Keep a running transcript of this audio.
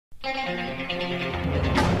Hey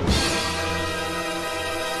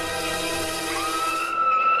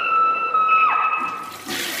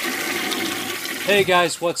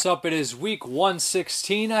guys, what's up? It is week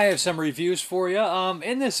 116. I have some reviews for you.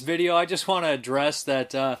 In this video, I just want to address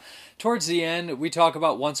that towards the end, we talk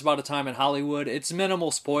about Once Upon a Time in Hollywood. It's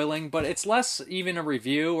minimal spoiling, but it's less even a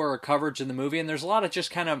review or a coverage in the movie, and there's a lot of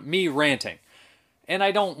just kind of me ranting. And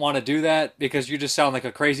I don't want to do that because you just sound like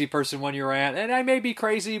a crazy person when you rant. And I may be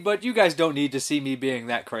crazy, but you guys don't need to see me being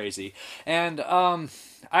that crazy. And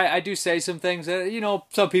I do say some things that,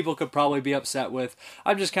 some people could probably be upset with.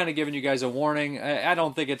 I'm just kind of giving you guys a warning. I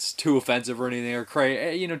don't think it's too offensive or anything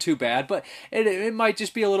or too bad. But it might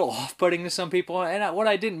just be a little off-putting to some people. And what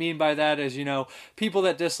I didn't mean by that is, people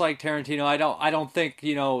that dislike Tarantino, I don't think,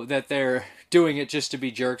 that they're doing it just to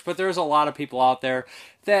be jerks. But there's a lot of people out there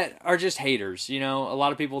that are just haters, a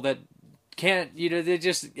lot of people that can't, they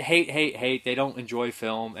just hate. They don't enjoy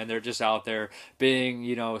film, and they're just out there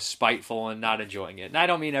being, spiteful and not enjoying it. And I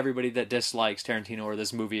don't mean everybody that dislikes Tarantino or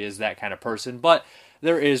this movie is that kind of person, but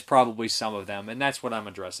there is probably some of them, and that's what I'm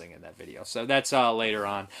addressing in that video. So that's later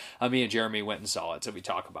on. Me and Jeremy went and saw it, so we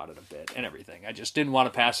talk about it a bit and everything. I just didn't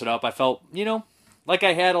want to pass it up. I felt, like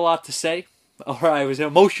I had a lot to say. Or I was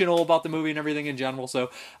emotional about the movie and everything in general,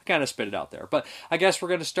 so I kind of spit it out there. But I guess we're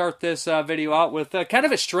going to start this video out with kind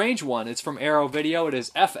of a strange one. It's from Arrow Video. It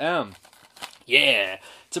is FM. Yeah,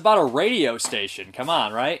 it's about a radio station. Come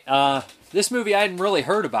on, right? This movie I hadn't really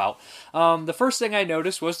heard about. The first thing I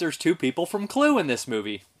noticed was there's two people from Clue in this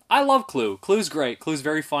movie. I love Clue. Clue's great. Clue's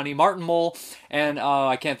very funny. Martin Mull and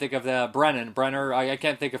I can't think of Brenner. I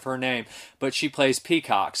can't think of her name, but she plays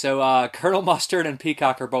Peacock. So Colonel Mustard and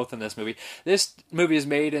Peacock are both in this movie. This movie is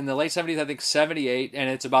made in the late 70s, I think 78, and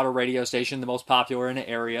it's about a radio station, the most popular in the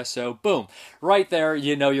area. So boom, right there,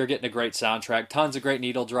 you're getting a great soundtrack. Tons of great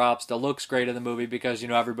needle drops. The look's great in the movie because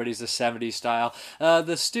everybody's the 70s style.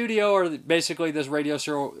 The studio, or basically this radio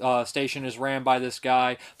station, is ran by this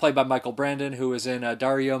guy played by Michael Brandon, who was in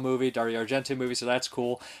Dario Argento movie, so that's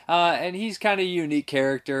cool. And he's kind of a unique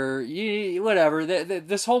character. Whatever.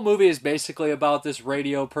 This whole movie is basically about this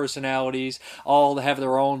radio personalities. All have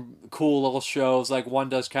their own cool little shows. Like one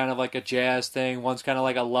does kind of like a jazz thing. One's kind of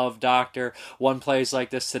like a love doctor. One plays like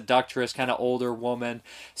this seductress kind of older woman.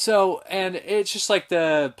 So, and it's just like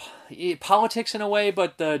the politics in a way,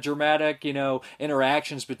 but the dramatic,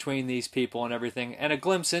 interactions between these people and everything, and a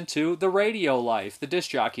glimpse into the radio life, the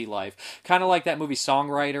disc jockey life, kind of like that movie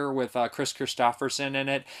Songwriter with Chris Christopherson in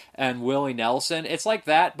it and Willie Nelson. It's like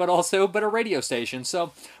that, but a radio station.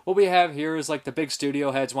 So what we have here is like the big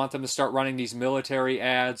studio heads want them to start running these military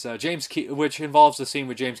ads, which involves the scene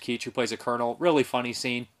with James Keach, who plays a colonel. Really funny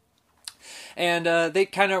scene. And they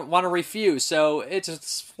kind of want to refuse, so it's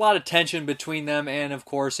a lot of tension between them, and of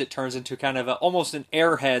course it turns into kind of almost an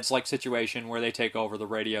Airheads-like situation where they take over the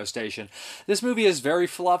radio station. This movie is very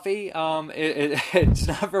fluffy. It's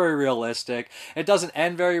not very realistic. It doesn't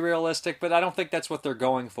end very realistic, but I don't think that's what they're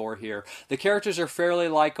going for here. The characters are fairly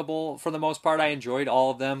likable for the most part. I enjoyed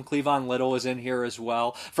all of them. Cleavon Little is in here as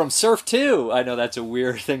well. From Surf 2! I know that's a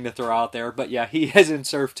weird thing to throw out there, but yeah, he is in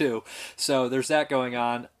Surf 2. So there's that going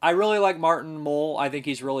on. I really like Martin Mull. I think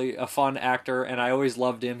he's really a fun actor, and I always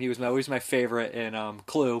loved him. He was always my favorite in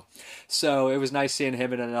Clue, so it was nice seeing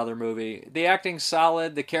him in another movie. The acting's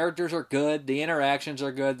solid, the characters are good, the interactions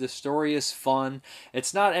are good, the story is fun.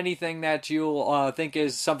 It's not anything that you'll think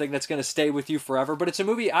is something that's going to stay with you forever, but it's a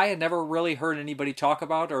movie I had never really heard anybody talk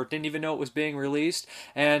about or didn't even know it was being released,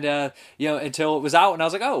 and until it was out, and I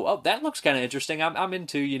was like, oh, that looks kind of interesting. I'm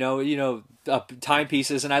into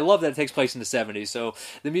timepieces, and I love that it takes place in the 70s, so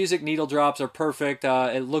the music needle drops are perfect.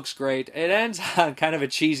 It looks great. It ends on kind of a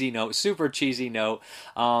cheesy note, super cheesy note.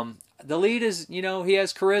 The lead is, he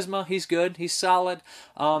has charisma. He's good. He's solid.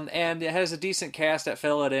 And it has a decent cast that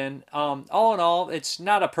fill it in. All in all, it's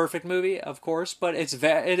not a perfect movie, of course, but it's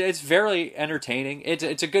very entertaining.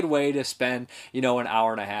 It's a good way to spend, an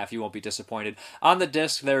hour and a half. You won't be disappointed. On the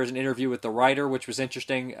disc, there's an interview with the writer, which was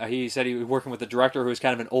interesting. He said he was working with the director, who was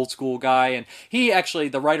kind of an old school guy, and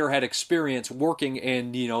the writer had experience working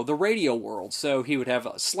in, the radio world, so he would have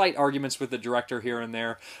slight arguments with the director here and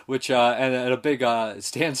there, which, and a big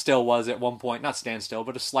standstill was at one point, not standstill,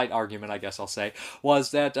 but a slight argument, I guess I'll say,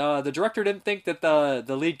 was that the director didn't think that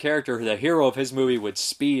the lead character, the hero of his movie, would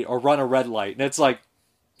speed or run a red light. And it's like,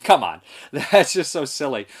 come on, that's just so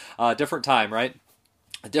silly. Different time, right?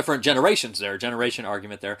 different generations there, generation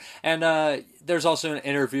argument there. And there's also an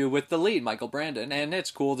interview with the lead, Michael Brandon, and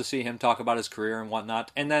it's cool to see him talk about his career and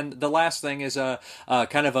whatnot. And then the last thing is a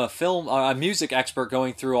kind of a music expert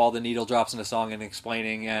going through all the needle drops in a song and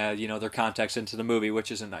explaining, their context into the movie,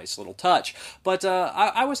 which is a nice little touch. But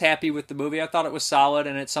I was happy with the movie. I thought it was solid,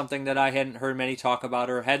 and it's something that I hadn't heard many talk about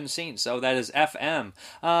or hadn't seen. So that is FM.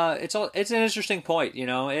 It's an interesting point.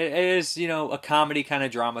 It is a comedy kind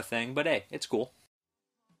of drama thing, but hey, it's cool.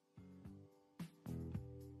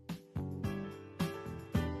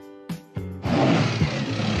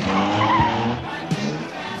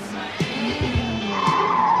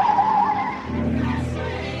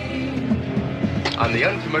 On the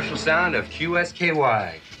uncommercial sound of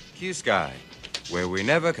QSKY. Q Sky, where we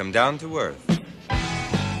never come down to earth.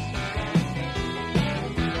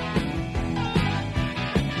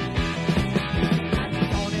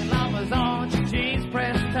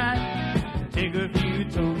 Take a few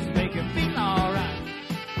toasts, make it feel alright.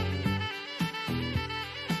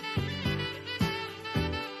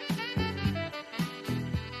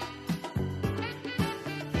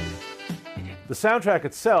 The soundtrack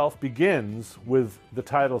itself begins with the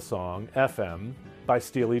title song, FM, by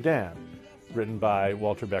Steely Dan, written by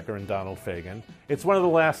Walter Becker and Donald Fagen. It's one of the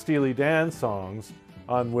last Steely Dan songs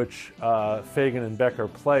on which Fagen and Becker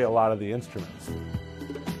play a lot of the instruments.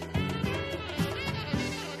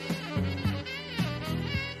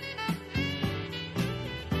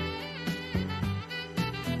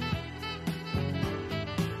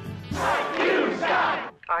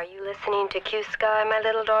 Are you listening to Q Sky, my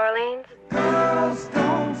little darlings?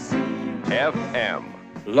 FM.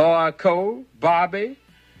 Laura Cole, Bobby,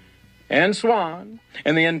 and Swan,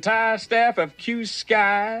 and the entire staff of Q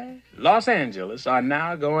Sky, Los Angeles, are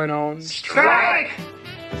now going on strike!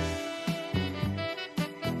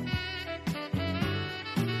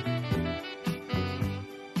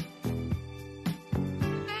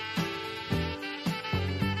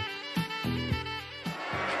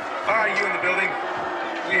 Are you in the building?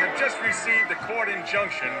 We have just received a court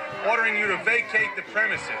injunction ordering you to vacate the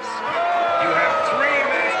premises. You have 3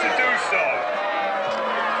 minutes to do so.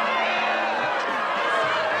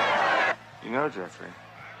 You know, Jeffrey,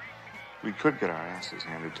 we could get our asses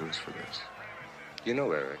handed to us for this. You know,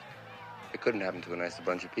 Eric, it couldn't happen to a nicer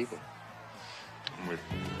bunch of people. I'm with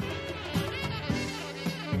you.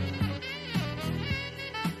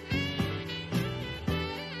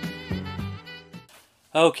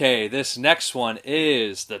 Okay, this next one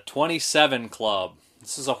is The 27 Club.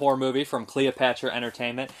 This is a horror movie from Cleopatra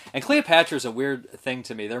Entertainment. And Cleopatra is a weird thing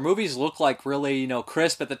to me. Their movies look like really,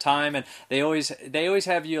 crisp at the time, and they always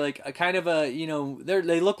have you like a kind of a,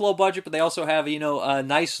 they look low budget, but they also have, a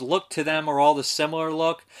nice look to them, or all the similar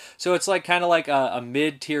look. So it's like kind of like a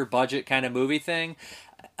mid-tier budget kind of movie thing.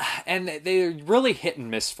 And they're really hit and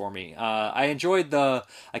miss for me. I enjoyed I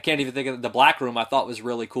can't even think of the Black Room. I thought was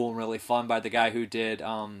really cool and really fun by the guy who did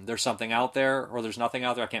There's Something Out There, or There's Nothing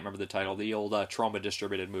Out There. I can't remember the title, the old Trauma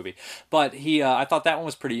distributed movie. But I thought that one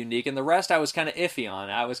was pretty unique, and the rest I was kind of iffy on.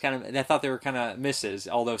 I thought they were kind of misses,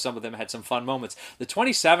 although some of them had some fun moments. The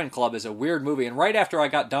 27 Club is a weird movie, and right after I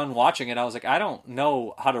got done watching it, I was like, I don't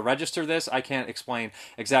know how to register this. I can't explain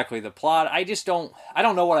exactly the plot. I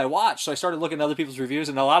don't know what I watched, so I started looking at other people's reviews,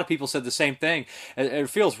 and a lot of people said the same thing. It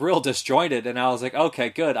feels real disjointed, and I was like, okay,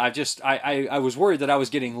 good. I was worried that I was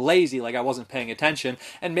getting lazy, like I wasn't paying attention,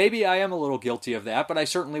 and maybe I am a little guilty of that, but I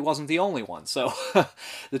certainly wasn't the only one. So,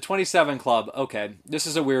 The 27 Club, okay, this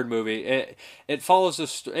is a weird movie. It follows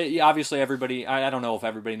obviously everybody, I don't know if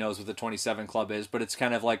everybody knows what The 27 Club is, but it's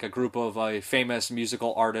kind of like a group of famous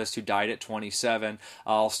musical artists who died at 27,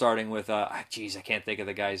 all starting with, I can't think of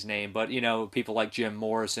the guy's name, but, people like Jim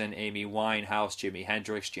Morrison, Amy Winehouse, Jimi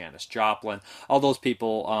Hendrix, Janis Joplin, all those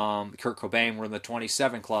people, Kurt Cobain, were in the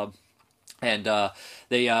 27 Club. And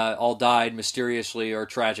they all died mysteriously or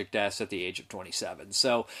tragic deaths at the age of 27.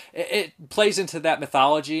 So it plays into that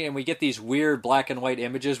mythology, and we get these weird black and white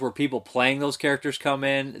images where people playing those characters come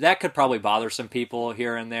in. That could probably bother some people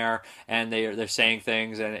here and there, and they're saying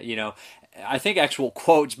things, and I think actual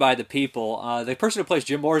quotes by the people. The person who plays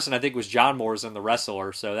Jim Morrison, I think, was John Morrison, the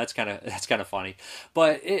wrestler. So that's kind of funny.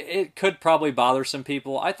 But it could probably bother some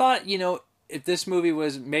people. I thought, if this movie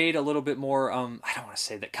was made a little bit more, I don't want to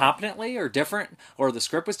say that competently or different, or the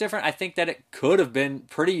script was different, I think that it could have been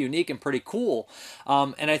pretty unique and pretty cool.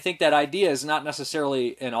 And I think that idea is not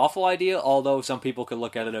necessarily an awful idea, although some people could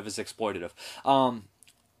look at it as exploitative.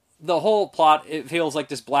 the whole plot, it feels like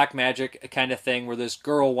this black magic kind of thing where this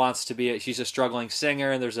girl wants to be, she's a struggling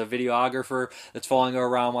singer, and there's a videographer that's following her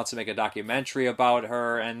around, wants to make a documentary about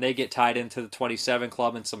her, and they get tied into the 27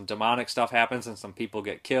 Club, and some demonic stuff happens, and some people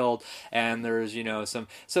get killed, and there's, some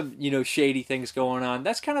shady things going on.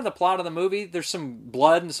 That's kind of the plot of the movie. There's some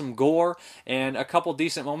blood and some gore, and a couple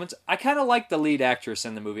decent moments. I kind of like the lead actress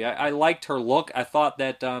in the movie. I liked her look. I thought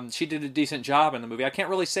that she did a decent job in the movie. I can't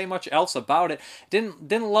really say much else about it. Didn't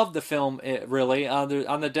love the film really. On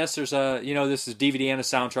the disc, there's this is DVD and a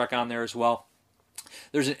soundtrack on there as well.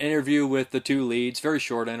 There's an interview with the two leads, very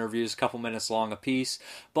short interviews, a couple minutes long a piece,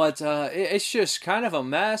 but it's just kind of a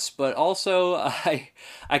mess, but also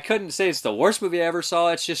I couldn't say it's the worst movie I ever saw.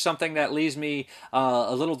 It's just something that leaves me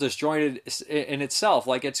a little disjointed in itself,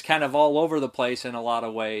 like it's kind of all over the place in a lot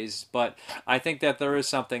of ways, but I think that there is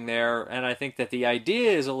something there, and I think that the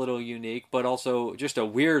idea is a little unique, but also just a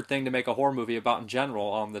weird thing to make a horror movie about in general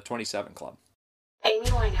on the 27 Club. Amy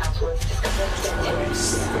Winehouse was discovered dead.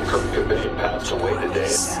 Kurt Cobain passed away today.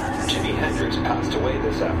 Jimi Hendrix passed away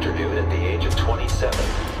this afternoon at the age of 27.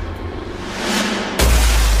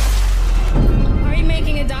 Are you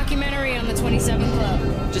making a documentary on the 27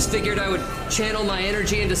 Club? Just figured I would channel my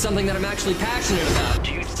energy into something that I'm actually passionate about.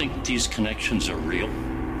 Do you think these connections are real?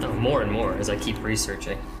 Oh, more and more as I keep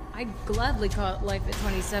researching. I'd gladly call it life at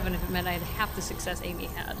 27 if it meant I had half the success Amy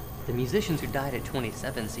had. The musicians who died at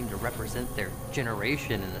 27 seem to represent their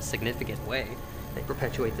generation in a significant way. They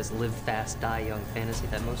perpetuate this live fast, die young fantasy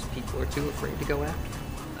that most people are too afraid to go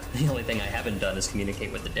after. The only thing I haven't done is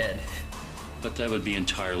communicate with the dead. But that would be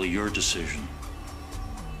entirely your decision.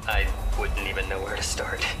 I wouldn't even know where to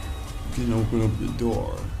start. You can open up the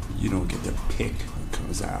door. You don't get to pick what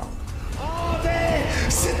comes out.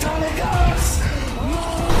 C'est dans les gosses!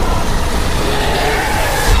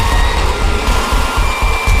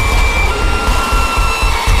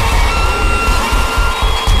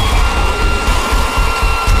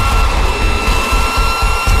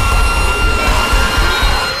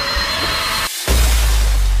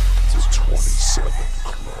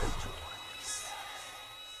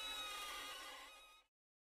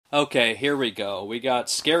 Okay, here we go. We got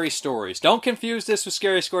Scary Stories. Don't confuse this with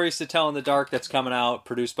Scary Stories to Tell in the Dark that's coming out,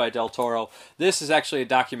 produced by Del Toro. This is actually a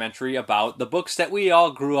documentary about the books that we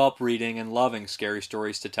all grew up reading and loving, Scary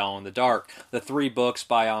Stories to Tell in the Dark. The 3 books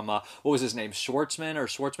by, what was his name,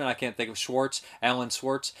 Schwartzman? I can't think of Alan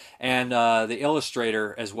Schwartz, and the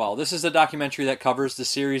illustrator as well. This is a documentary that covers the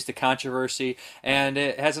series, the controversy, and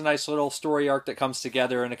it has a nice little story arc that comes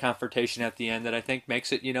together and a confrontation at the end that I think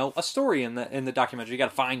makes it, a story in the documentary. You got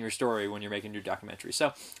to find your story when you're making your documentary.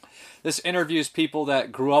 So this interviews people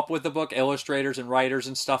that grew up with the book, illustrators and writers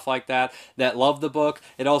and stuff like that love the book.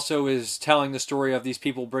 It also is telling the story of these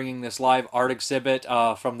people bringing this live art exhibit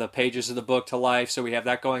from the pages of the book to life, so we have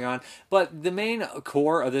that going on. But the main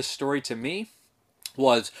core of this story to me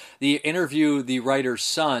was the interview the writer's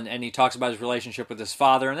son, and he talks about his relationship with his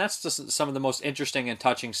father, and that's just some of the most interesting and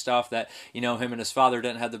touching stuff, that him and his father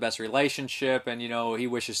didn't have the best relationship, and he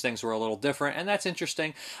wishes things were a little different, and that's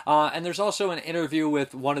interesting. And there's also an interview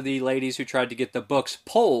with one of the ladies who tried to get the books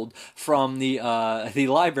pulled from the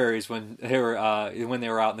libraries when they were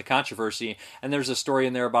out in the controversy, and there's a story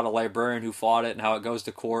in there about a librarian who fought it and how it goes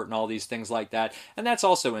to court and all these things like that, and that's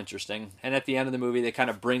also interesting. And at the end of the movie, they kind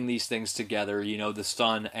of bring these things together, the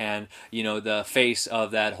son and the face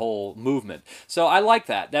of that whole movement. So I like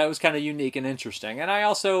that. That was kind of unique and interesting. And I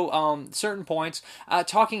also certain points,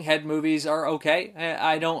 talking head movies are okay.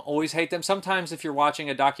 I don't always hate them. Sometimes if you're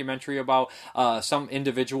watching a documentary about some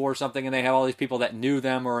individual or something, and they have all these people that knew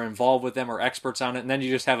them or are involved with them or experts on it, and then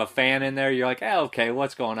you just have a fan in there, you're like, okay,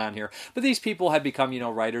 what's going on here? But these people have become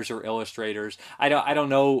writers or illustrators. I don't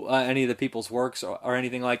know any of the people's works or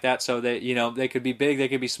anything like that. So they they could be big, they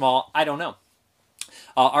could be small. I don't know.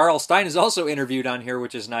 R.L. Stine is also interviewed on here,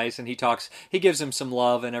 which is nice, and he gives him some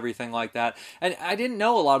love and everything like that. And I didn't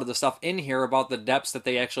know a lot of the stuff in here about the depths that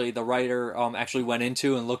the writer actually went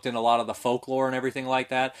into and looked in a lot of the folklore and everything like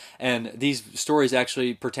that. And these stories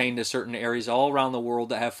actually pertain to certain areas all around the world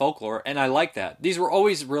that have folklore, and I like that. These were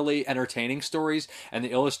always really entertaining stories, and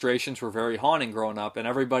the illustrations were very haunting growing up, and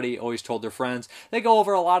everybody always told their friends. They go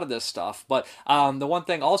over a lot of this stuff, but the one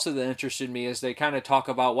thing also that interested me is they kind of talk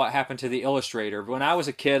about what happened to the illustrator. When I was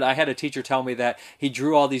a kid, I had a teacher tell me that he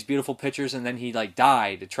drew all these beautiful pictures and then he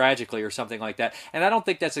died tragically or something like that. And I don't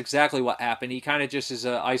think that's exactly what happened. He kind of just is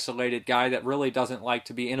an isolated guy that really doesn't like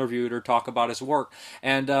to be interviewed or talk about his work.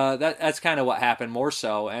 And that's kind of what happened more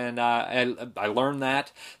so. And I learned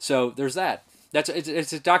that. So there's that.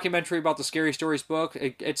 It's a documentary about the Scary Stories book.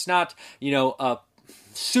 It's not,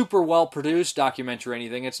 super well produced documentary or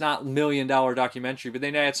anything. It's not $1 million documentary, but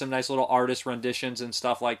they had some nice little artist renditions and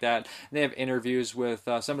stuff like that. And they have interviews with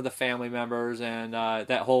some of the family members and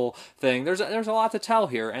that whole thing. There's a lot to tell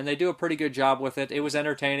here, and they do a pretty good job with it. It was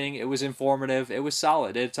entertaining. It was informative. It was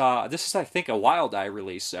solid. This is, I think, a Wild Eye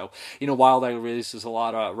release. So, Wild Eye releases a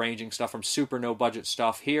lot of ranging stuff from super no budget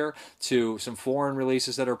stuff here to some foreign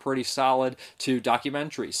releases that are pretty solid to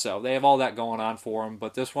documentaries. So they have all that going on for them.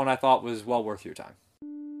 But this one I thought was well worth your time.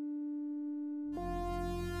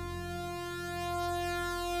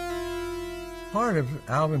 Part of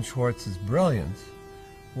Alvin Schwartz's brilliance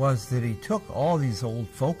was that he took all these old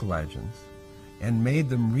folk legends and made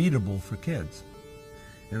them readable for kids.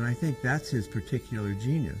 And I think that's his particular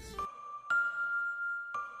genius.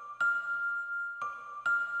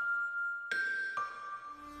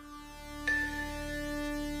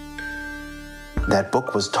 That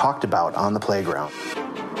book was talked about on the playground.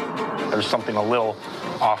 There's something a little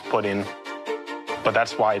off-putting, but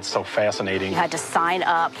that's why it's so fascinating. You had to sign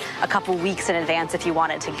up a couple weeks in advance if you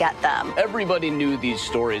wanted to get them. Everybody knew these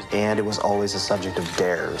stories. And it was always a subject of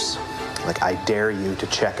dares. Like, I dare you to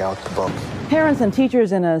check out the book. Parents and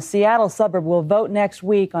teachers in a Seattle suburb will vote next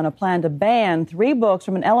week on a plan to ban 3 books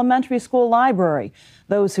from an elementary school library.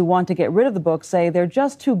 Those who want to get rid of the books say they're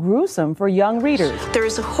just too gruesome for young readers. There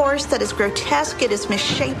is a horse that is grotesque, it is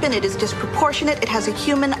misshapen, it is disproportionate, it has a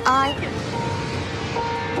human eye.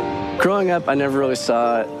 Growing up, I never really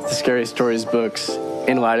saw the Scary Stories books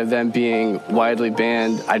in light of them being widely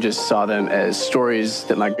banned. I just saw them as stories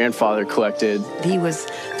that my grandfather collected. He was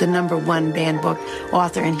the #1 banned book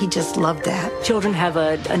author, and he just loved that. Children have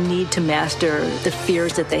a need to master the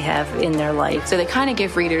fears that they have in their life. So they kind of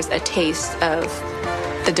give readers a taste of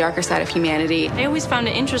the darker side of humanity. I always found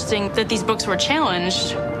it interesting that these books were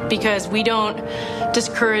challenged because we don't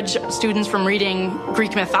discourage students from reading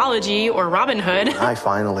Greek mythology or Robin Hood. I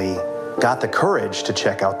finally got the courage to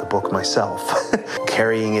check out the book myself,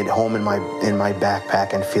 carrying it home in my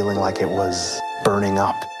backpack and feeling like it was burning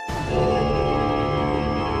up.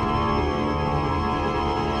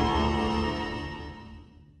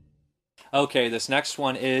 Okay, this next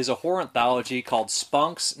one is a horror anthology called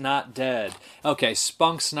Spunk's Not Dead. Okay,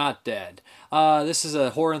 Spunk's Not Dead. This is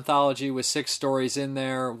a horror anthology with 6 stories in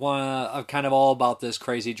there. One kind of all about this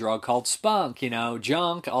crazy drug called spunk.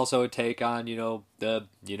 Junk. Also a take on the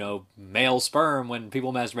male sperm when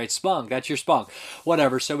people masturbate. Spunk. That's your spunk.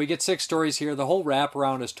 Whatever. So we get 6 stories here. The whole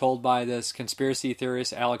wraparound is told by this conspiracy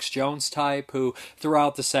theorist Alex Jones type, who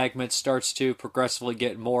throughout the segment starts to progressively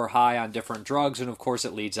get more high on different drugs, and of course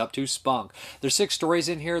it leads up to spunk. There's 6 stories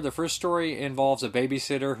in here. The first story involves a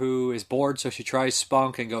babysitter who is bored, so she tries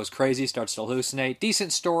spunk and goes crazy, starts to hallucinate.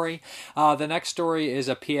 Decent story. The next story is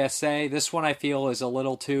a PSA. This one I feel is a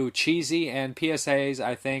little too cheesy, and PSAs,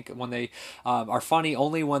 I think, when they are funny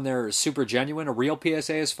only when they're super genuine. A real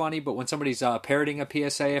PSA is funny, but when somebody's parroting a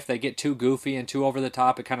PSA, if they get too goofy and too over the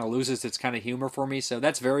top, it kind of loses its kind of humor for me. So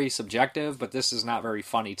that's very subjective, but this is not very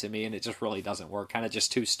funny to me, and it just really doesn't work. Kind of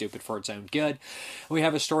just too stupid for its own good. We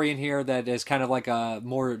have a story in here that is kind of like a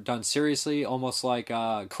more done seriously, almost like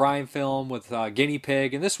a crime film with a guinea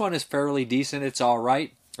pig, and this one is fairly decent. It's all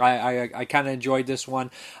right. I kind of enjoyed this one.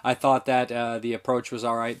 I thought that the approach was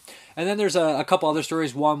all right. And then there's a couple other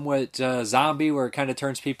stories. One with zombie, where it kind of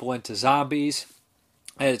turns people into zombies.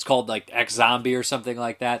 It's called like X-Zombie or something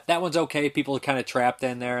like that. That one's okay. People are kind of trapped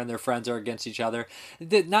in there and their friends are against each other.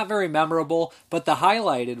 Not very memorable, but the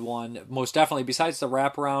highlighted one, most definitely, besides the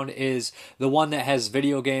wraparound, is the one that has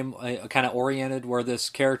video game kind of oriented, where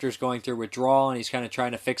this character's going through withdrawal and he's kind of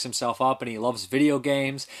trying to fix himself up, and he loves video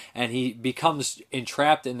games, and he becomes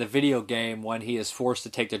entrapped in the video game when he is forced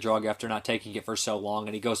to take the drug after not taking it for so long,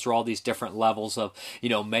 and he goes through all these different levels of,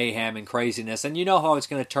 mayhem and craziness, and you know how it's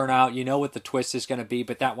going to turn out, you know what the twist is going to be,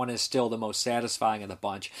 but that one is still the most satisfying of the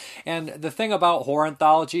bunch. And the thing about horror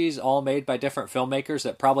anthologies, all made by different filmmakers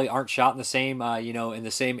that probably aren't shot in the same, in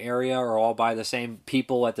the same area, or all by the same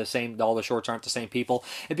people all the shorts aren't the same people,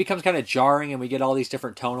 it becomes kind of jarring, and we get all these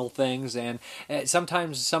different tonal things, and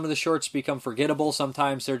sometimes some of the shorts become forgettable,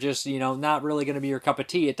 sometimes they're just, not really going to be your cup of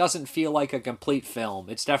tea. It doesn't feel like a complete film.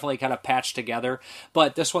 It's definitely kind of patched together,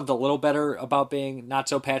 but this one's a little better about being not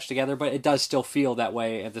so patched together, but it does still feel that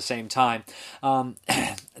way at the same time.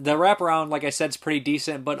 The wraparound, like I said, is pretty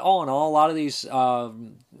decent, but all in all, a lot of these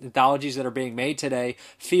anthologies that are being made today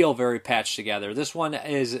feel very patched together. This one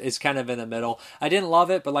is kind of in the middle. I didn't love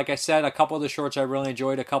it, but like I said, a couple of the shorts I really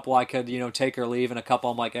enjoyed, a couple I could, take or leave, and a couple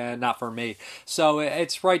I'm like, not for me. So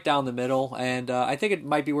it's right down the middle, and I think it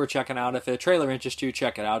might be worth checking out. If the trailer interests you,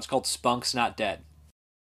 check it out. It's called Spunk's Not Dead.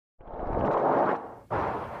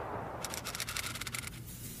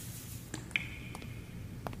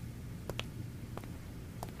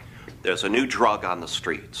 There's a new drug on the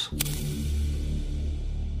streets.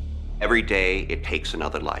 Every day it takes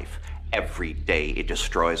another life. Every day it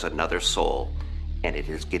destroys another soul. And it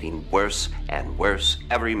is getting worse and worse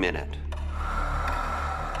every minute.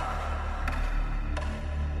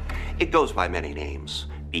 It goes by many names.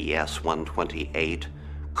 BS 128,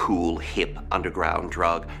 cool, hip, underground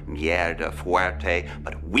drug, mierda fuerte,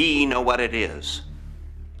 but we know what it is.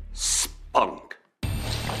 Spunk.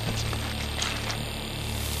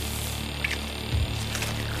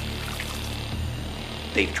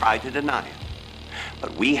 They've tried to deny it,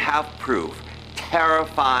 but we have proof,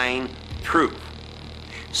 terrifying proof.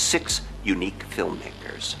 6 unique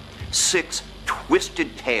filmmakers, 6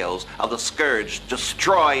 twisted tales of the scourge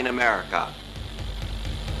destroying America.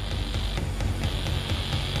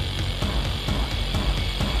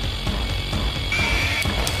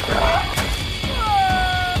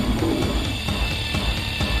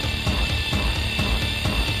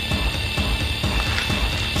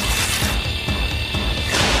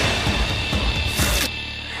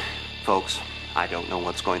 Folks, I don't know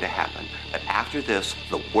what's going to happen, but after this,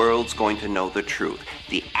 the world's going to know the truth.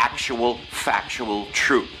 The actual, factual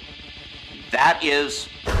truth. That is...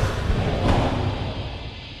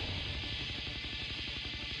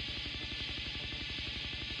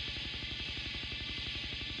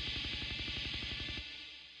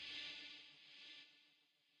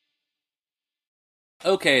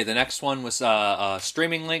 Okay, the next one was a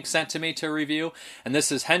streaming link sent to me to review, and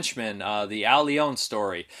this is Henchman, the Al Leone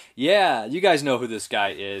story. Yeah, you guys know who this guy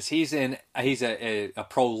is. He's a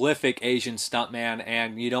prolific Asian stuntman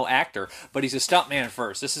and, actor, but he's a stuntman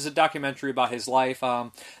first. This is a documentary about his life.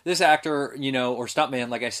 This actor, or stuntman,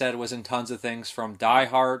 like I said, was in tons of things from Die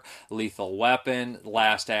Hard, Lethal Weapon,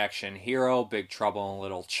 Last Action Hero, Big Trouble in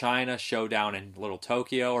Little China, Showdown in Little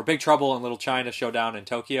Tokyo, or Big Trouble in Little China, Showdown in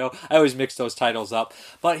Tokyo. I always mix those titles up.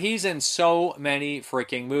 But he's in so many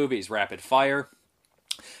freaking movies. Rapid Fire.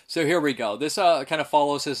 So here we go. This kind of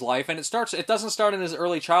follows his life, and it doesn't start in his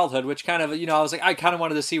early childhood, which kind of, I was like, I kind of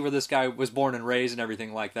wanted to see where this guy was born and raised and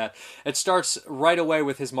everything like that. It starts right away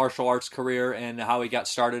with his martial arts career and how he got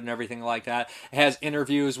started and everything like that. It has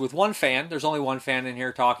interviews with one fan. There's only one fan in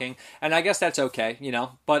here talking, and I guess that's okay,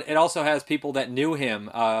 but it also has people that knew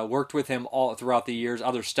him, worked with him all throughout the years,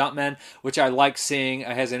 other stuntmen, which I like seeing. It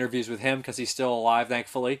has interviews with him because he's still alive,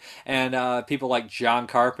 thankfully, and people like John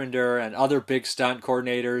Carpenter and other big stunt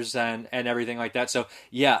coordinators and everything like that. So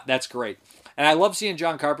yeah, that's great. And I love seeing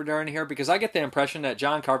John Carpenter in here because I get the impression that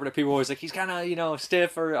John Carpenter, people always like, he's kind of,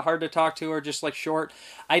 stiff or hard to talk to or just like short.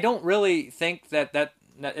 I don't really think that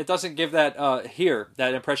it doesn't give that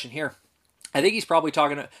impression here. I think he's probably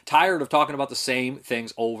tired of talking about the same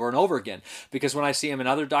things over and over again. Because when I see him in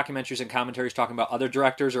other documentaries and commentaries talking about other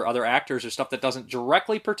directors or other actors or stuff that doesn't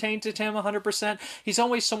directly pertain to him 100%, he's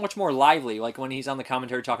always so much more lively. Like when he's on the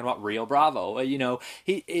commentary talking about Rio Bravo,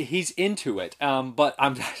 he's into it. But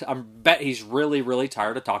I'm bet he's really, really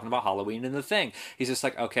tired of talking about Halloween and The Thing. He's just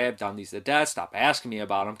like, okay, I've done these to death. Stop asking me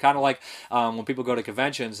about them. Kind of like when people go to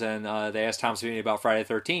conventions and they ask Tom Savini about Friday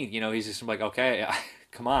the 13th. He's just like, okay,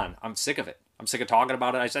 come on, I'm sick of it. I'm sick of talking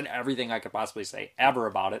about it. I said everything I could possibly say ever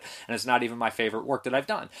about it, and it's not even my favorite work that I've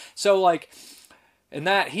done. So, in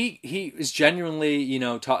that, he is genuinely,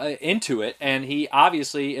 into it, and he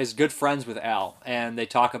obviously is good friends with Al, and they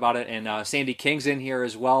talk about it, and Sandy King's in here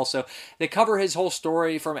as well, so they cover his whole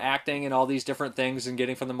story from acting and all these different things and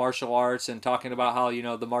getting from the martial arts and talking about how,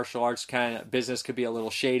 the martial arts kind of business could be a little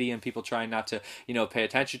shady and people trying not to, pay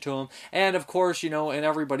attention to him. And, of course, in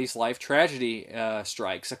everybody's life, tragedy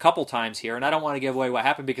strikes a couple times here, and I don't want to give away what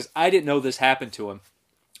happened because I didn't know this happened to him.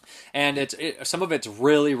 And some of it's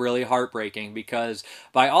really, really heartbreaking because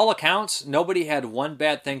by all accounts, nobody had one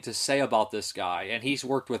bad thing to say about this guy. And he's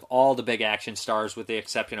worked with all the big action stars with the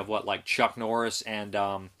exception of Chuck Norris and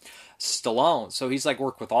Stallone. So he's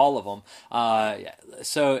worked with all of them.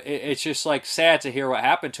 So it's just sad to hear what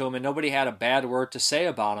happened to him, and nobody had a bad word to say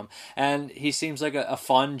about him. And he seems like a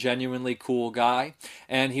fun, genuinely cool guy.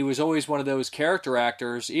 And he was always one of those character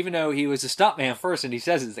actors, even though he was a stuntman first, and he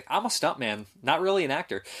says it's I'm a stuntman, not really an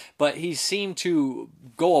actor. But he seemed to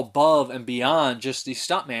go above and beyond just the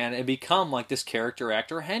stuntman and become this character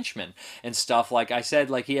actor henchman and stuff. Like I said,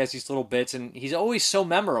 he has these little bits, and he's always so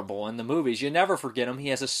memorable in the movies. You never forget him. He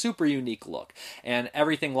has a super very unique look. And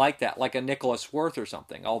everything like that, like a Nicholas Worth or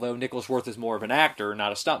something, although Nicholas Worth is more of an actor,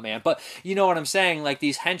 not a stuntman. But you know what I'm saying? Like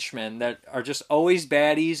these henchmen that are just always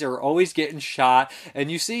baddies or always getting shot, and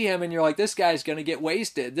you see him and you're like, this guy's going to get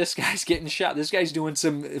wasted. This guy's getting shot. This guy's doing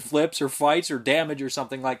some flips or fights or damage or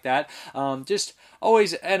something like that. Just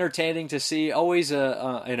always entertaining to see, always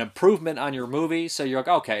an improvement on your movie. So you're like,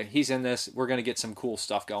 okay, he's in this. We're going to get some cool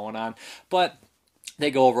stuff going on. But they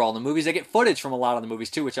go over all the movies. They get footage from a lot of the movies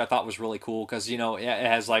too, which I thought was really cool because, you know, it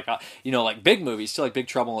has like, like big movies, too, like Big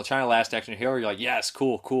Trouble in Little China, Last Action Hero. You're like, yes,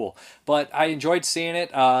 cool. But I enjoyed seeing it.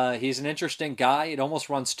 He's an interesting guy. It almost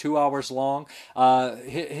runs 2 hours long.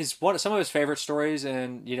 Some of his favorite stories,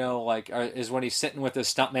 and is when he's sitting with his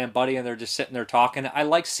stuntman buddy and they're just sitting there talking. I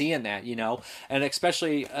like seeing that, and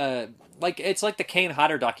especially it's like the Kane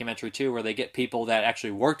Hodder documentary too, where they get people that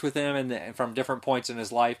actually worked with him and from different points in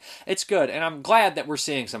his life. It's good, and I'm glad that we're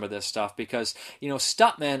seeing some of this stuff because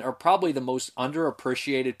stuntmen are probably the most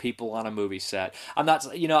underappreciated people on a movie set. I'm not,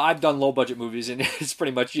 I've done low budget movies and it's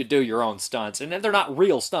pretty much you do your own stunts, and they're not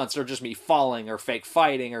real stunts. They're just me falling or fake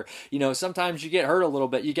fighting, or sometimes you get hurt a little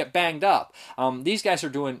bit, you get banged up. These guys are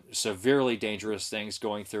doing severely dangerous things,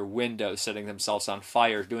 going through windows, setting themselves on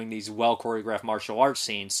fire, doing these well choreographed martial arts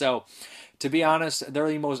scenes. So, to be honest, they're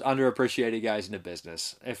the most underappreciated guys in the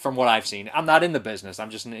business, from what I've seen. I'm not in the business. I'm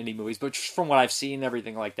just in indie movies. But just from what I've seen,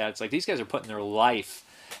 everything like that, it's like these guys are putting their life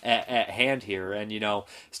at hand here and,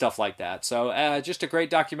 stuff like that. So just a great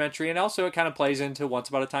documentary. And also it kind of plays into Once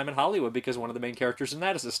Upon a Time in Hollywood because one of the main characters in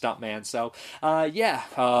that is a stuntman. So,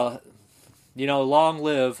 long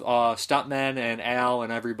live Stuntman and Al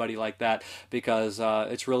and everybody like that, because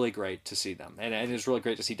it's really great to see them. And it's really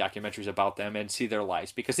great to see documentaries about them and see their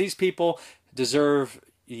lives, because these people deserve,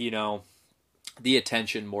 the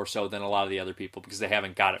attention more so than a lot of the other people, because they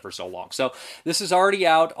haven't got it for so long. So this is already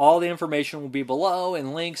out. All the information will be below,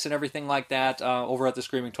 and links and everything like that over at the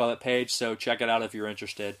Screaming Toilet page. So check it out if you're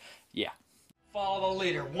interested. Yeah. Follow the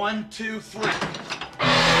leader. 1, 2, 3.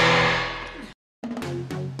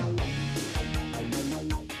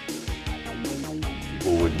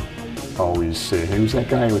 People would always say, hey, who's that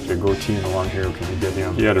guy with the goatee and the long hair? Can you get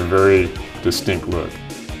him? He had a very distinct look.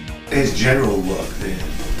 His general look, the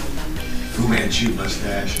Fu Manchu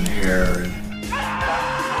mustache and hair.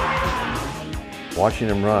 Watching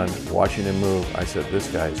him run, watching him move, I said, this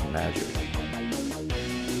guy's magic.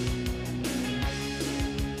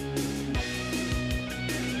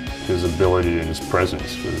 His ability and his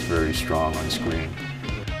presence was very strong on screen.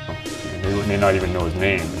 They may not even know his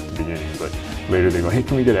name at the beginning, but later they go, hey,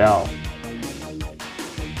 can we get Al?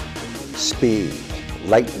 Speed,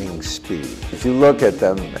 lightning speed. If you look at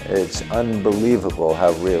them, it's unbelievable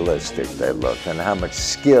how realistic they look and how much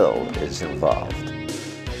skill is involved.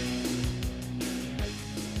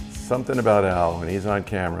 Something about Al, when he's on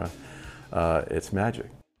camera, it's magic.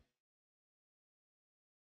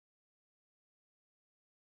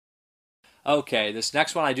 Okay, this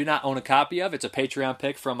next one I do not own a copy of. It's a Patreon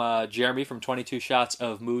pick from Jeremy from 22 Shots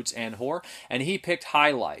of Moods and Horror, and he picked High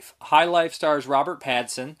Life. High Life stars Robert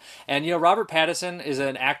Pattinson, and Robert Pattinson is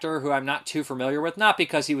an actor who I'm not too familiar with, not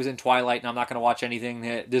because he was in Twilight, and I'm not going to watch anything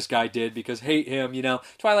that this guy did because hate him,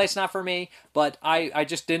 Twilight's not for me, but I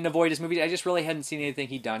just didn't avoid his movies. I just really hadn't seen anything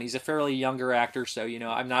he'd done. He's a fairly younger actor, so,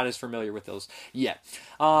 I'm not as familiar with those yet.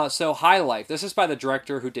 So High Life, this is by the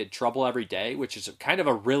director who did Trouble Every Day, which is kind of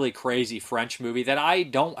a really crazy French movie that I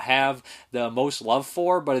don't have the most love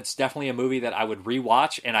for, but it's definitely a movie that I would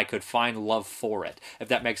rewatch and I could find love for it, if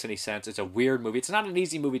that makes any sense. It's a weird movie. It's not an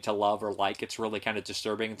easy movie to love or like. It's really kind of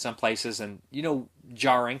disturbing in some places and,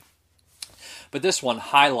 jarring. But this one,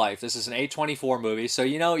 High Life, this is an A24 movie, so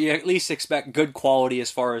you at least expect good quality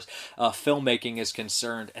as far as filmmaking is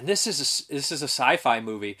concerned. And this is a sci-fi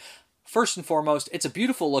movie. First and foremost, it's a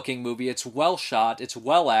beautiful looking movie. It's well shot. It's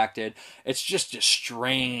well acted. It's just a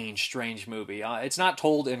strange movie. It's not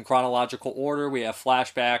told in chronological order. We have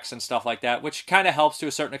flashbacks and stuff like that, which kind of helps to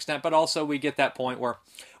a certain extent, but also we get that point where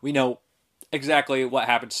we know exactly what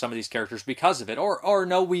happened to some of these characters because of it. Or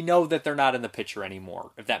no, we know that they're not in the picture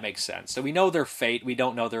anymore, if that makes sense. So we know their fate. We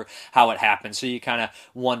don't know how it happened. So you kind of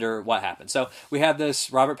wonder what happened. So we have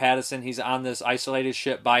this Robert Pattinson. He's on this isolated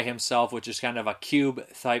ship by himself, which is kind of a cube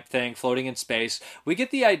type thing floating in space. We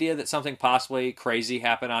get the idea that something possibly crazy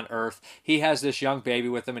happened on Earth. He has this young baby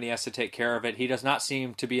with him and he has to take care of it. He does not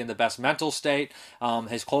seem to be in the best mental state.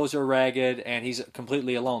 His clothes are ragged and he's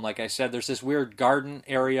completely alone. Like I said, there's this weird garden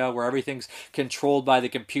area where everything's controlled by the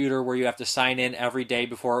computer, where you have to sign in every day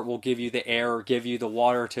before it will give you the air or give you the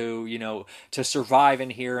water to to survive in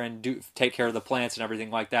here and take care of the plants and everything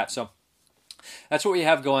like that. So that's what we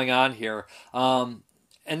have going on here.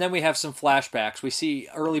 And then we have some flashbacks. We see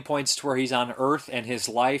early points to where he's on Earth and his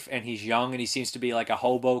life, and he's young, and he seems to be like a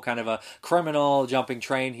hobo, kind of a criminal, jumping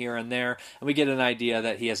train here and there. And we get an idea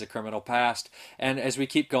that he has a criminal past. And as we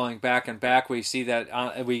keep going back and back, we see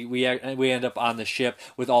that we end up on the ship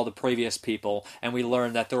with all the previous people, and we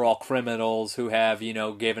learn that they're all criminals who have, you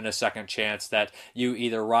know, given a second chance, that you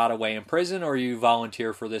either rot away in prison or you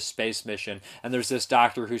volunteer for this space mission. And there's this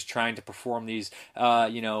doctor who's trying to perform these,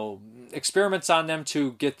 you know, experiments on them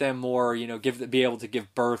to get them more, you know, be able to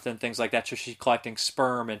give birth and things like that. So she's collecting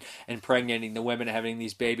sperm and impregnating the women and having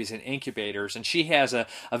these babies in incubators. And she has a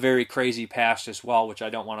very crazy past as well, which I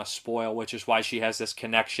don't want to spoil, which is why she has this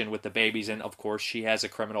connection with the babies. And of course, she has a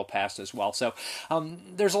criminal past as well. So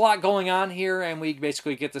there's a lot going on here, and we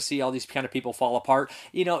basically get to see all these kind of people fall apart.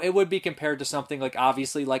 You know, it would be compared to something like,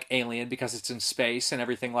 obviously, like Alien, because it's in space and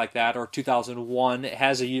everything like that, or 2001. It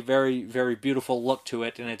has a very, very beautiful look to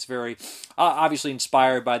it, and it's very obviously inspired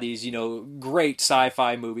by these, you know, great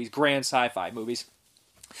sci-fi movies, grand sci-fi movies.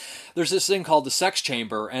 There's this thing called the sex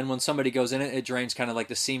chamber, and when somebody goes in it, it drains kind of like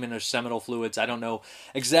the semen or seminal fluids. I don't know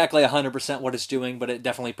exactly 100% what it's doing, but it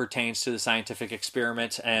definitely pertains to the scientific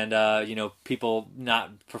experiment and, you know, people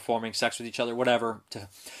not performing sex with each other, whatever.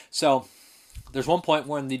 So there's one point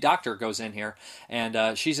when the doctor goes in here,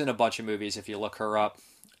 and she's in a bunch of movies if you look her up.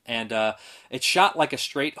 And it's shot like a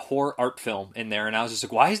straight horror art film in there. And I was just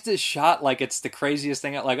like, why is this shot like it's the craziest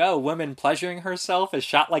thing? Like, oh, women pleasuring herself is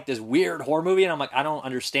shot like this weird horror movie. And I'm like, I don't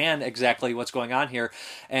understand exactly what's going on here.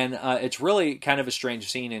 And it's really kind of a strange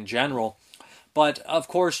scene in general. But, of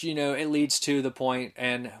course, you know, it leads to the point,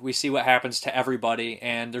 and we see what happens to everybody.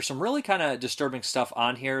 And there's some really kind of disturbing stuff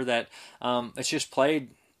on here that it's just played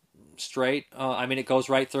straight. I mean, it goes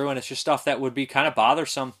right through, and it's just stuff that would be kind of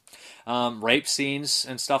bothersome. Rape scenes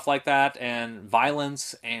and stuff like that, and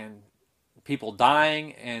violence, and people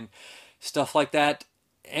dying, and stuff like that.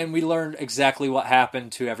 And we learned exactly what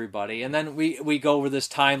happened to everybody. And then we go over this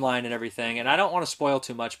timeline and everything. And I don't want to spoil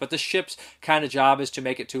too much, but the ship's kind of job is to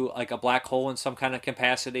make it to like a black hole in some kind of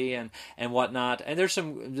capacity and whatnot. And there's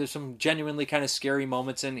some genuinely kind of scary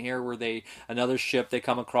moments in here where another ship they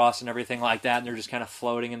come across and everything like that, and they're just kind of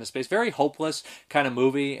floating into space. Very hopeless kind of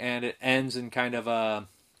movie, and it ends in kind of a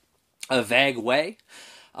vague way.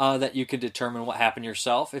 That you can determine what happened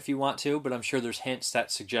yourself if you want to, but I'm sure there's hints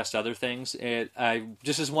that suggest other things.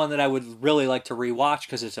 This is one that I would really like to rewatch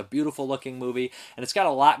because it's a beautiful looking movie, and it's got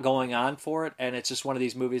a lot going on for it, and it's just one of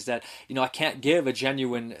these movies that, you know, I can't give a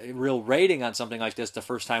genuine, real rating on something like this the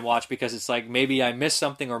first time watch, because it's like maybe I missed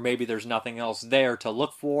something, or maybe there's nothing else there to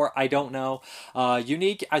look for. I don't know.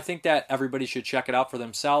 Unique, I think that everybody should check it out for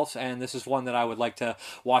themselves, and this is one that I would like to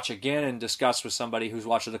watch again and discuss with somebody who's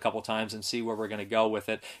watched it a couple times and see where we're going to go with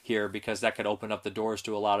it here, because that could open up the doors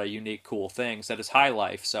to a lot of unique, cool things that is high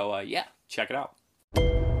life. So, yeah, check it out.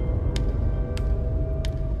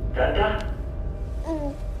 Dada?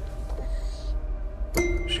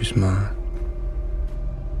 She's mine.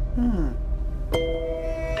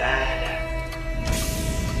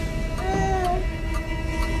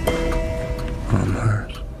 I'm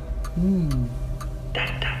hers.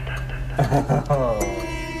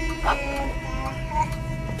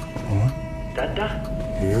 What? Dada?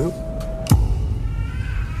 You?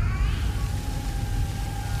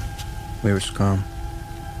 We were scum.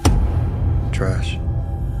 Trash.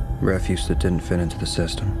 Refuse that didn't fit into the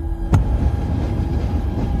system.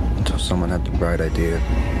 Until someone had the bright idea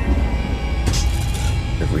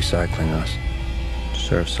of recycling us to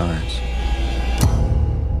serve science.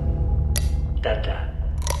 Dada.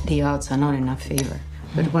 The odds are not in our favor.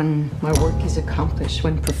 But when my work is accomplished,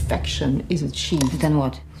 when perfection is achieved, then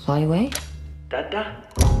what? Fly away? Dada?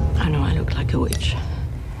 I know I look like a witch.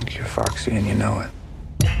 You're foxy and you know it.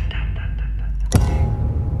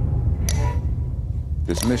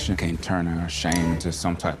 This mission can't turn our shame into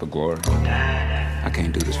some type of glory. I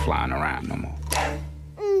can't do this flying around no more.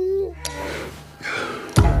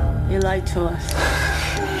 You lied to us.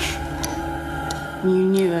 You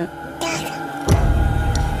knew it.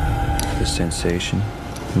 The sensation,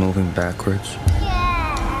 moving backwards.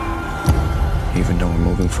 Even though we're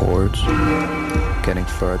moving forwards, getting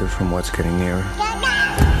further from what's getting nearer.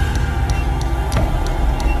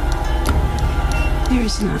 There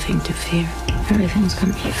is nothing to fear. Everything's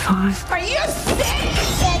gonna be fine. Are you sick?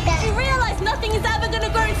 You realize nothing is ever gonna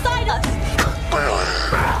go inside us?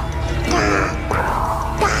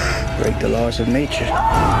 Break the laws of nature.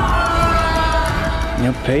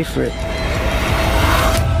 You'll pay for it.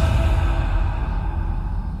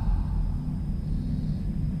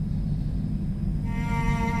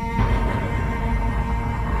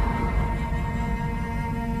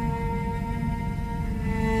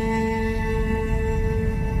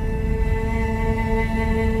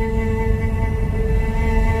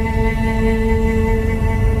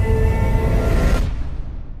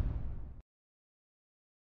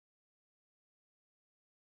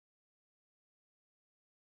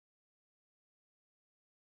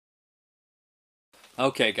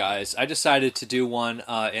 Okay, guys, I decided to do one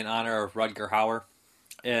in honor of Rutger Hauer,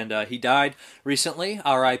 and he died recently,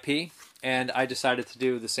 R.I.P., and I decided to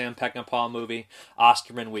do the Sam Peckinpah movie,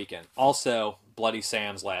 Osterman Weekend. Also, Bloody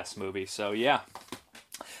Sam's last movie, so yeah.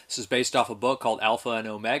 This is based off a book called Alpha and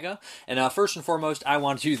Omega. And first and foremost, I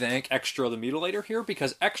want to thank Extra the Mutilator here,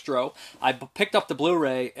 because Extra, I picked up the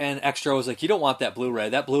Blu-ray, and Extra was like, you don't want that Blu-ray.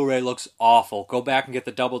 That Blu-ray looks awful. Go back and get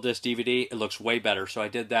the double disc DVD. It looks way better. So I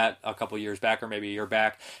did that a couple years back, or maybe a year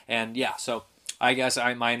back. And yeah, so I guess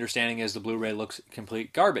my understanding is the Blu-ray looks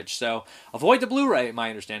complete garbage. So avoid the Blu-ray, my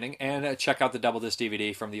understanding, and check out the double disc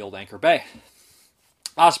DVD from the old Anchor Bay.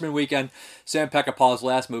 Osterman Weekend, Sam Peckinpah's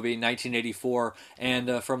last movie, 1984,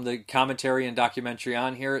 and from the commentary and documentary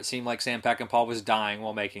on here, it seemed like Sam Peckinpah was dying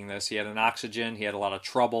while making this. He had an oxygen, he had a lot of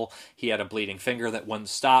trouble, he had a bleeding finger that wouldn't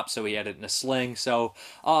stop, so he had it in a sling. So,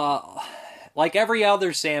 like every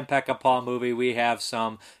other Sam Peckinpah movie, we have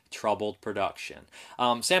some troubled production.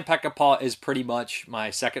 Sam Peckinpah is pretty much my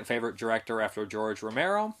second favorite director after George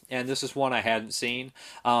Romero, and this is one I hadn't seen.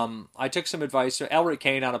 I took some advice from Elric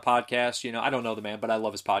Kane on a podcast. I don't know the man, but I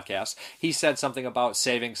love his podcast. He said something about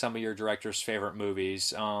saving some of your director's favorite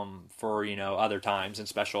movies for, other times and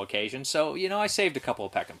special occasions. So, I saved a couple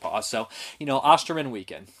of Peckinpahs. So, Osterman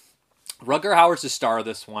Weekend. Rutger Hauer's the star of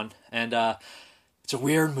this one, and it's a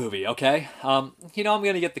weird movie, okay? I'm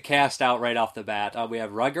going to get the cast out right off the bat. We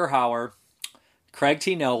have Rutger Hauer, Craig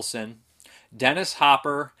T. Nelson, Dennis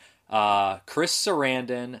Hopper, Chris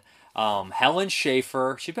Sarandon, Helen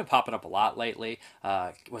Schaefer. She's been popping up a lot lately.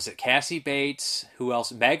 Was it Cassie Bates? Who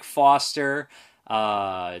else? Meg Foster,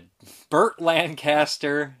 Burt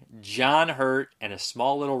Lancaster, John Hurt, and a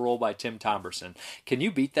small little role by Tim Thomerson. Can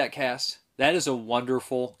you beat that cast? That is a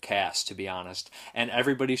wonderful cast, to be honest, and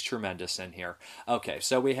everybody's tremendous in here. Okay,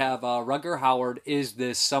 so we have Rutger Hauer is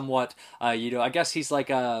this somewhat, I guess he's like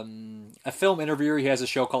a film interviewer. He has a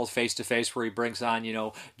show called Face to Face where he brings on,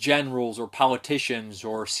 generals or politicians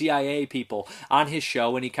or CIA people on his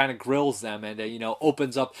show, and he kind of grills them and,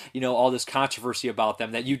 opens up, all this controversy about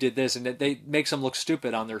them, that you did this, and that makes them look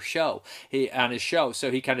stupid on their show, on his show, so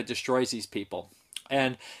he kind of destroys these people.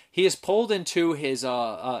 And he is pulled into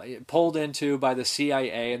by the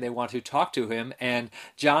CIA, and they want to talk to him. And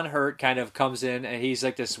John Hurt kind of comes in, and he's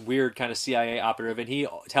like this weird kind of CIA operative, and he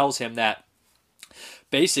tells him that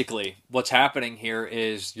basically what's happening here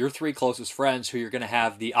is your three closest friends who you're going to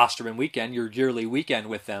have the Osterman Weekend, your yearly weekend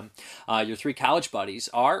with them, your three college buddies,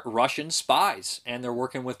 are Russian spies, and they're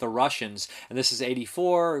working with the Russians. And this is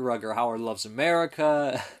 84, Rutger Hauer loves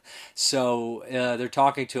America, so they're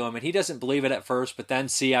talking to him, and he doesn't believe it at first, but then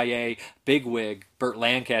CIA bigwig Burt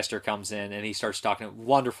Lancaster comes in, and he starts talking.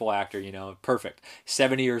 Wonderful actor, perfect.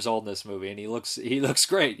 70 years old in this movie, and he looks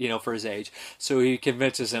great, for his age. So he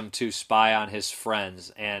convinces him to spy on his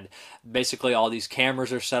friends, and basically all these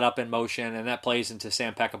cameras are set up in motion, and that plays into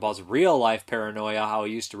Sam Peckinpah's real life paranoia, how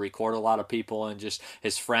he used to record a lot of people and just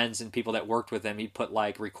his friends and people that worked with him. He'd put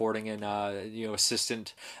like recording in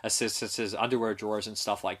assistants' underwear drawers and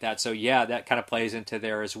stuff like that. So yeah, that kind of plays into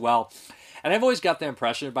there as well. And I've always got the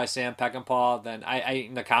impression by Sam Peckinpah, then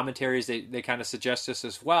in the commentaries, they kind of suggest this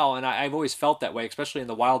as well, and I've always felt that way, especially in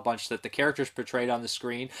The Wild Bunch, that the characters portrayed on the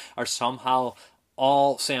screen are somehow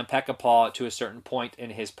all Sam Peckinpah to a certain point in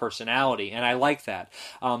his personality, and I like that.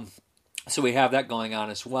 So we have that going on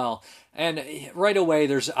as well. And right away,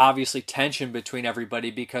 there's obviously tension between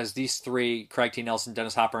everybody because these three, Craig T. Nelson,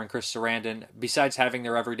 Dennis Hopper, and Chris Sarandon, besides having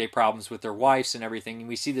their everyday problems with their wives and everything, and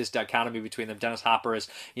we see this dichotomy between them. Dennis Hopper is,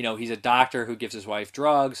 he's a doctor who gives his wife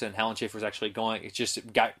drugs, and Helen Schaefer's actually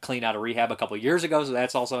just got clean out of rehab a couple of years ago, so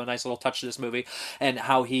that's also a nice little touch to this movie. And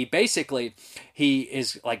how he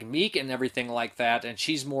is like meek and everything like that, and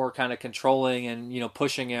she's more kind of controlling and,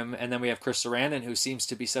 pushing him. And then we have Chris Sarandon, who seems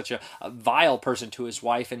to be such a vile person to his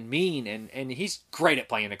wife and mean. And he's great at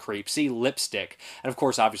playing a creep. See Lipstick. And of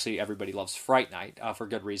course, obviously, everybody loves Fright Night for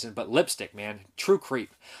good reason. But Lipstick, man, true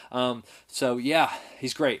creep. So yeah,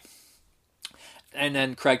 he's great. And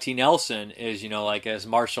then Craig T. Nelson is, like a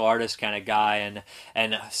martial artist kind of guy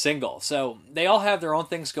and single. So they all have their own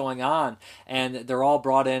things going on, and they're all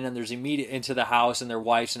brought in, and there's immediate into the house and their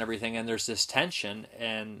wives and everything, and there's this tension.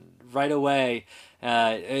 And right away,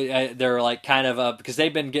 they're like kind of because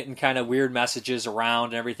they've been getting kind of weird messages around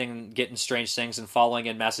and everything, getting strange things and following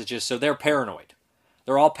in messages, so they're paranoid.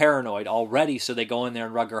 They're all paranoid already, so they go in there,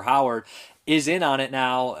 and Rutger Hauer is in on it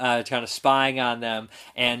now, kind of spying on them,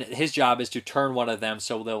 and his job is to turn one of them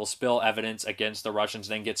so they will spill evidence against the Russians,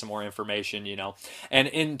 then get some more information, you know. And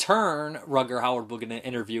in turn, Rutger Hauer will get an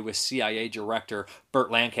interview with CIA director Burt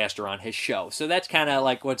Lancaster on his show. So that's kind of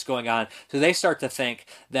like what's going on. So they start to think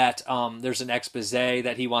that there's an expose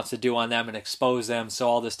that he wants to do on them and expose them, so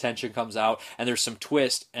all this tension comes out, and there's some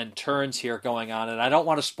twists and turns here going on, and I don't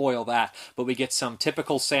want to spoil that, but we get some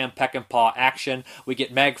typical Sam Peckinpah action. We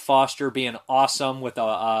get Meg Foster being awesome with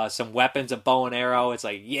some weapons, a bow and arrow. It's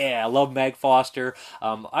like, yeah, I love Meg Foster.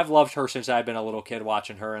 I've loved her since I've been a little kid,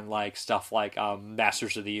 watching her in like stuff like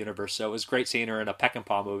Masters of the Universe, so it was great seeing her in a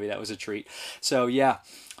Peckinpah movie. That was a treat. So yeah,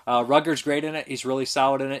 Rutger's great in it. He's really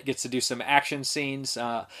solid in it. Gets to do some action scenes.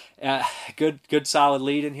 Good solid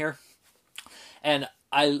lead in here. And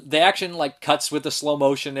the action like cuts with the slow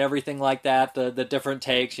motion and everything like that, the different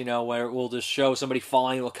takes, you know, where we'll just show somebody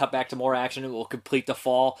falling, we'll cut back to more action, and we'll complete the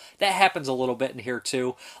fall. That happens a little bit in here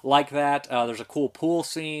too, like that. There's a cool pool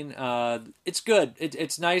scene. It's good.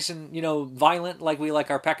 It's nice and, you know, violent like we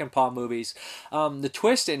like our Peckinpah movies. The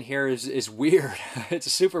twist in here is weird.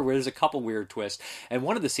 It's super weird. There's a couple weird twists, and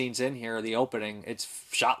one of the scenes in here, the opening, it's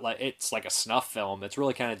shot like it's like a snuff film. It's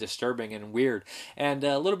really kind of disturbing and weird, and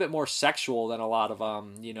a little bit more sexual than a lot of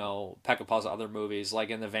you know, Peckinpah's other movies, like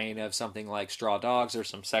in the vein of something like Straw Dogs. There's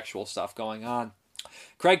some sexual stuff going on.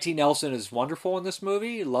 Craig T. Nelson is wonderful in this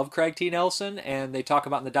movie. Love Craig T. Nelson, and they talk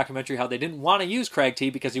about in the documentary how they didn't want to use Craig T.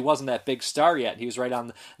 because he wasn't that big star yet. He was right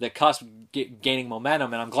on the cusp gaining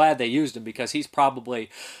momentum, and I'm glad they used him because he's probably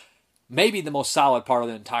maybe the most solid part of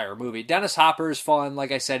the entire movie. Dennis Hopper is fun,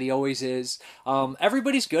 like I said, he always is.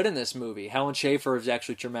 Everybody's good in this movie. Helen Schaefer is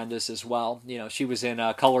actually tremendous as well. You know, she was in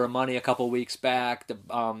Color of Money a couple weeks back.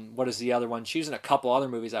 What is the other one? She was in a couple other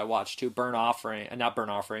movies I watched too. Not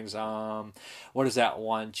Burnt Offerings. What is that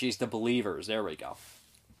one? She's The Believers. There we go.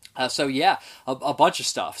 So yeah, a bunch of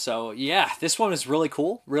stuff. So yeah, this one is really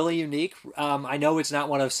cool, really unique. I know it's not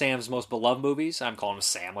one of Sam's most beloved movies. I'm calling him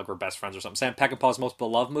Sam like we're best friends or something. Sam Peckinpah's most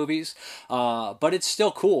beloved movies. But it's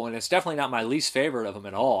still cool, and it's definitely not my least favorite of them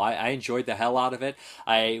at all. I enjoyed the hell out of it.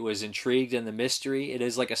 I was intrigued in the mystery. It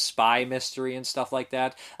is like a spy mystery and stuff like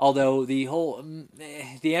that. Although the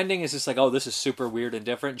ending is just like, oh, this is super weird and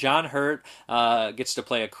different. John Hurt gets to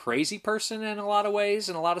play a crazy person in a lot of ways,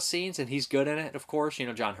 in a lot of scenes, and he's good in it, of course. You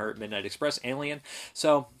know, John Hurt, Midnight Express, Alien.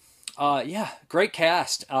 So, yeah, great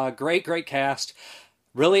cast. Great cast.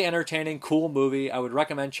 Really entertaining, cool movie. I would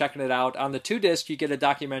recommend checking it out. On the 2-disc, you get a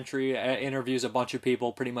documentary, interviews a bunch of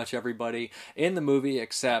people, pretty much everybody in the movie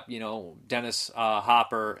except, you know, Dennis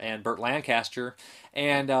Hopper and Burt Lancaster.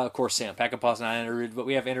 And, of course, Sam Peckinpah's not interviewed, but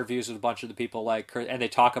we have interviews with a bunch of the people, and they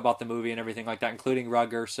talk about the movie and everything like that, including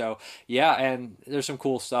Rutger. So, yeah, and there's some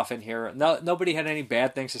cool stuff in here. Nobody had any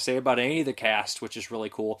bad things to say about any of the cast, which is really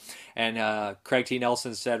cool. And Craig T.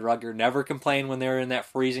 Nelson said Rutger never complained when they were in that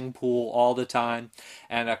freezing pool all the time.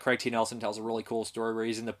 And Craig T. Nelson tells a really cool story where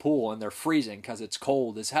he's in the pool and they're freezing because it's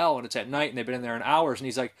cold as hell and it's at night and they've been in there in hours. And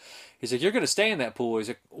he's like, you're going to stay in that pool. He's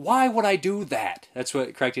like, why would I do that? That's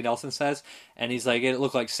what Craig T. Nelson says. And he's like, it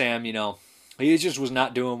looked like Sam, you know, he just was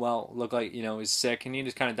not doing well. It looked like, you know, he's sick. And he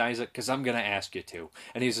just kind of died. He's like, because I'm going to ask you to.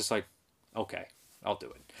 And he's just like, okay, I'll do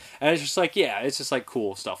it. And it's just like, yeah, it's just like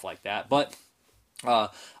cool stuff like that. But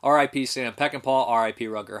R.I.P. Sam Peckinpah, R.I.P.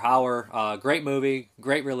 Rutger Hauer. Great movie,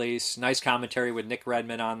 great release, nice commentary with Nick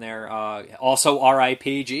Redman on there. Also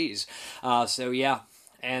R.I.P. G's. So yeah.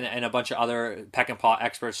 And a bunch of other Peckinpah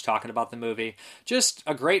experts talking about the movie. Just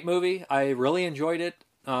a great movie. I really enjoyed it.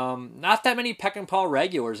 Not that many Peckinpah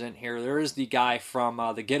regulars in here. There is the guy from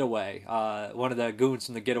The Getaway, one of the goons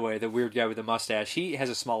from The Getaway, the weird guy with the mustache. He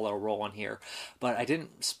has a small little role in here. But I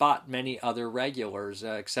didn't spot many other regulars,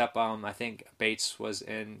 except I think Bates was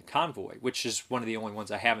in Convoy, which is one of the only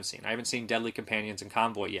ones I haven't seen. I haven't seen Deadly Companions and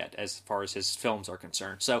Convoy yet, as far as his films are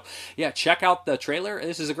concerned. So, yeah, check out the trailer.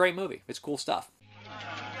 This is a great movie. It's cool stuff.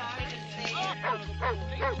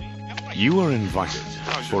 You are invited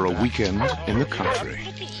for a weekend in the country.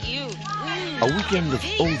 A weekend of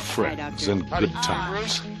old friends and good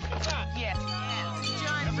times.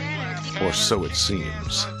 Or so it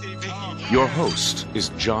seems. Your host is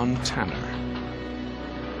John Tanner.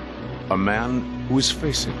 A man who is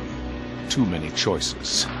facing too many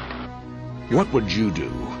choices. What would you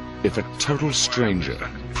do if a total stranger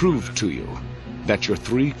proved to you that your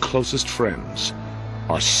 3 closest friends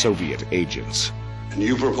are Soviet agents? And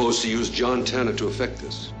you propose to use John Tanner to effect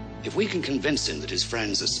this? If we can convince him that his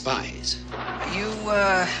friends are spies. Are you,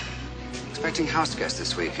 expecting house guests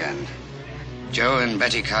this weekend? Joe and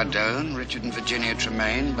Betty Cardone, Richard and Virginia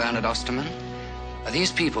Tremaine, Bernard Osterman?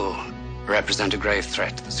 These people represent a grave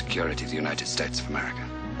threat to the security of the United States of America.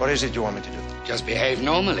 What is it you want me to do? Just behave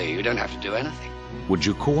normally. You don't have to do anything. Would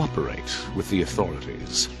you cooperate with the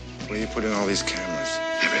authorities? Where are you putting all these cameras?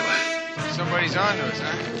 Everywhere. Somebody's onto us,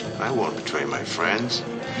 huh? I won't betray my friends.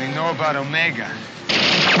 They know about Omega.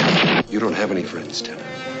 You don't have any friends, Tanner.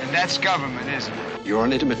 And that's government, isn't it? You're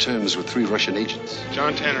on intimate terms with 3 Russian agents.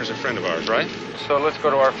 John Tanner's a friend of ours, right? So let's go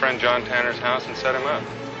to our friend John Tanner's house and set him up.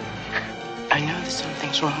 I know that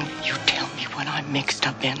something's wrong. You tell me what I'm mixed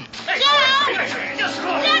up in.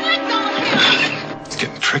 It's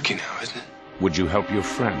getting tricky now, isn't it? Would you help your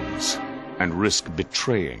friends and risk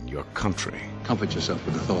betraying your country? Comfort yourself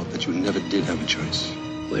with the thought that you never did have a choice.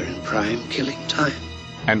 We're in prime killing time.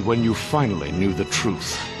 And when you finally knew the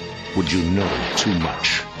truth, would you know too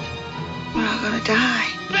much? We're all gonna die.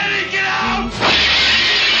 Betty, get out!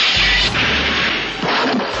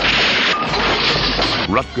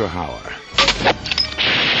 Rutger Hauer,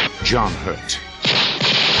 John Hurt,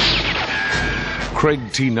 Craig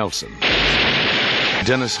T. Nelson,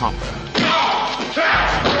 Dennis Hopper,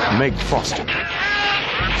 Meg Foster,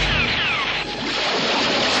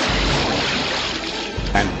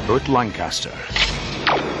 and Burt Lancaster.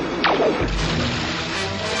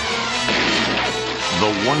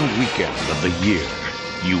 The one weekend of the year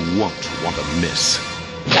you won't want to miss.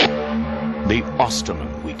 The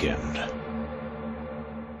Osterman Weekend.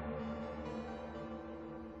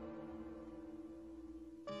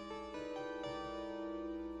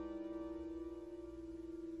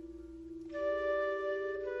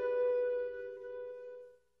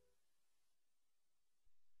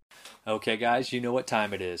 Okay, guys, you know what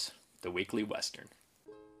time it is. The Weekly Western.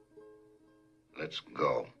 Let's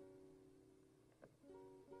go.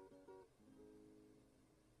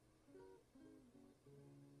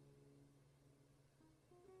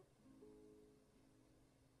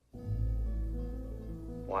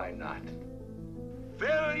 Why not?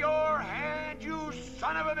 Fill your hand, you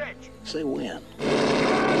son of a bitch! Say when.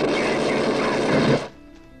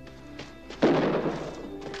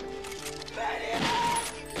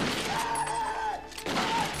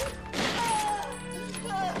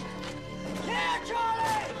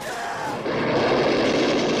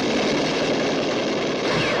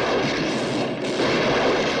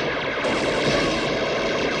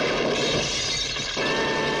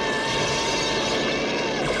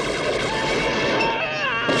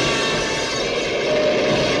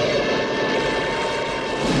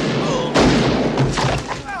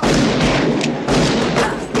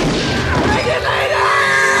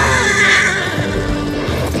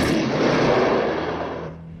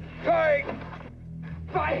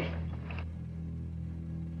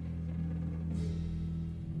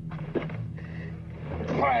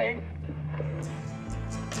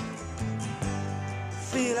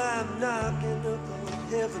 Feel I'm knocking up on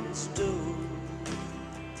heaven's door.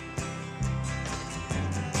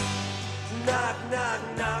 Knock, knock,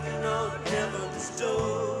 knocking on heaven's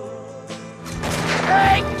door.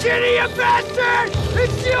 Hey, Kitty, you bastard!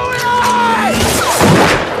 It's you and I!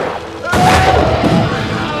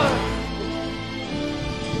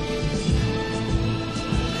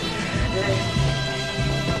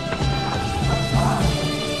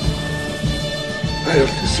 I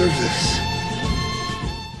don't deserve this.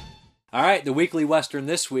 All right, the Weekly Western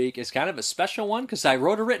this week is kind of a special one because I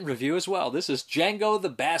wrote a written review as well. This is Django the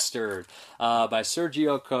Bastard by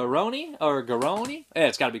Sergio Garoni, or Garoni? Yeah,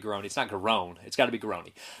 it's got to be Garoni. It's not Garone. It's got to be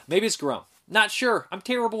Garoni. Maybe it's Garone. Not sure. I'm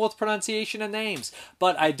terrible with pronunciation and names.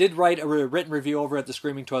 But I did write a written review over at the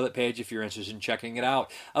Screaming Toilet page if you're interested in checking it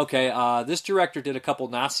out. Okay, this director did a couple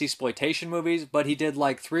Nazi exploitation movies, but he did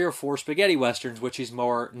like 3 or 4 spaghetti westerns, which he's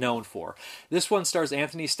more known for. This one stars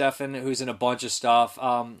Anthony Stefan, who's in a bunch of stuff.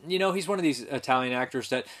 You know, he's one of these Italian actors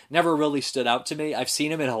that never really stood out to me. I've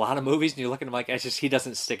seen him in a lot of movies, and you're looking at him like, he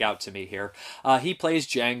doesn't stick out to me here. He plays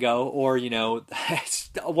Django, or, you know, it's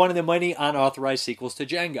one of the many unauthorized sequels to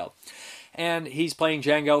Django. And he's playing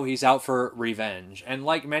Django. He's out for revenge. And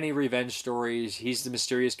like many revenge stories, he's the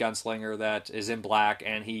mysterious gunslinger that is in black,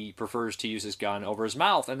 and he prefers to use his gun over his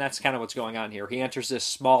mouth. And that's kind of what's going on here. He enters this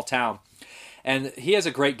small town, and he has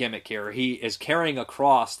a great gimmick here. He is carrying a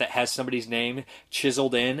cross that has somebody's name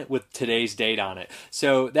chiseled in with today's date on it.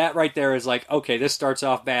 So that right there is like, okay, this starts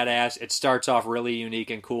off badass. It starts off really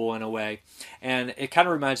unique and cool in a way. And it kind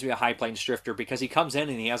of reminds me of High Plains Drifter because he comes in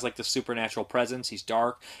and he has like the supernatural presence. He's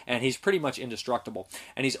dark and he's pretty much indestructible.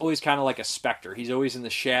 And he's always kind of like a specter. He's always in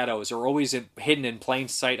the shadows or always hidden in plain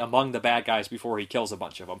sight among the bad guys before he kills a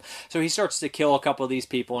bunch of them. So he starts to kill a couple of these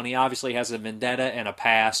people, and he obviously has a vendetta and a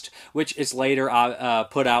past, which is later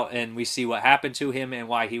put out, and we see what happened to him and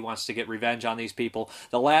why he wants to get revenge on these people.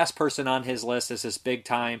 The last person on his list is this big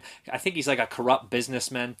time, I think he's like a corrupt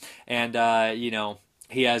businessman, and you know,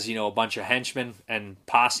 he has, you know, a bunch of henchmen and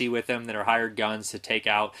posse with him that are hired guns to take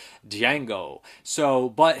out Django. So,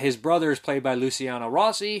 but his brother is played by Luciano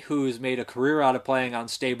Rossi, who's made a career out of playing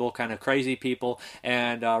unstable, kind of crazy people.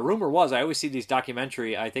 And rumor was, I always see these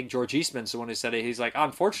documentary, I think George Eastman's the one who said it, he's like,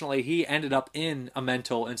 unfortunately, he ended up in a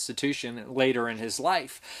mental institution later in his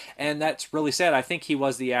life. And that's really sad. I think he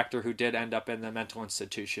was the actor who did end up in the mental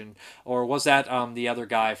institution. Or was that the other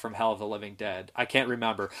guy from Hell of the Living Dead? I can't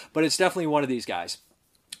remember. But it's definitely one of these guys.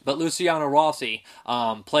 But Luciano Rossi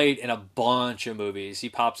played in a bunch of movies. He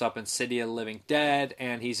pops up in City of the Living Dead,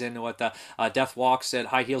 and he's in what the Death Walks at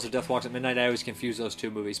High Heels or Death Walks at Midnight. I always confuse those two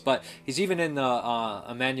movies. But he's even in the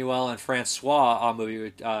Emmanuel and Francois movie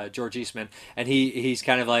with George Eastman, and he's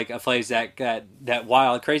kind of like plays that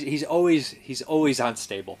wild, crazy. He's always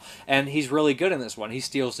unstable, and he's really good in this one. He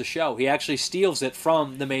steals the show. He actually steals it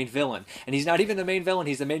from the main villain, and he's not even the main villain.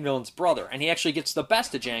 He's the main villain's brother, and he actually gets the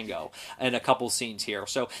best of Django in a couple scenes here.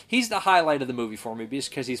 So he's the highlight of the movie for me just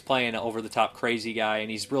because he's playing an over-the-top crazy guy, and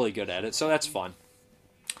he's really good at it, so that's fun.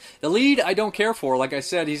 The lead, I don't care for. Like I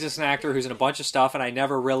said, he's just an actor who's in a bunch of stuff, and I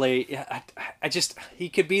never really... he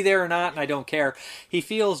could be there or not, and I don't care. He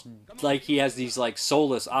feels like he has these, like,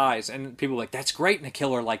 soulless eyes, and people are like, that's great in a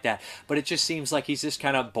killer like that, but it just seems like he's just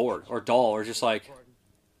kind of bored or dull or just like...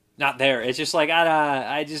 not there. It's just like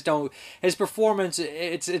I just don't. His performance,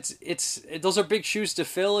 those are big shoes to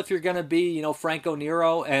fill if you're gonna be, you know, Franco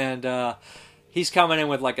Nero, and he's coming in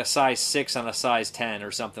with like a size 6 on a size 10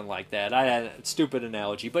 or something like that. Stupid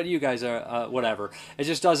analogy, but you guys are whatever. It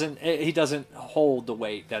just doesn't. He doesn't hold the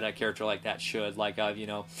weight that a character like that should. Like you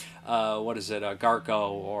know, what is it,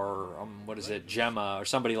 Garco or what is it, Gemma or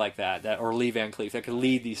somebody like that, or Lee Van Cleef that could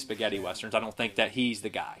lead these spaghetti westerns. I don't think that he's the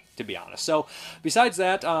guy, to be honest. So besides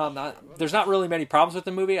that, there's not really many problems with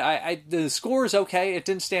the movie. The score is okay. It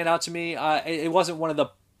didn't stand out to me. It wasn't one of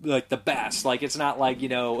the best. Like, it's not like, you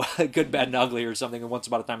know, Good, Bad, and Ugly or something, and Once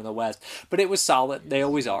Upon a Time in the West. But it was solid. They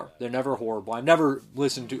always are. They're never horrible. I've never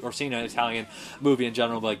listened to or seen an Italian movie in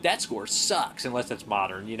general and be like, that score sucks, unless it's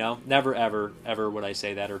modern, you know? Never, ever would I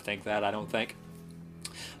say that or think that, I don't think.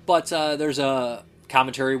 But there's a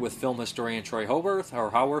commentary with film historian Troy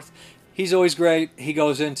Howarth. He's always great. He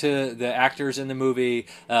goes into the actors in the movie,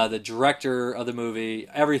 the director of the movie,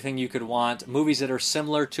 everything you could want, movies that are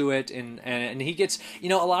similar to it, and he gets, you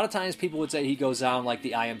know, a lot of times people would say he goes down like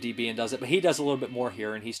the IMDb and does it, but he does a little bit more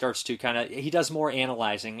here, and he starts to he does more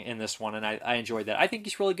analyzing in this one, and I enjoyed that. I think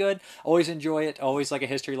he's really good. Always enjoy it. Always like a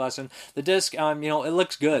history lesson. The disc, you know, it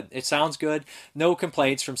looks good. It sounds good. No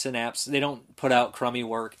complaints from Synapse. They don't put out crummy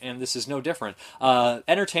work, and this is no different.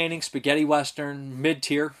 Entertaining spaghetti western,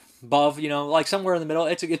 mid-tier. Above, you know, like somewhere in the middle.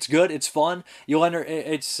 It's good. It's fun.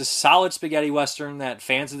 It's a solid spaghetti western that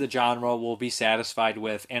fans of the genre will be satisfied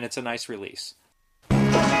with, and it's a nice release.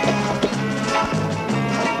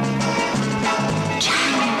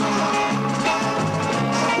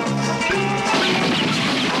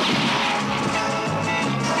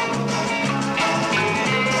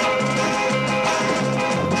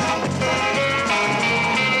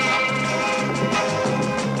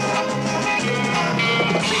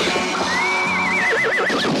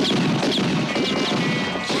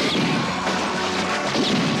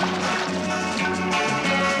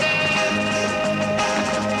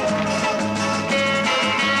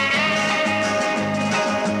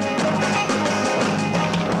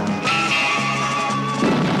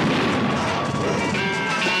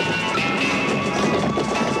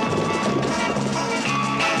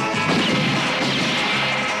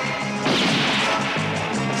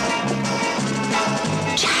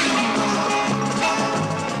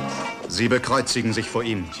 Sie bekreuzigen sich vor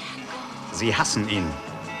ihm. Sie hassen ihn.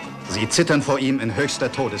 Sie zittern vor ihm in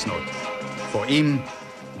höchster Todesnot. Vor ihm,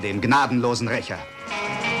 dem gnadenlosen Rächer.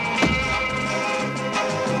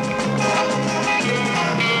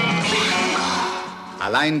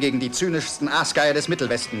 Allein gegen die zynischsten Aasgeier des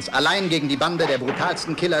Mittelwestens, allein gegen die Bande der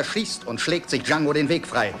brutalsten Killer schießt und schlägt sich Django den Weg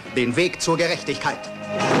frei. Den Weg zur Gerechtigkeit.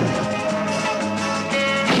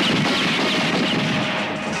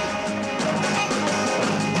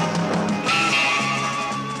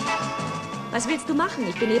 Was willst du machen?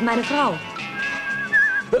 Ich bin eben eine Frau.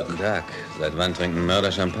 Guten Tag. Seit wann trinken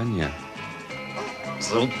Mörder Champagner?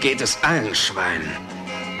 So geht es allen Schweinen.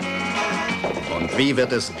 Und wie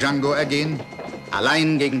wird es Django ergehen?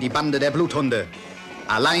 Allein gegen die Bande der Bluthunde.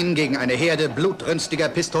 Allein gegen eine Herde blutrünstiger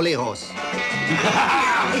Pistoleros.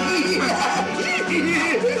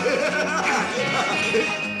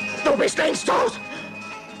 Du bist längst tot!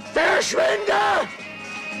 Verschwinde!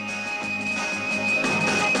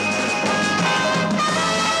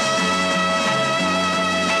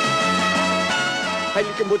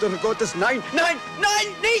 heilige Mutter Gottes, nein, nein, nein,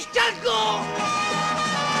 nicht Django!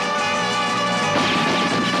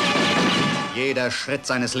 Jeder Schritt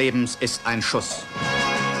seines Lebens ist ein Schuss.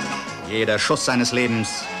 Jeder Schuss seines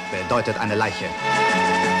Lebens bedeutet eine Leiche.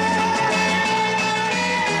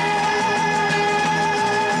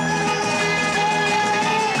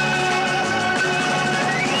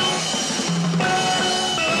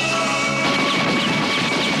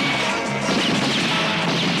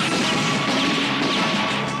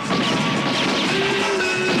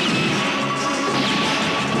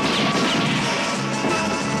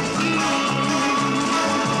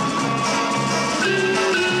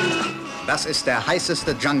 Das ist der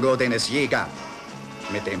heißeste Django, den es je gab.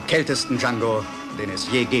 Mit dem kältesten Django, den es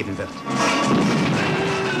je geben wird.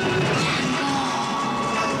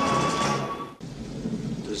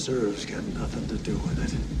 Deserves got nothing to do with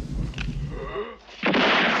it.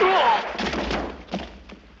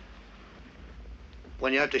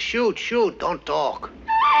 When you have to shoot, shoot, don't talk.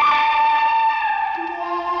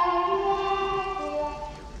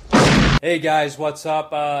 Hey guys, what's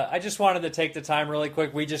up? I just wanted to take the time really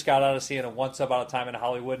quick. We just got out of seeing a Once Upon a Time in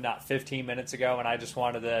Hollywood not 15 minutes ago, and I just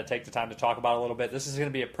wanted to take the time to talk about it a little bit. This is going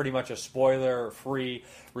to be pretty much a spoiler-free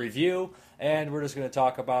review, and we're just going to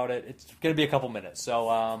talk about it. It's going to be a couple minutes. So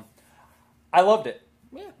I loved it.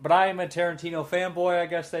 Yeah. But I am a Tarantino fanboy, I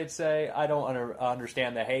guess they'd say. I don't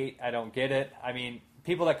understand the hate. I don't get it. I mean,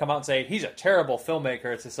 people that come out and say, he's a terrible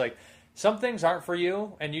filmmaker, it's just like, some things aren't for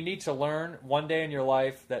you, and you need to learn one day in your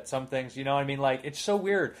life that some things, you know what I mean? Like, it's so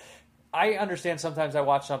weird. I understand sometimes I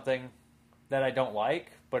watch something that I don't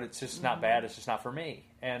like, but it's just not bad. It's just not for me.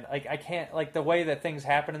 And like, I can't, like, the way that things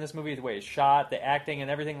happen in this movie, the way it's shot, the acting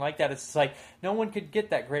and everything like that, it's just like, no one could get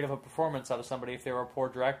that great of a performance out of somebody if they were a poor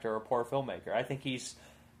director or a poor filmmaker. I think he's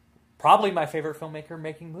probably my favorite filmmaker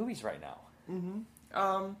making movies right now.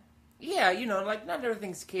 Mm-hmm. Yeah, you know, like, not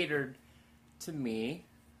everything's catered to me.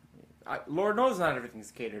 Lord knows not everything's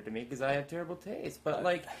catered to me because I have terrible taste. But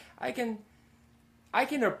like, I can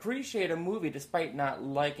appreciate a movie despite not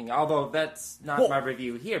liking it. Although that's not my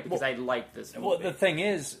review here because I like this movie. Well, the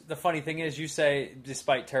funny thing is, you say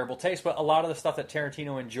despite terrible taste, but a lot of the stuff that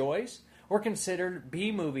Tarantino enjoys were considered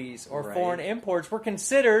B movies or foreign imports. Were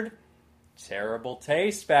considered terrible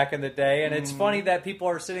taste back in the day, and it's funny that people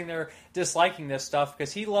are sitting there disliking this stuff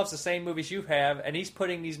because he loves the same movies you have, and he's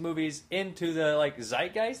putting these movies into the like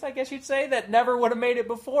zeitgeist, I guess you'd say, that never would have made it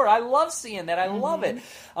before. I love seeing that. I love it.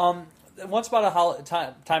 Once Upon a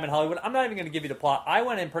Time in Hollywood, I'm not even going to give you the plot. I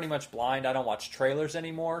went in pretty much blind. I don't watch trailers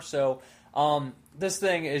anymore, so this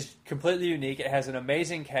thing is completely unique. It has an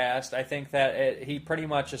amazing cast. I think that he pretty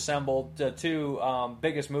much assembled the two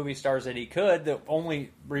biggest movie stars that he could.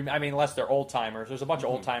 Unless they're old-timers. There's a bunch of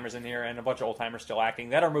old-timers in here and a bunch of old-timers still acting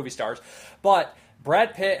that are movie stars. But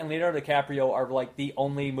Brad Pitt and Leonardo DiCaprio are like the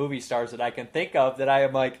only movie stars that I can think of that I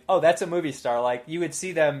am like, oh, that's a movie star. Like, you would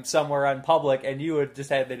see them somewhere in public and you would just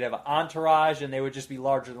they'd have an entourage and they would just be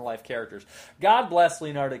larger-than-life characters. God bless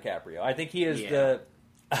Leonardo DiCaprio. I think he is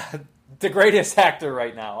the greatest actor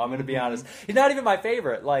right now. I'm going to be honest. He's not even my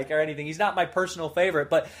favorite, or anything. He's not my personal favorite,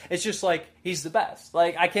 but it's just like, he's the best.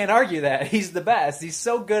 Like, I can't argue that. He's the best. He's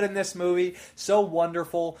so good in this movie. So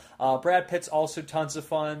wonderful. Brad Pitt's also tons of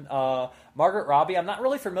fun. Margaret Robbie, I'm not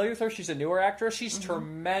really familiar with her. She's a newer actress. She's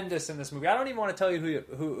tremendous in this movie. I don't even want to tell you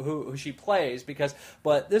who she plays,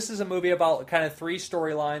 but this is a movie about kind of three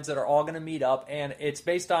storylines that are all going to meet up, and it's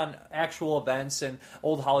based on actual events in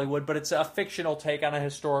old Hollywood, but it's a fictional take on a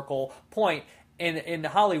historical point in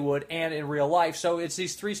Hollywood and in real life. So it's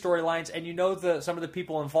these three storylines, and you know some of the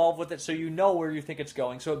people involved with it, so you know where you think it's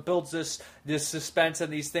going. So it builds this suspense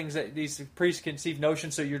and these preconceived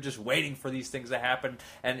notions, so you're just waiting for these things to happen,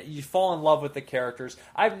 and you fall in love with the characters.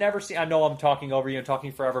 I've never seen, I know I'm talking over you and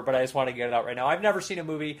talking forever, but I just want to get it out right now. I've never seen a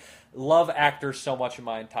movie love actors so much in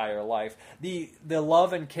my entire life. The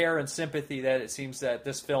love and care and sympathy that it seems that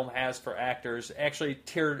this film has for actors actually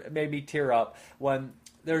made me tear up when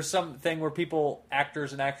there's something where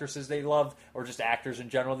actors and actresses, they love, or just actors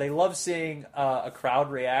in general, they love seeing a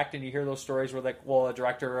crowd react, and you hear those stories where, a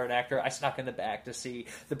director or an actor, I snuck in the back to see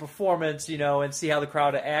the performance, and see how the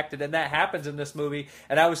crowd acted, and that happens in this movie,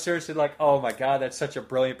 and I was seriously like, oh my god, that's such a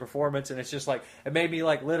brilliant performance, and it's just like, it made me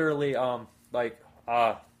literally,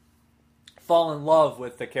 fall in love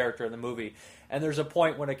with the character in the movie. And there's a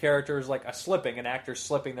point when a character is an actor's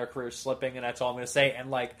slipping, their career's slipping, and that's all I'm going to say,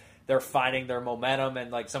 and they're finding their momentum,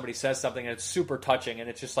 and somebody says something and it's super touching, and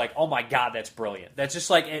it's just oh my god, that's brilliant. That's just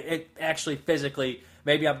it actually physically,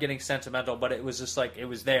 maybe I'm getting sentimental, but it was just it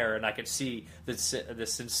was there, and I could see the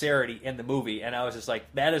sincerity in the movie, and I was just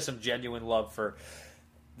that is some genuine love for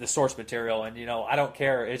the source material, and I don't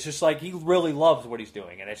care. It's just like he really loves what he's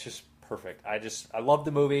doing, and it's just perfect. I love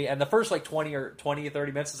the movie, and the first like 20 or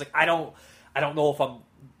 30 minutes is like I don't know if I'm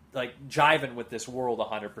like jiving with this world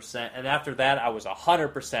 100%, and after that I was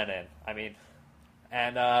 100% in. I mean,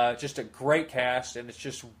 and just a great cast, and it's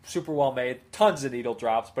just super well made. Tons of needle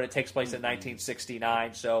drops, but it takes place in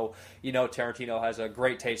 1969, so Tarantino has a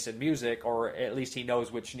great taste in music, or at least he knows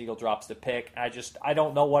which needle drops to pick. I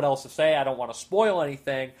don't know what else to say. I don't want to spoil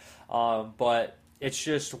anything, but it's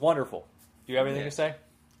just wonderful. Do you have anything to say?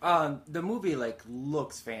 The movie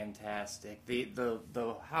looks fantastic.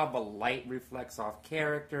 The how the light reflects off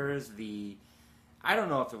characters. I don't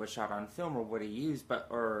know if it was shot on film or what he used,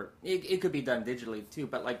 or it could be done digitally too.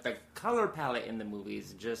 But the color palette in the movie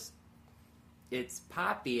is just, it's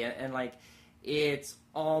poppy and it's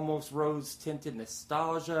almost rose tinted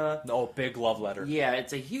nostalgia. Oh, big love letter. Yeah,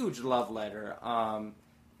 it's a huge love letter.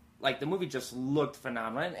 The movie just looked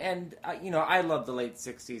phenomenal, and I love the late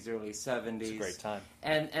 '60s, early '70s. It's a great time.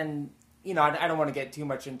 And I don't want to get too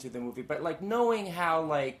much into the movie, but knowing how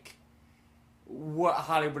what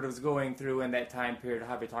Hollywood was going through in that time period,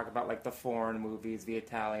 how they talk about the foreign movies, the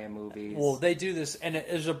Italian movies. Well, they do this, and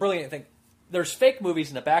it's a brilliant thing. There's fake movies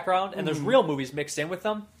in the background, and there's real movies mixed in with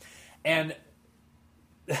them, and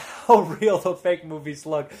how real the fake movies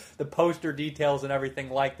look, the poster details and everything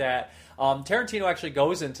like that. Tarantino actually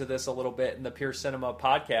goes into this a little bit in the Pure Cinema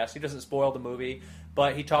podcast. He doesn't spoil the movie,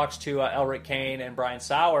 but he talks to Elric Kane and Brian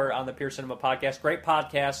Sauer on the Pure Cinema podcast. Great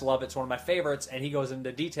podcast, love it. It's one of my favorites, and he goes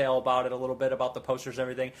into detail about it a little bit, about the posters and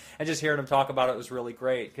everything, and just hearing him talk about it was really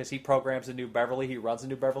great, because he programs the New Beverly, he runs the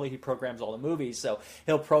New Beverly, he programs all the movies, so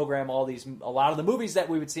he'll program a lot of the movies that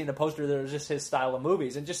we would see in the poster that are just his style of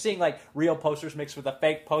movies, and just seeing real posters mixed with the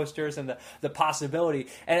fake posters and the possibility.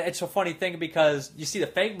 And it's a funny thing, because you see the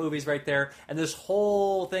fake movies right there, and this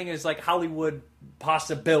whole thing is Hollywood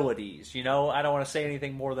possibilities, I don't want to say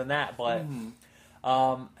anything more than that, but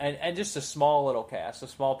and just a small little cast of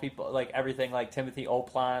small people, everything, Timothy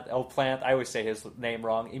Oplant, I always say his name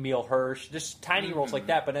wrong, Emil Hirsch, just tiny roles like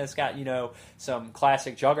that, but then it's got some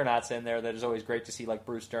classic juggernauts in there that is always great to see, like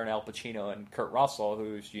Bruce Dern, Al Pacino, and Kurt Russell,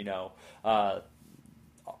 who's the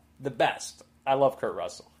best. I love Kurt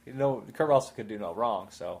Russell. Kurt Russell could do no wrong,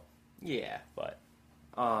 so yeah, but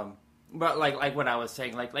like what I was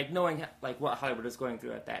saying, knowing what Hollywood was going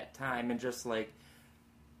through at that time, and just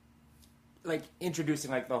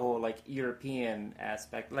introducing the whole European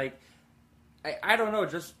aspect. I don't know,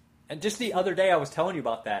 just the other day I was telling you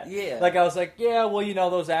about that. Yeah. I was like, yeah, well,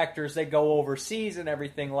 those actors, they go overseas and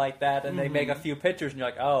everything like that, and they make a few pictures, and you're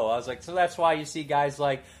like, oh, I was like, so that's why you see guys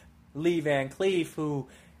like Lee Van Cleef, who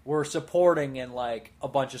were supporting in a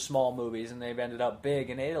bunch of small movies, and they've ended up big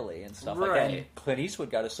in Italy and stuff like that. And Clint Eastwood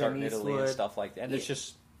got to start in Italy and stuff like that. And it's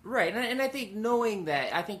just right. And I think knowing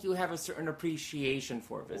that, I think you have a certain appreciation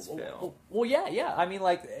for this film. Well, yeah. I mean,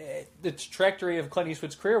 the trajectory of Clint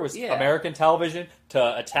Eastwood's career was American television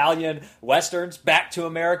to Italian westerns, back to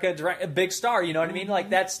America, a big star. You know what I mean?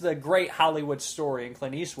 That's the great Hollywood story in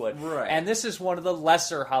Clint Eastwood. Right. And this is one of the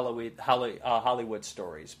lesser Hollywood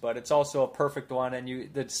stories, but it's also a perfect one, and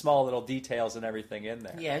the small little details and everything in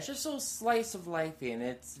there. Yeah, it's just so slice of lifey, and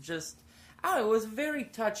it's just, I don't know, it was a very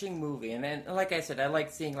touching movie, and like I said, I like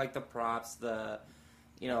seeing the props, the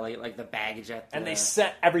the baggage at the... And they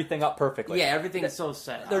set everything up perfectly. Yeah, everything's so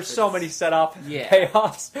set up. There's so many set up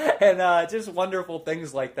payoffs, and just wonderful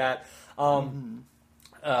things like that. I'm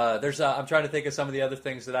trying to think of some of the other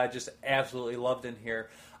things that I just absolutely loved in here.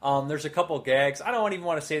 There's a couple gags. I don't even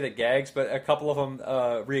want to say the gags, but a couple of them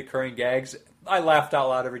reoccurring gags. I laughed out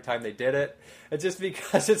loud every time they did it. It's just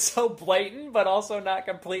because it's so blatant, but also not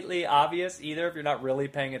completely obvious either if you're not really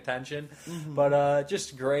paying attention. But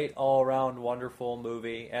just great, all-around, wonderful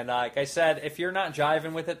movie. And like I said, if you're not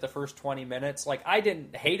jiving with it the first 20 minutes, I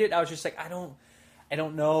didn't hate it. I was just I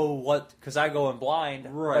don't know what, because I go in blind.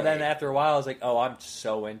 Right. But then after a while, I was like, oh, I'm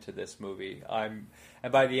so into this movie.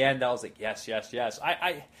 And by the end, I was like, yes.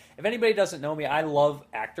 If anybody doesn't know me, I love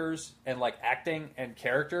actors and acting and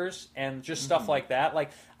characters and just stuff like that.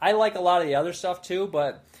 I like a lot of the other stuff too,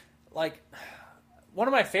 but one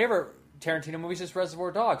of my favorite Tarantino movies is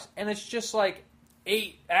Reservoir Dogs, and it's just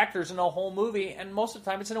 8 actors in a whole movie, and most of the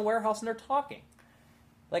time it's in a warehouse and they're talking.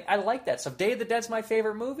 I like that stuff. Day of the Dead's my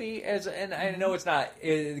favorite movie, and I know it's not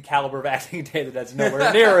the caliber of acting. Day of the Dead's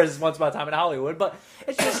nowhere near as Once Upon a Time in Hollywood, but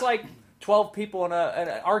it's just 12 people in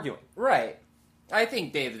arguing. Right. I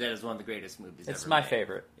think Day of the Dead is one of the greatest movies ever. It's my made.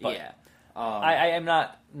 favorite. But yeah. I am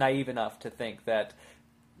not naive enough to think that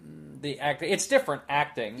the acting... It's different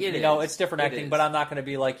acting. It's different acting, but I'm not going to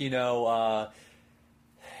be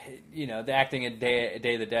the acting in Day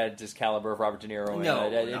of the Dead just caliber of Robert De Niro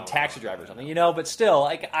No, Taxi Driver or something, but still,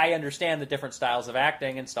 like, I understand the different styles of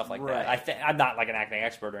acting and stuff like that. I'm not like an acting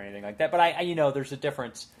expert or anything like that, but I there's a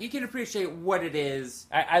difference. You can appreciate what it is.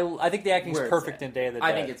 I think the acting's perfect in Day of the Dead.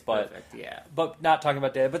 I think it's perfect, but not talking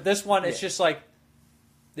about Day. But this one, it's just like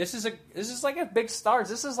this is like a big stars.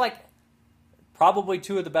 This is like probably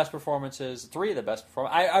three of the best performances.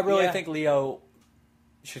 I really think Leo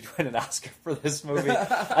should win an Oscar for this movie.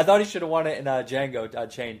 I thought he should have won it in Django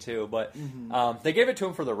Chain too, but they gave it to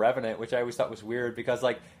him for The Revenant, which I always thought was weird because,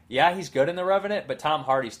 like, he's good in The Revenant, but Tom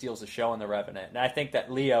Hardy steals the show in The Revenant, and I think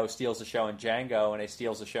that Leo steals the show in Django, and he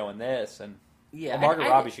steals the show in this, and Margot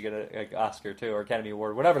Robbie should get an Oscar too, or Academy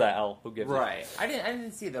Award, whatever the hell. Who gives it? Right. I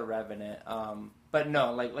didn't see The Revenant, but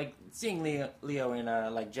no, like seeing Leo in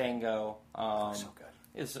like Django, so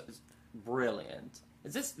good. Is brilliant.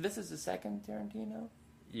 This is the second Tarantino?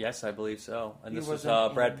 Yes, I believe so. And He this was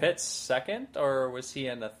wasn't Brad in- Pitt's second, or was he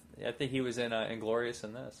in I think he was in Inglourious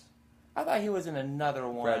in this. I thought he was in another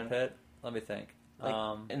one. Brad Pitt? Let me think. Like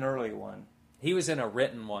an early one. He was in a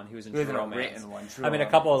written one. He was in True Romance. a written one. True I mean, a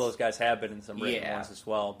Romance. couple of those guys have been in some written Yeah. ones as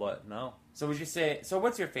well, but no. So would you say? So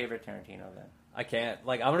what's your favorite Tarantino then? I can't.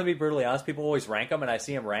 Like, I'm going to be brutally honest. People always rank them, and I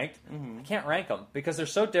see them ranked. I can't rank them because they're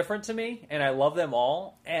so different to me, and I love them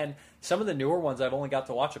all. And some of the newer ones I've only got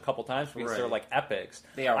to watch a couple times because they're like epics.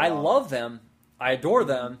 They are I long. love them. I adore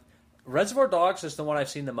them. Reservoir Dogs is the one I've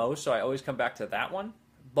seen the most, so I always come back to that one.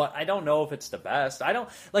 But I don't know if it's the best. I don't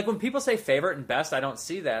like when people say favorite and best. I don't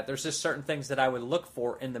see that. There's just certain things that I would look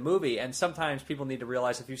for in the movie. And sometimes people need to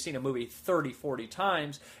realize if you've seen a movie 30, 40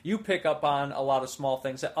 times, you pick up on a lot of small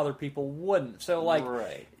things that other people wouldn't. So, like,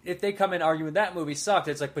 if they come in arguing that movie sucked,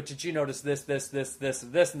 it's like, but did you notice this,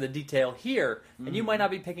 and the detail here? And you might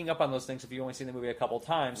not be picking up on those things if you've only seen the movie a couple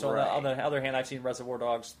times. So, on the other hand, I've seen Reservoir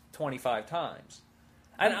Dogs 25 times.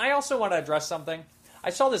 And I also want to address something.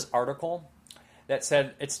 I saw this article that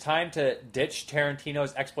said it's time to ditch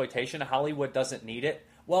Tarantino's exploitation. Hollywood doesn't need it.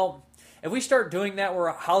 Well, if we start doing that where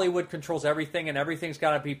Hollywood controls everything and everything's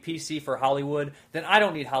got to be PC for Hollywood, then I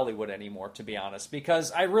don't need Hollywood anymore, to be honest,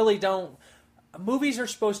 because I really don't. Movies are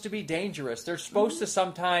supposed to be dangerous. They're supposed to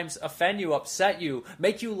sometimes offend you, upset you,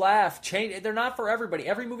 make you laugh, change. They're not for everybody.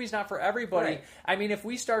 Every movie's not for everybody. Right. I mean, if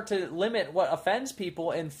we start to limit what offends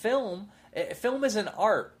people in film, film is an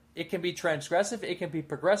art. It can be transgressive, it can be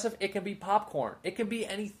progressive, it can be popcorn. It can be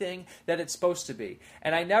anything that it's supposed to be.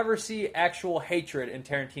 And I never see actual hatred in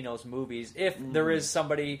Tarantino's movies. If there is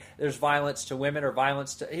there's violence to women or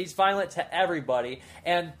he's violent to everybody.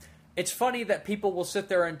 And it's funny that people will sit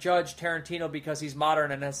there and judge Tarantino because he's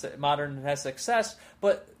modern and has success,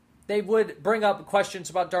 but they would bring up questions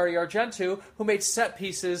about Dario Argento, who made set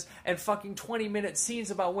pieces and fucking 20-minute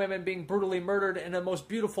scenes about women being brutally murdered in the most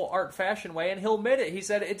beautiful art fashion way, and he'll admit it. He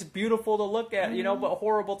said it's beautiful to look at, but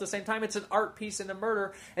horrible at the same time. It's an art piece in the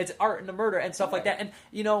murder. It's art in the murder and stuff like that. And,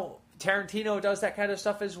 Tarantino does that kind of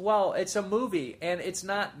stuff as well. It's a movie, and it's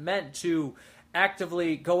not meant to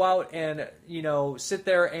actively go out and, sit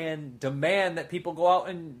there and demand that people go out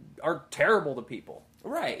and are terrible to people.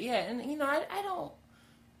 Right, yeah, and, I don't...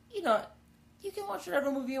 you can watch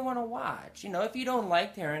whatever movie you want to watch. If you don't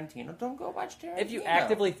like Tarantino, don't go watch Tarantino. If you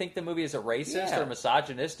actively think the movie is a racist or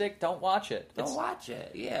misogynistic, don't watch it. Don't watch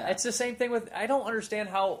it, yeah. It's the same thing with... I don't understand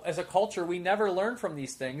how, as a culture, we never learn from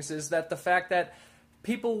these things, is that the fact that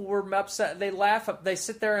people were upset, they laugh, they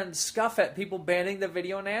sit there and scuff at people banning the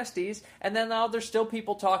video nasties, and then now there's still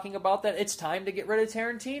people talking about that it's time to get rid of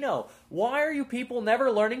Tarantino. Why are you people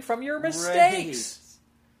never learning from your mistakes?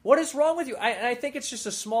 What is wrong with you? I think it's just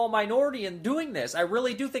a small minority in doing this. I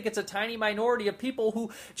really do think it's a tiny minority of people who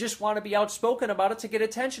just want to be outspoken about it to get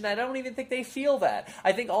attention. I don't even think they feel that.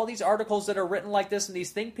 I think all these articles that are written like this and these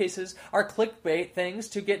think pieces are clickbait things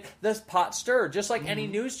to get this pot stirred. Just like any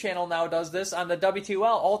news channel now does this on the WTL.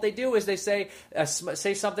 All they do is they say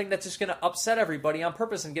something that's just going to upset everybody on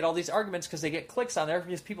purpose and get all these arguments because they get clicks on there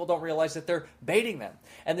because people don't realize that they're baiting them.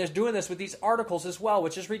 And they're doing this with these articles as well,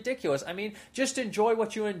 which is ridiculous. I mean, just enjoy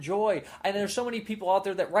what you enjoy. And there's so many people out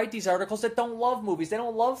there that write these articles that don't love movies. They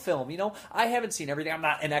don't love film. I haven't seen everything. I'm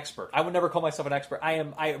not an expert. I would never call myself an expert.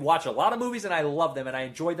 I watch a lot of movies and I love them and I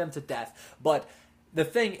enjoy them to death. But the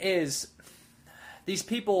thing is, these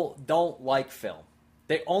people don't like film.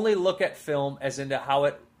 They only look at film as into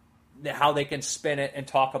how they can spin it and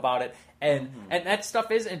talk about it. And that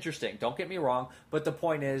stuff is interesting, don't get me wrong, but the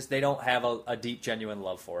point is they don't have a deep, genuine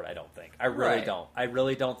love for it, I don't think. I really don't. I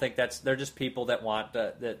really don't think they're just people that want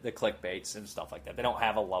the clickbaits and stuff like that. They don't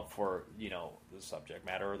have a love for, the subject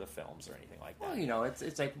matter or the films or anything like that. Well,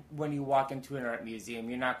 it's like when you walk into an art museum,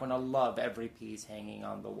 you're not going to love every piece hanging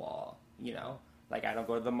on the wall, Like, I don't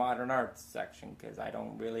go to the modern arts section because I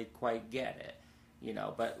don't really quite get it, you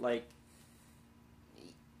know. But like,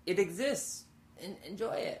 it exists.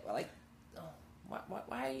 Enjoy it. Like,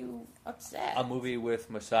 why are you upset? A movie with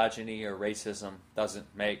misogyny or racism doesn't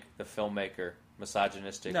make the filmmaker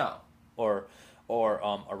misogynistic. No. Or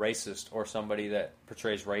a racist or somebody that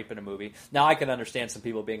portrays rape in a movie. Now, I can understand some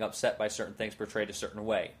people being upset by certain things portrayed a certain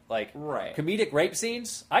way. Like, comedic rape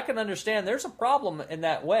scenes, I can understand there's a problem in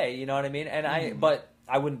that way, you know what I mean? And but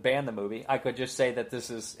I wouldn't ban the movie. I could just say that this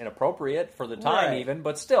is inappropriate for the time even,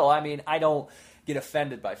 but still, I mean, I don't get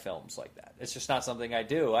offended by films like that. It's just not something I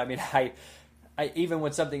do. I mean, I even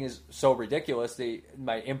when something is so ridiculous,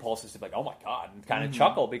 my impulse is to be like, oh my god, and kind of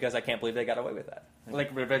chuckle because I can't believe they got away with that.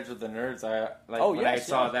 Like Revenge of the Nerds, when I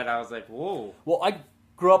saw that, I was like, whoa. Well, I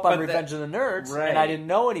grew up on Revenge of the Nerds, and I didn't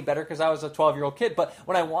know any better because I was a 12-year-old kid. But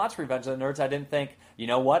when I watched Revenge of the Nerds, I didn't think, you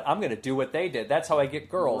know what, I'm going to do what they did. That's how I get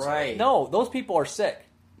girls. Right. No, those people are sick.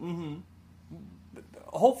 Mm-hmm.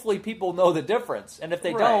 Hopefully people know the difference. And if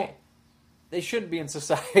they don't, they shouldn't be in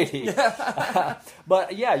society.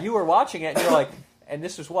 But yeah, you were watching it, and you're like, and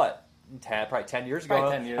this was what? Probably 10 years ago.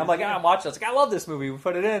 Probably 10 years. I'm like, I'm watching it. I was like, I love this movie. We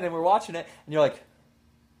put it in, and we're watching it, and you're like,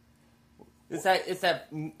 It's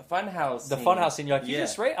that funhouse. The funhouse scene. You're like, you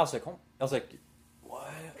just right? I was like, what? I was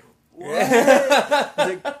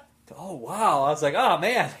like, oh wow! I was like, oh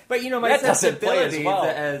man. But you know, my that doesn't play as sensibility well.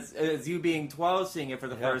 as you being 12 seeing it for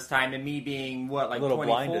the first time, and me being what, like 24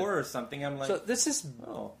 blinded. or something. I'm like, so this is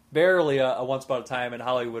barely a Once Upon a Time in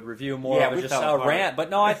Hollywood review, more of we just fell a apart. rant. But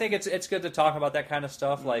no, I think it's good to talk about that kind of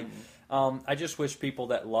stuff. Like, I just wish people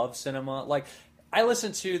that love cinema, like. I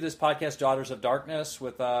listened to this podcast, Daughters of Darkness,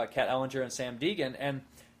 with Kat Ellinger and Sam Deegan, and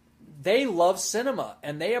they love cinema,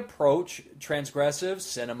 and they approach transgressive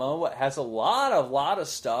cinema. Has a lot of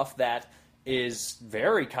stuff that is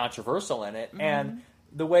very controversial in it, and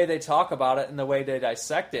the way they talk about it and the way they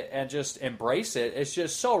dissect it and just embrace it, it's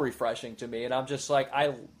just so refreshing to me. And I'm just like,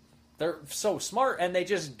 they're so smart, and they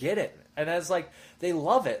just get it, and it's like they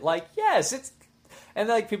love it. Like, yes, it's, and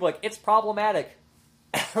like people are like, it's problematic.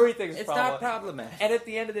 Everything's it's not problematic. And at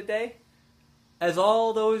the end of the day, as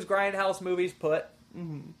all those grindhouse movies put,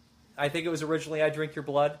 I think it was originally I Drink Your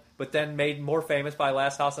Blood, but then made more famous by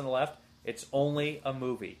Last House on the Left, it's only a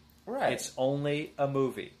movie. Right. It's only a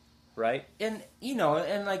movie, right? And, you know,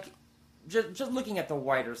 and like, just looking at the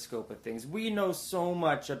wider scope of things, we know so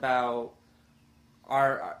much about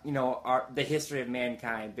the history of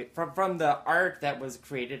mankind from the art that was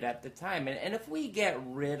created at the time. And if we get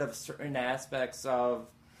rid of certain aspects of,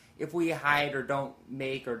 if we hide or don't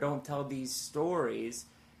make or don't tell these stories,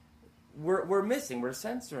 we're missing, we're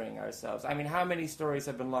censoring ourselves. I mean, how many stories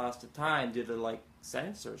have been lost to time due to, like,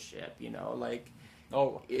 censorship, you know? Like,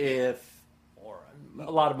 a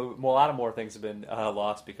lot of more things have been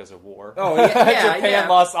lost because of war. Oh, yeah, Japan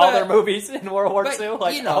lost all their movies in World War II,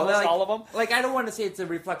 like, you know, almost all of them. Like, I don't want to say it's a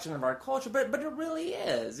reflection of our culture, but it really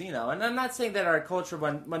is, you know. And I'm not saying that our culture,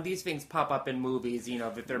 when these things pop up in movies, you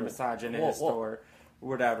know, if they're misogynist or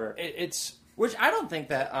whatever, it's which I don't think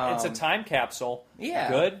that it's a time capsule. Yeah,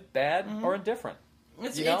 good, bad, or indifferent.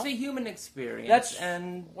 It's you know? It's a human experience.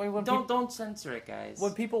 Don't censor it, guys.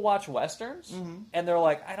 When people watch westerns and they're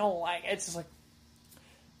like, I don't like, it's just like,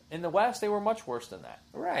 in the West, they were much worse than that.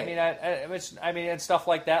 Right. I mean, and stuff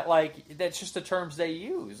like that. Like, that's just the terms they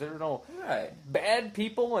use. There are no bad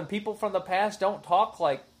people, and people from the past don't talk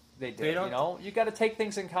like they did. You know, you got to take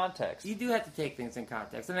things in context. You do have to take things in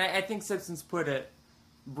context, and I think Simpsons put it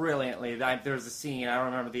brilliantly. There's a scene, I don't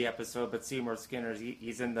remember the episode, but Seymour Skinner,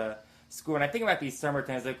 he's in the school, and I think it might be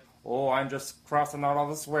summertime. He's like, "Oh, I'm just crossing out all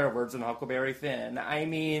the swear words in Huckleberry Finn." I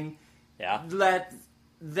mean, yeah,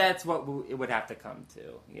 that's what it would have to come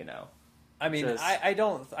to, you know. I mean,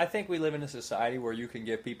 I think we live in a society where you can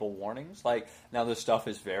give people warnings. Like, now this stuff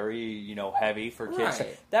is very, you know, heavy for kids.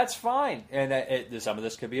 Right. That's fine. And some of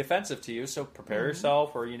this could be offensive to you, so prepare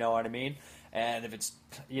yourself, or, you know what I mean? And if it's,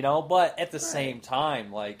 you know, but at the same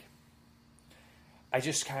time, like, I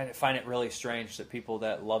just kind of find it really strange that people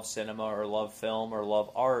that love cinema or love film or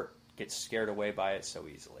love art get scared away by it so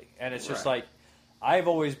easily. And it's just like, I've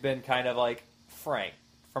always been kind of like Frank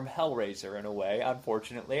from Hellraiser in a way,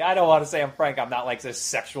 unfortunately. I don't want to say I'm Frank. I'm not like this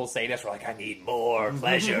sexual sadist where like, I need more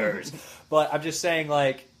pleasures. But I'm just saying,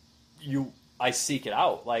 like, I seek it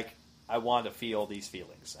out. Like, I want to feel these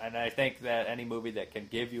feelings. And I think that any movie that can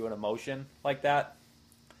give you an emotion like that,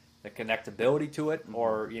 the connectability to it,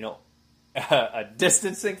 or, you know, a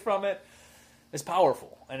distancing from it, is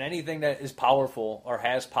powerful. And anything that is powerful or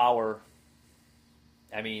has power,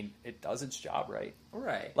 I mean, it does its job right.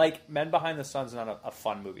 Right. Like, Men Behind the Sun's not a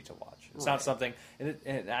fun movie to watch. It's not something,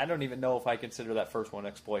 and I don't even know if I consider that first one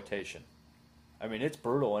exploitation. I mean, it's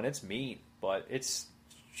brutal and it's mean, but it's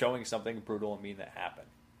showing something brutal and mean that happened.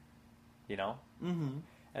 You know? Mm-hmm.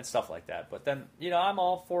 And stuff like that. But then, I'm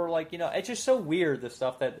all for, it's just so weird, the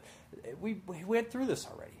stuff that we went through this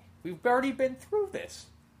already. We've already been through this.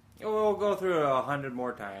 We'll go through it 100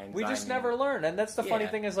 more times. We just never learn. And that's the funny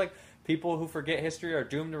thing is, people who forget history are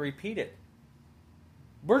doomed to repeat it.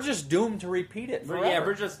 We're just doomed to repeat it forever.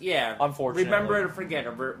 We're just, unfortunately. Remember it or forget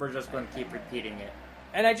it. We're just going to keep repeating it.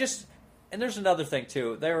 And and there's another thing,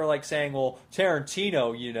 too. They were, saying, well,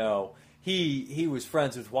 Tarantino, he was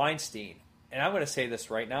friends with Weinstein. And I'm going to say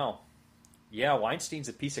this right now. Yeah, Weinstein's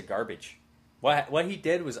a piece of garbage. What he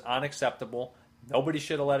did was unacceptable. Nobody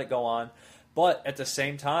should have let it go on. But at the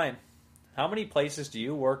same time, how many places do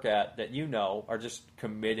you work at that are just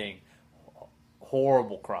committing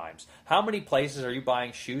horrible crimes? How many places are you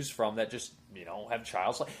buying shoes from that just, have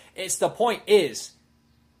child? It's the point is,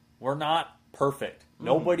 we're not perfect.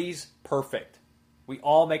 Nobody's perfect. We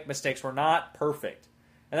all make mistakes. We're not perfect.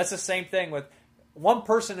 And that's the same thing with one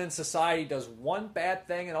person in society does one bad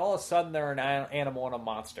thing, and all of a sudden they're an animal and a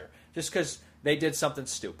monster just because they did something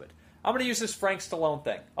stupid. I'm going to use this Frank Stallone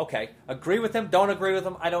thing. Okay, agree with him, don't agree with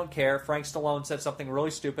him, I don't care. Frank Stallone said something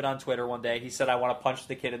really stupid on Twitter one day. He said, I want to punch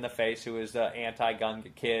the kid in the face who is the anti-gun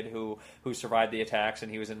kid who survived the attacks,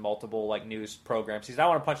 and he was in multiple news programs. He said, I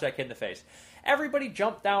want to punch that kid in the face. Everybody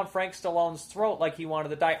jumped down Frank Stallone's throat like he wanted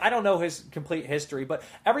to die. I don't know his complete history, but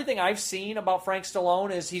everything I've seen about Frank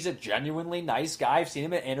Stallone is he's a genuinely nice guy. I've seen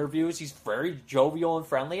him in interviews. He's very jovial and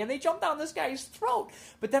friendly, and they jump down this guy's throat.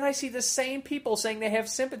 But then I see the same people saying they have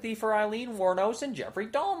sympathy for Eileen Wuornos and Jeffrey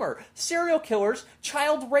Dahmer. Serial killers,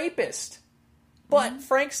 child rapists. But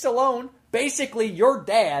Frank Stallone, basically your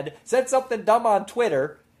dad, said something dumb on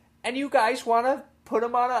Twitter, and you guys want to put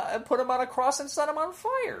him on a cross and set him on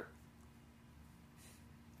fire.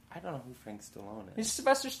 I don't know who Frank Stallone is. He's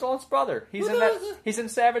Sylvester Stallone's brother. He's in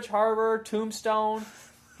Savage Harbor, Tombstone.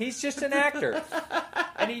 He's just an actor.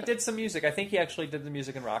 And he did some music. I think he actually did the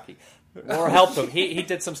music in Rocky. Or helped him. He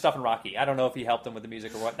did some stuff in Rocky. I don't know if he helped him with the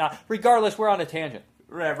music or what. Now, regardless, we're on a tangent.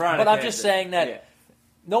 Right, but I'm just saying that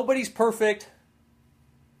nobody's perfect.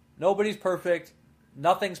 Nobody's perfect.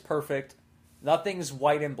 Nothing's perfect. Nothing's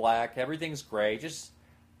white and black. Everything's gray. Just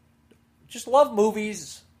love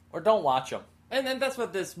movies or don't watch them. And then that's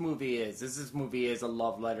what this movie is. This movie is a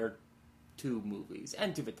love letter to movies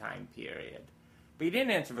and to the time period. But you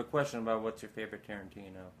didn't answer the question about what's your favorite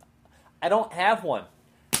Tarantino. I don't have one.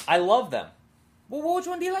 I love them. Well, which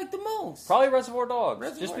one do you like the most? Probably Reservoir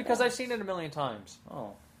Dogs. Just because I've seen it a million times.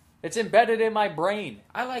 Oh. It's embedded in my brain.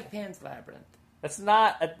 I like Pan's Labyrinth. That's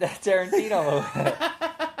not a Tarantino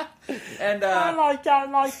movie. And I like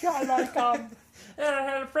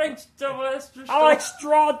Frank Sylvester. I like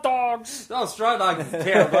Straw Dogs. Oh, Straw Dogs is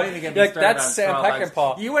terrible. Don't even get me started that's on Sam Straw Dogs.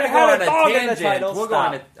 Peckinpah. You want to go on a tangent? Title, we'll go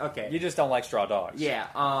on a... Okay. You just don't like Straw Dogs. Yeah.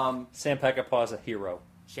 Sam Peckinpah's a hero.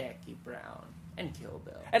 Jackie Brown and Kill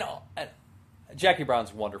Bill. And Jackie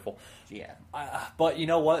Brown's wonderful. Yeah. But you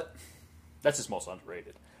know what? That's his most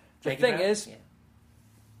underrated. The thing is,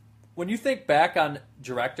 when you think back on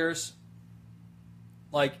directors,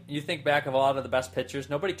 you think back of a lot of the best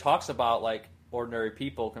pictures, nobody talks about, Ordinary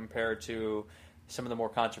People compared to some of the more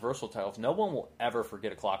controversial titles. No one will ever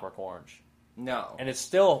forget A Clockwork Orange. No. And it's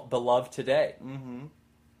still beloved today. Mm-hmm.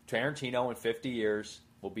 Tarantino in 50 years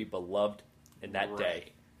will be beloved in that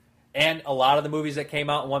day. And a lot of the movies that came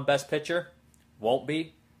out and won Best Picture won't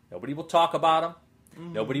be. Nobody will talk about them.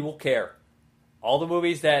 Mm-hmm. Nobody will care. All the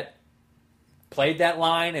movies that played that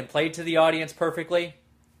line and played to the audience perfectly,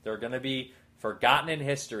 they're going to be forgotten in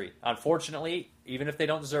history. Unfortunately, even if they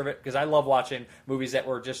don't deserve it, because I love watching movies that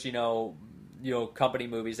were just, company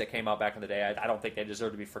movies that came out back in the day. I don't think they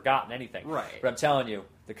deserve to be forgotten anything. Right. But I'm telling you,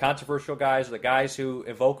 the controversial guys, or the guys who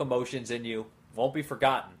evoke emotions in you, won't be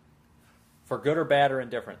forgotten. For good or bad or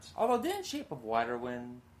indifference. Although didn't Shape of Water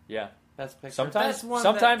win? Yeah. Best Picture?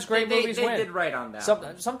 Sometimes great movies win. They did right on that.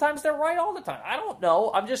 Sometimes they're right all the time. I don't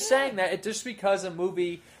know. I'm just saying that just because a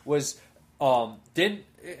movie was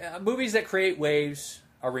movies that create waves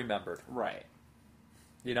are remembered. Right.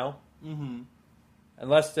 You know? Mm-hmm.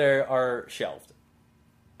 Unless they are shelved.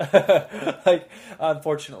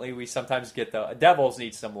 Unfortunately, we sometimes get Devils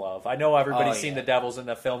need some love. I know everybody's seen the Devils in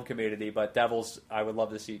the film community, but Devils, I would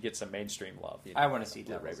love to see get some mainstream love. I want to see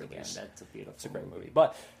Devils again. That's a beautiful It's a great movie.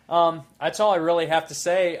 But that's all I really have to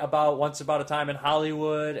say about Once Upon a Time in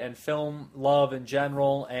Hollywood and film love in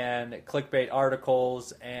general and clickbait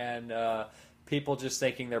articles and people just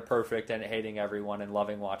thinking they're perfect and hating everyone and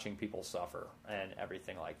loving watching people suffer and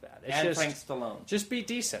everything like that. It's and just, Frank Stallone. Just be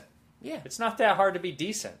decent. Yeah. It's not that hard to be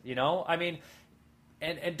decent, I mean,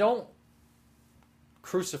 and don't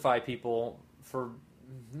crucify people for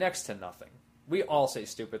next to nothing. We all say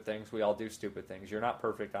stupid things. We all do stupid things. You're not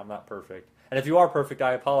perfect. I'm not perfect. And if you are perfect,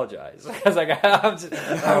 I apologize. Because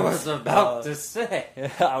I was about to say.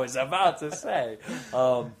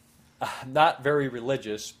 Not very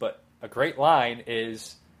religious, but a great line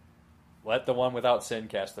is, let the one without sin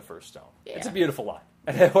cast the first stone. Yeah. It's a beautiful line.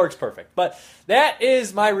 And it works perfect. But that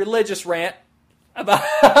is my religious rant.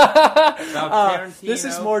 About this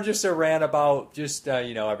is more just a rant about just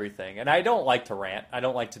everything, and I don't like to rant. I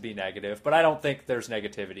don't like to be negative, but I don't think there's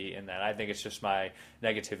negativity in that. I think it's just my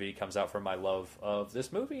negativity comes out from my love of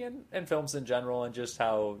this movie and films in general, and just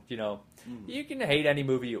how you can hate any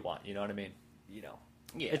movie you want. You know what I mean? Yeah.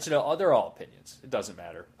 They're all opinions. It doesn't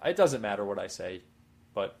matter. It doesn't matter what I say,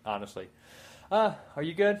 but honestly, are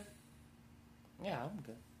you good? Yeah, I'm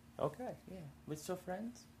good. Okay. Yeah, we're still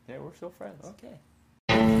friends. Yeah, we're still friends. Okay.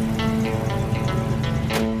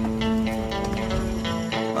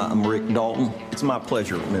 I'm Rick Dalton. It's my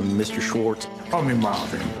pleasure, Mr. Schwartz. Call me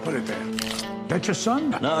Marvin. Put it there. That your son?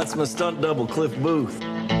 No, it's my stunt double, Cliff Booth.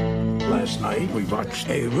 Last night, we watched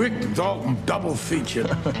a Rick Dalton double feature.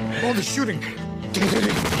 All the shooting.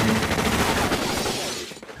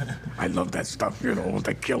 I love that stuff,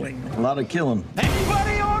 the killing. A lot of killing.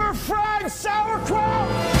 Anybody order fried sauerkraut?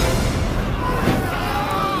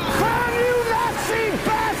 Can you Nazi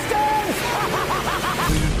bastards!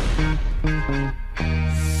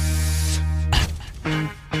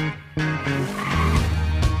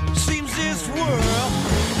 Seems this world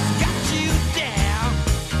got you down.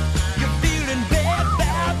 You're feeling bad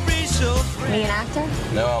vibrations. Me an actor?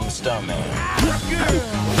 No, I'm a stuntman.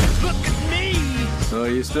 Look at me. So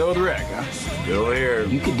you still with Rick, huh? Still here.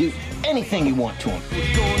 You can do anything you want to him.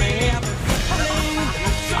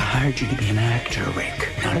 I hired you to be an actor, Rick,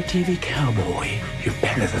 not a TV cowboy. You're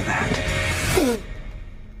better than that.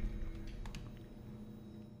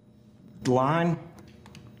 Line?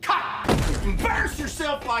 Cut! Embarrass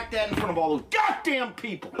yourself like that in front of all those goddamn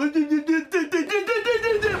people.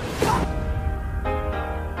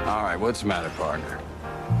 All right, what's the matter, partner?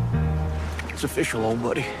 It's official, old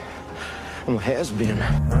buddy. I'm a has-been.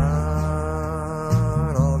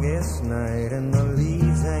 August night and the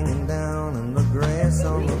leaves hanging down and the grass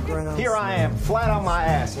on the ground. Here I am, flat on my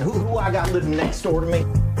ass. And who I got living next door to me?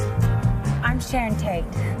 I'm Sharon Tate.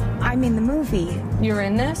 I'm in the movie. You're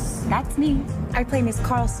in this? That's me. I play Miss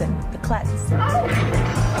Carlson, the klutz. It's a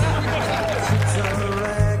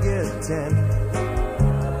ragged tent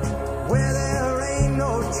where there ain't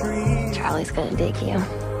no trees. Charlie's gonna dig you.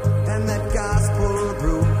 And that gospel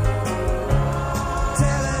group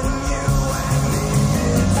telling you and me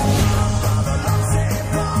it's Father Love, say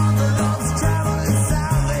Father Love's traveling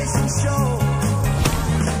salvation show.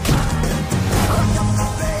 Hook up the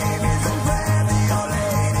babies and grab the old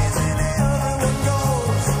ladies and everyone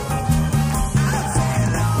goes. I'm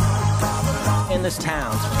saying Lord, Father Love. In this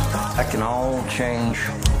town, that can all change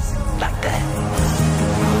like that.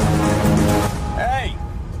 Hey!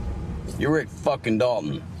 You're Rick fucking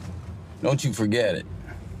Dalton. Don't you forget it.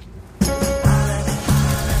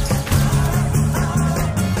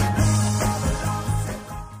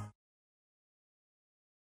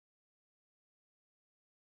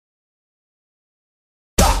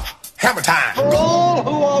 Hammer time. For all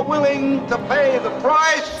who are willing to pay the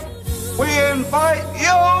price, we invite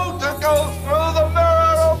you to go through the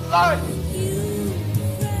mirror of life.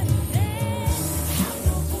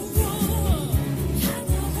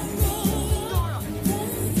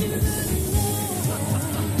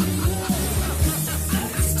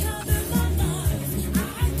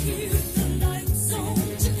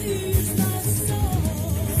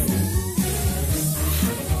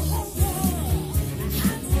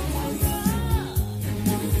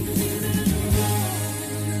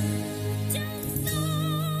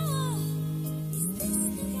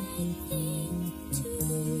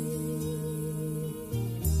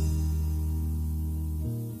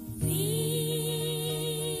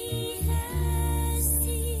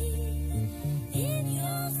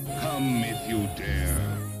 Come if you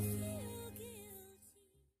dare.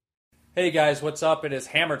 Hey guys, what's up? It is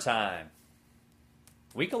Hammer Time.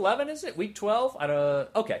 Week 11, is it? Week 12?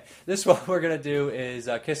 Okay, this what we're going to do is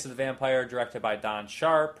Kiss of the Vampire, directed by Don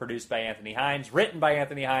Sharp, produced by Anthony Hines, written by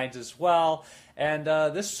Anthony Hines as well. And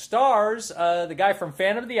this stars the guy from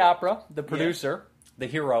Phantom of the Opera, the producer, the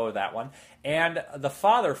hero of that one, and the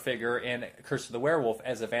father figure in Curse of the Werewolf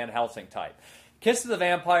as a Van Helsing type. Kiss of the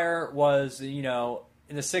Vampire was,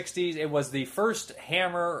 in the 60s, it was the first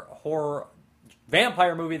Hammer horror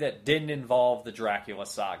vampire movie that didn't involve the Dracula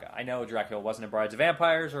saga. I know Dracula wasn't in Brides of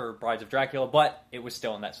Vampires or Brides of Dracula, but it was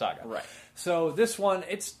still in that saga. Right. So this one,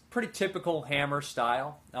 it's pretty typical Hammer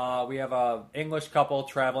style. We have a English couple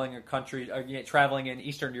traveling traveling in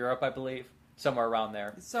Eastern Europe, I believe. Somewhere around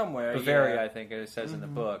there. Somewhere, Bavaria, yeah. I think it says in the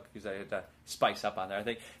book, because I had to spice up on there. I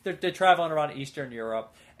think they're traveling around Eastern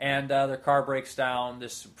Europe, and their car breaks down.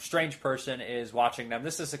 This strange person is watching them.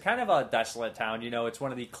 This is a kind of a desolate town. It's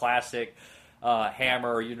one of the classic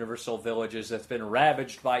Hammer or Universal villages that's been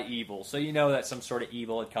ravaged by evil. So you know that some sort of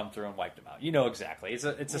evil had come through and wiped them out. You know exactly. It's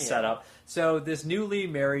a setup. So this newly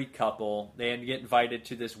married couple, they get invited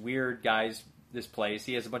to this weird guy's this place.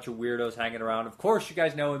 He has a bunch of weirdos hanging around. Of course, you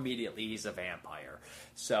guys know immediately he's a vampire.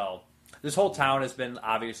 So this whole town has been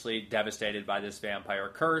obviously devastated by this vampire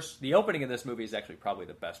curse. The opening of this movie is actually probably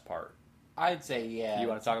the best part. I'd say, yeah. You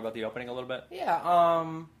want to talk about the opening a little bit? Yeah.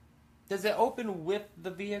 Does it open with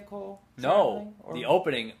the vehicle? No. The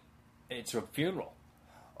opening, it's a funeral.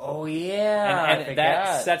 Oh, yeah. And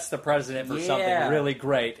that sets the precedent for something really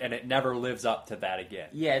great, and it never lives up to that again.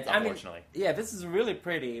 Yeah, unfortunately. This is a really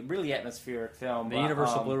pretty, really atmospheric film. The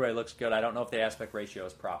Universal Blu-ray looks good. I don't know if the aspect ratio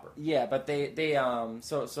is proper. Yeah, but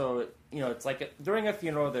so it's like during a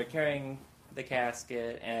funeral, they're carrying the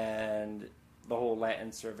casket and the whole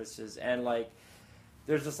Latin services, and like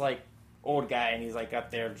there's this like old guy, and he's like up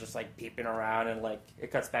there just like peeping around, and like it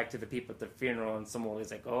cuts back to the people at the funeral, and someone is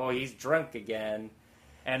like, "Oh, he's drunk again."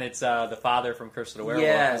 And it's the father from Curse of the Werewolf.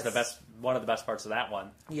 Yes. Is one of the best parts of that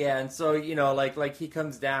one. Yeah, and so like he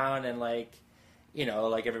comes down and like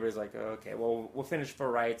like everybody's like, oh, okay, well we'll finish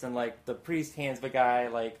for rites, and like the priest hands the guy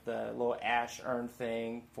like the little ash urn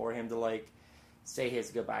thing for him to like say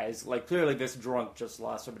his goodbyes. Like clearly this drunk just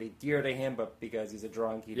lost somebody dear to him, but because he's a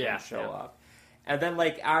drunk, he didn't show up. And then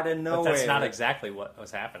like out of nowhere, but that's not exactly what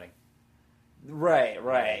was happening.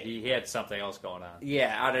 Right. He had something else going on.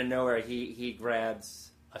 Yeah, out of nowhere he grabs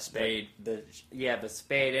a spade. The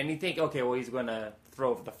spade, and you think, okay, well he's going to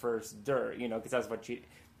throw the first dirt, because that's what he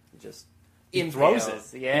throws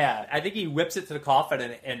it. Yeah, I think he whips it to the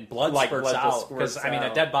coffin, and blood spurts out because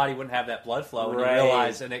a dead body wouldn't have that blood flow. And you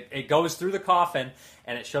realize, and it goes through the coffin,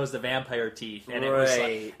 and it shows the vampire teeth, and it was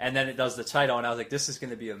like, and then it does the title, and I was like, this is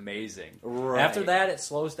going to be amazing. Right. After that, it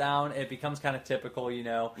slows down. It becomes kind of typical,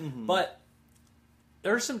 but.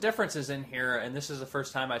 There's some differences in here, and this is the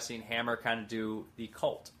first time I've seen Hammer kind of do the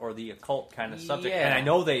cult or the occult kind of subject. Yeah. And I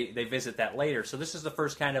know they visit that later, so this is the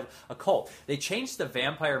first kind of occult. They changed the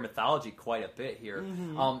vampire mythology quite a bit here.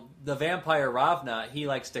 Mm-hmm. The vampire Ravna, he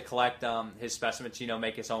likes to collect his specimens,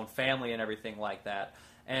 make his own family and everything like that.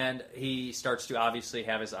 And he starts to obviously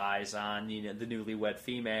have his eyes on the newlywed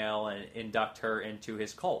female and induct her into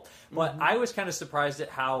his cult. But I was kind of surprised at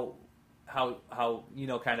how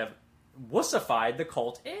kind of wussified the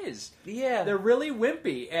cult is. Yeah, they're really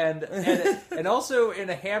wimpy, and also in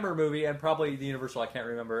a Hammer movie, and probably the Universal, I can't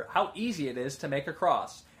remember how easy it is to make a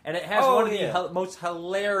cross. And it has one of the most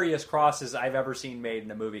hilarious crosses I've ever seen made in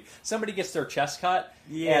a movie. Somebody gets their chest cut,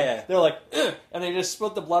 and they're like, ugh, and they just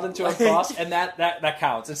split the blood into a cross, and that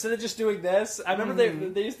counts. Instead of just doing this, I remember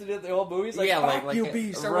they used to do it in the old movies, like, like you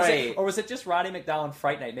beast, or was it just Roddy McDowell in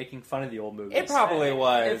Fright Night making fun of the old movies? It probably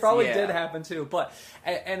was. It probably did happen too, but,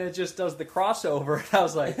 and it just does the crossover, and I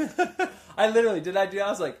was like, I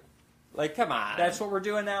was like, come on. That's what we're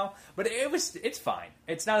doing now? But it's fine.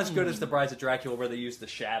 It's not as good as the Brides of Dracula where they used the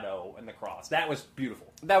shadow and the cross. That was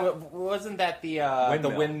beautiful. Wasn't that the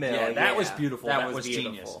windmill? Yeah, that was beautiful. That was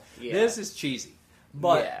genius. Yeah. This is cheesy.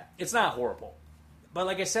 But it's not horrible. But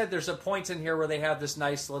like I said, there's a point in here where they have this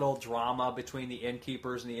nice little drama between the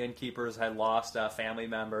innkeepers, and the innkeepers had lost a family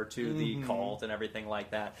member to the cult and everything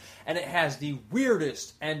like that. And it has the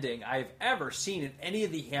weirdest ending I've ever seen in any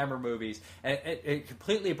of the Hammer movies. And it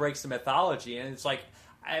completely breaks the mythology. And it's like,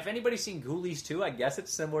 have anybody seen Ghoulies 2? I guess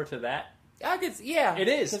it's similar to that. It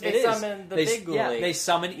is. They summon the big ghoulie. Yeah, they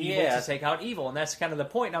summon evil to take out evil. And that's kind of the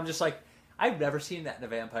point. And I'm just like, I've never seen that in a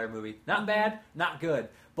vampire movie. Not bad, not good.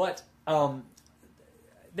 But,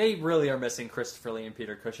 they really are missing Christopher Lee and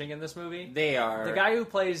Peter Cushing in this movie. They are. The guy who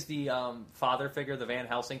plays the father figure, the Van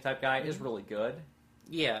Helsing type guy, is really good.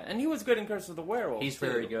 Yeah, and he was good in Curse of the Werewolf. He's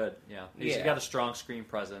very good. Yeah, he's got a strong screen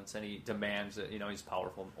presence, and he demands that he's a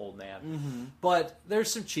powerful old man. But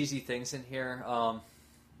there's some cheesy things in here.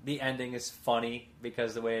 The ending is funny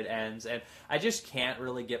because the way it ends, and I just can't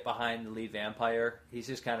really get behind the lead vampire. He's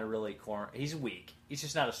just kind of really he's weak. He's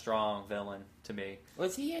just not a strong villain to me.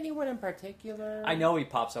 Was he anyone in particular? I know he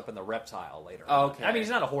pops up in the Reptile later. Okay. I mean, he's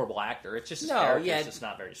not a horrible actor. It's just his character is just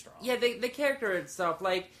not very strong. Yeah, the character itself,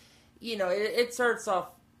 it starts off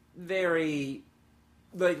very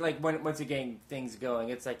like when once you're getting things going,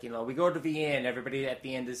 it's like, we go to the inn, everybody at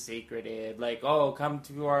the end is secretive. Like, oh, come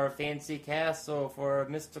to our fancy castle for a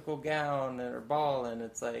mystical gown or ball, and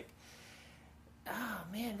it's like, oh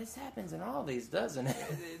man, this happens in all these, doesn't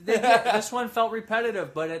it? This one felt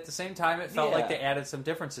repetitive, but at the same time, it felt like they added some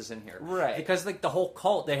differences in here, right? Because like the whole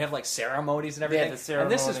cult, they have like ceremonies and everything. Yeah, the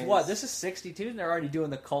ceremonies. And this is what? This is 62, and they're already doing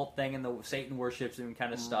the cult thing and the Satan worships and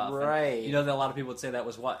kind of stuff, right? And, that a lot of people would say that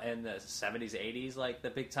was what in the 70s, 80s, like the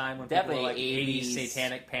big time when Definitely people were like 80s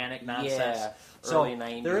satanic panic nonsense. Yeah, so early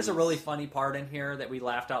 90s. There is a really funny part in here that we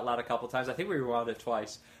laughed out loud a couple times. I think we rewound it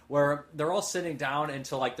twice, where they're all sitting down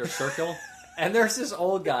into like their circle. And there's this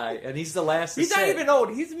old guy, and he's the last to He's not sit. even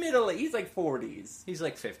old. He's middle. He's like 40s. He's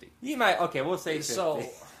like 50. He might. Okay, we'll say 50. So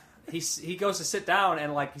he goes to sit down,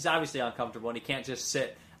 and like he's obviously uncomfortable, and he can't just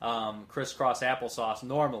sit crisscross applesauce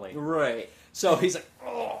normally. Right. So he's like,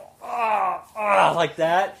 like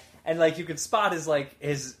that, and like you can spot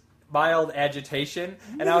his mild agitation.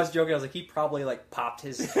 And I was joking. I was like, he probably like popped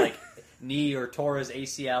his like knee or tore his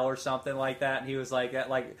ACL or something like that, and he was like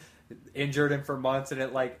injured him for months, and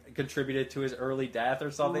it like contributed to his early death or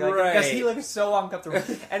something like that. Because he looks so uncomfortable.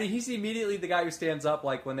 And he's immediately the guy who stands up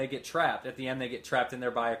like when they get trapped. At the end, they get trapped in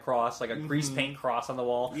there by a cross, like a grease paint cross on the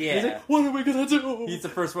wall. Yeah. He's like, what are we gonna do? He's the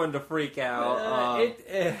first one to freak out.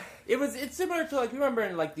 It's similar to like, remember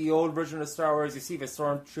in like the old version of Star Wars, you see the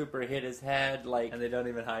stormtrooper hit his head, like, and they don't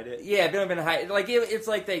even hide it. Yeah, they don't even hide it. Like it's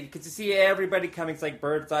like because you see everybody coming, it's like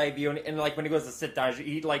bird's eye view, and like when he goes to sit down,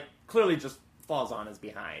 he like clearly just falls on his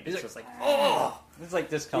behind. It's just like, oh, it's like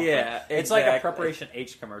discomfort. Yeah, it's exactly. like a Preparation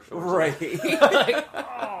H commercial, right?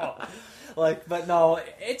 But no,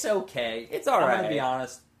 it's okay. It's all right. I'm gonna be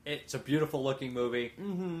honest. It's a beautiful looking movie.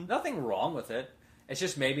 Mm-hmm. Nothing wrong with it. It's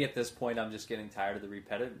just maybe at this point I'm just getting tired of the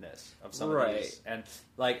repetitiveness of some of these. And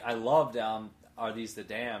like I loved Are These the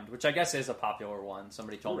Damned, which I guess is a popular one.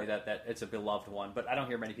 Somebody told me that it's a beloved one, but I don't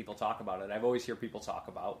hear many people talk about it. I've always hear people talk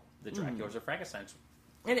about the Draculas or Frankensteins.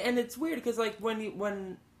 And it's weird because like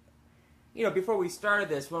when before we started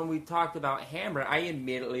this, when we talked about Hammer, I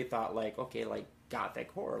immediately thought like, okay, like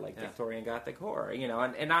Gothic horror, like Victorian Gothic horror,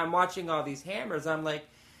 and I'm watching all these Hammers, I'm like,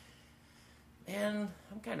 man,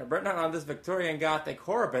 I'm kind of burnt out on this Victorian Gothic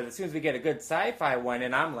horror, but as soon as we get a good sci-fi one,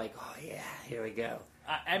 and I'm like, oh yeah, here we go.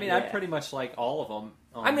 I mean, I pretty much like all of them.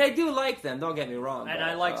 I mean, I do like them, don't get me wrong. And but,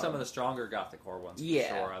 I like some of the stronger Gothic horror ones, for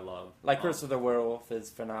sure, I love. Like Curse of the Werewolf is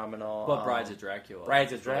phenomenal. But Brides of Dracula.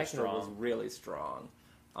 Brides of Dracula was really strong.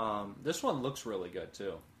 This one looks really good,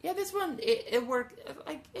 too. Yeah, this one, it worked,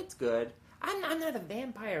 like, it's good. I'm not a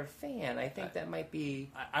vampire fan. I think that might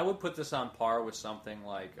be... I would put this on par with something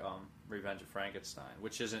like Revenge of Frankenstein,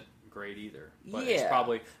 which isn't great either. But it's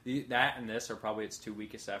probably... That and this are probably its two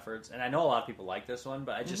weakest efforts. And I know a lot of people like this one,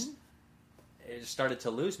 but I just... It just started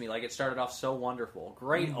to lose me. Like, it started off so wonderful.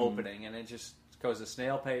 Great opening, and it just goes at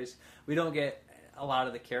snail pace. We don't get a lot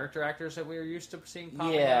of the character actors that we were used to seeing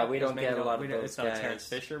pop up. We don't get a lot of those It's not a Terrence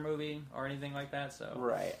Fisher movie or anything like that, so...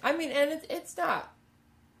 Right. I mean, and it's not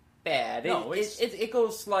bad. No, it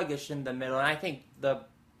goes sluggish in the middle, and I think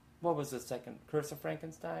what was the second? Curse of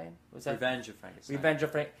Frankenstein? Was that Revenge of Frankenstein. Revenge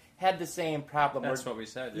of Frankenstein had the same problem. That's what we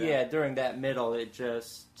said, Yeah, during that middle, it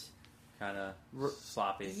just... kind of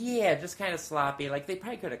sloppy. Yeah, just kind of sloppy. Like, they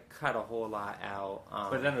probably could have cut a whole lot out.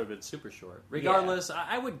 But then it would have been super short. Regardless,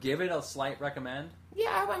 I would give it a slight recommend.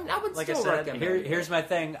 Yeah, I would like still I said, recommend here's my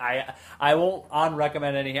thing. I won't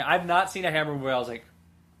recommend any. I've not seen a Hammer movie where I was like,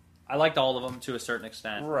 I liked all of them to a certain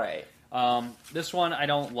extent. Right. This one I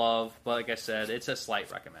don't love, but like I said, it's a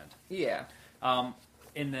slight recommend. Yeah.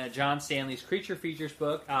 In the John Stanley's Creature Features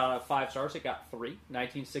book, out of 5 stars, it got 3,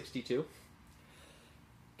 1962.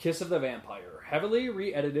 Kiss of the Vampire. Heavily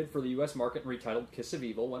re-edited for the U.S. market and retitled Kiss of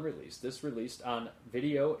Evil when released. This released on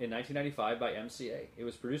video in 1995 by MCA. It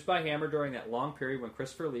was produced by Hammer during that long period when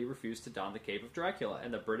Christopher Lee refused to don the cape of Dracula,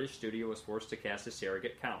 and the British studio was forced to cast a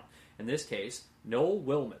surrogate count. In this case, Noel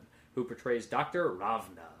Willman, who portrays Dr.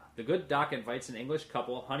 Ravna. The good doc invites an English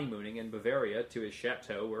couple honeymooning in Bavaria to his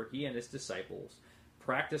chateau where he and his disciples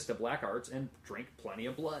practice the black arts and drink plenty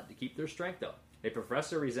of blood to keep their strength up. A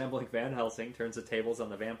professor resembling Van Helsing turns the tables on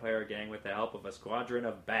the vampire gang with the help of a squadron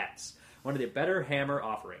of bats. One of the better Hammer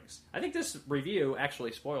offerings. I think this review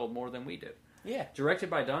actually spoiled more than we did. Yeah. Directed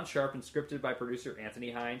by Don Sharp and scripted by producer Anthony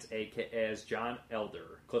Hines as John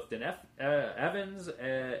Elder, Clifton Evans,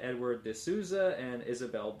 Edward D'Souza, and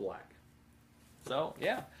Isabel Black. So,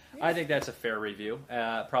 yeah. I think that's a fair review.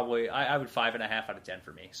 Probably, I would 5.5 out of 10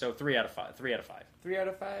 for me. So 3 out of 5. 3 out of 5. 3 out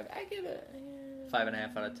of 5? I give it...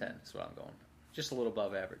 5.5 out of 10 is what I'm going. Just a little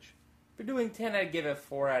above average. For doing 10, I'd give it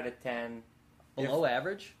 4 out of 10. Below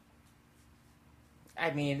average? I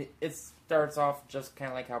mean, it starts off just kind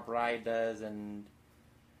of like how Bride does, and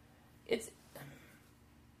it's...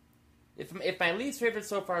 If my least favorite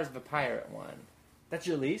so far is the pirate one. That's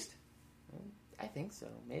your least? I think so,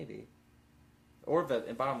 maybe. Or the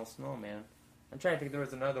Abominable Snowman. I'm trying to think if there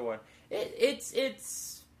was another one. It's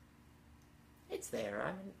there. I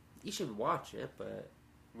mean, you should watch it, but...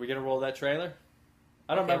 We gonna roll that trailer?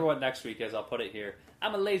 I don't remember what next week is. I'll put it here.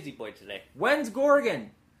 I'm a lazy boy today. When's Gorgon?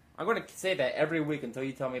 I'm going to say that every week until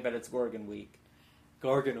you tell me that it's Gorgon week.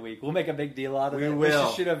 Gorgon week. We'll make a big deal out of it. We We will.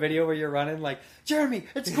 should shoot a video where you're running like, Jeremy,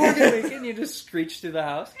 it's Gorgon week, and you just screech through the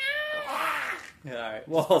house. All right.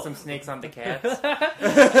 Well, put some snakes on the cats.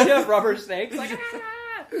 Yeah, rubber snakes. Like,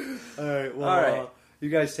 All right. Well, All right. You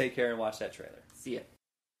guys take care and watch that trailer. See ya.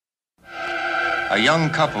 A young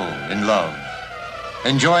couple in love,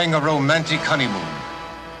 enjoying a romantic honeymoon,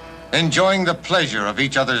 enjoying the pleasure of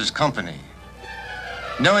each other's company,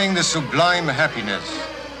 knowing the sublime happiness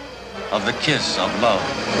of the kiss of love.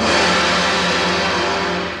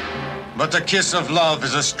 But the kiss of love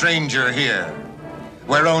is a stranger here,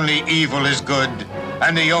 where only evil is good,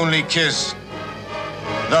 and the only kiss,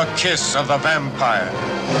 the kiss of the vampire.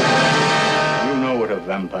 You know what a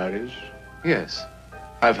vampire is? Yes.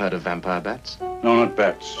 I've heard of vampire bats. No, not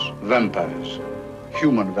bats. Vampires.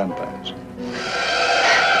 Human vampires.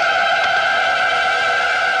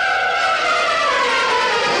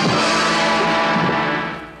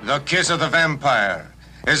 The Kiss of the Vampire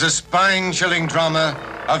is a spine-chilling drama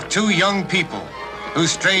of two young people who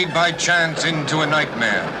strayed by chance into a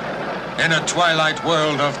nightmare in a twilight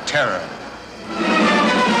world of terror.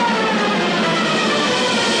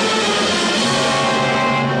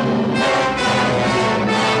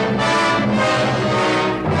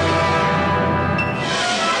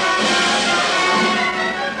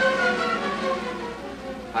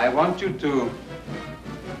 I want you to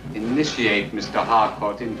initiate Mr.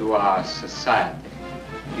 Harcourt into our society.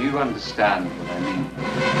 Do you understand what I mean?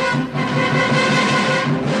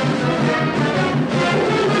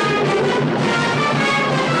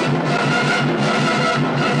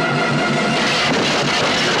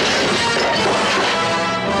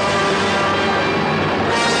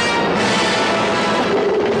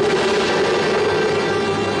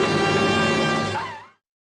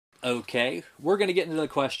 Okay, we're going to get into the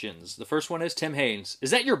questions. The first one is Tim Haynes.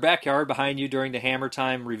 Is that your backyard behind you during the Hammer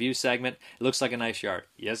Time review segment? It looks like a nice yard.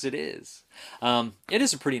 Yes, it is. It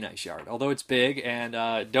is a pretty nice yard, although it's big, and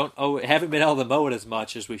haven't been able to mow it as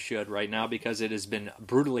much as we should right now because it has been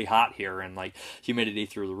brutally hot here and like humidity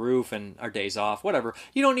through the roof and our days off, whatever.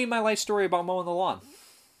 You don't need my life story about mowing the lawn.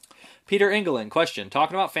 Peter Engelin, question.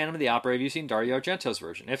 Talking about Phantom of the Opera, have you seen Dario Argento's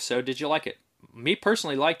version? If so, did you like it? Me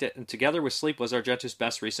personally liked it, and Together with Sleep was Argento's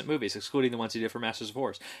best recent movies, excluding the ones he did for Masters of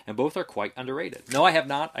Horror, and both are quite underrated. No, I have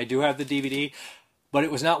not. I do have the DVD, but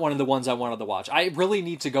it was not one of the ones I wanted to watch. I really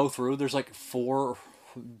need to go through. There's like 4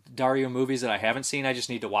 Dario movies that I haven't seen. I just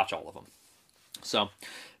need to watch all of them. So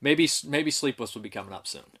maybe Sleepless will be coming up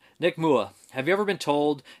soon. Nick Mua, have you ever been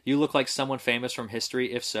told you look like someone famous from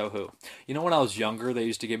history? If so, who? You know, when I was younger, they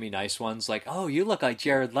used to give me nice ones like, oh, you look like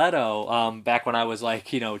Jared Leto, back when I was like,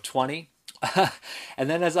 20. And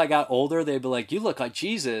then as I got older, they'd be like, you look like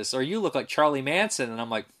Jesus, or you look like Charlie Manson, and I'm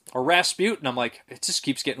like, or Rasputin. I'm like, it just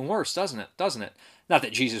keeps getting worse, doesn't it? Not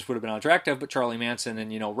that Jesus would have been attractive, but Charlie Manson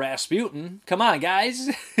and, Rasputin. Come on, guys.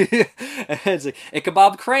 It's like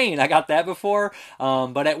Ichabod Crane. I got that before.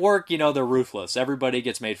 But at work, they're ruthless. Everybody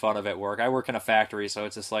gets made fun of at work. I work in a factory, so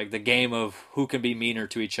it's just like the game of who can be meaner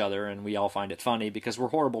to each other, and we all find it funny because we're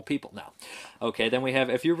horrible people now. Okay, then we have,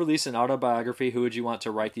 if you release an autobiography, who would you want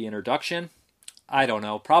to write the introduction? I don't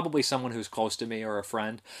know. Probably someone who's close to me or a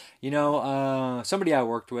friend. Somebody I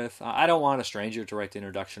worked with. I don't want a stranger to write the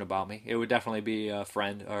introduction about me. It would definitely be a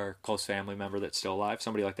friend or close family member that's still alive.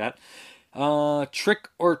 Somebody like that. Trick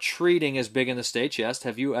or treating is big in the States, yes.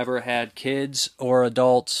 Have you ever had kids or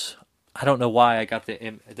adults? I don't know why I got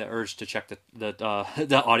the urge to check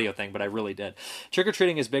the audio thing, but I really did.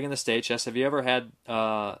 Trick-or-treating is big in the States, yes. Have you ever had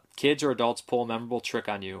kids or adults pull a memorable trick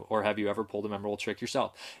on you, or have you ever pulled a memorable trick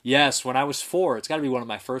yourself? Yes, when I was 4, it's got to be one of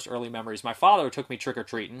my first early memories. My father took me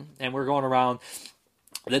trick-or-treating, and we're going around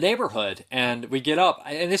the neighborhood, and we get up,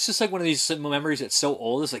 and it's just like one of these memories that's so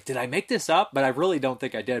old. It's like, did I make this up? But I really don't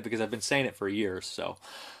think I did, because I've been saying it for years, so...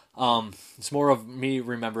 it's more of me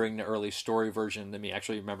remembering the early story version than me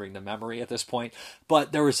actually remembering the memory at this point.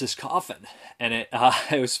 But there was this coffin, and it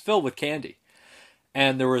was filled with candy,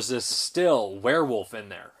 and there was this still werewolf in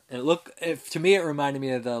there. And to me, it reminded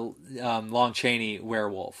me of the Lon Chaney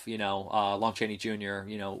werewolf, Lon Chaney Jr.,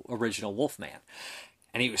 original Wolfman.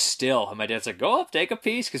 And he was still. And my dad's like, go up, take a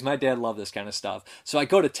piece. Because my dad loved this kind of stuff. So I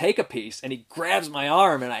go to take a piece. And he grabs my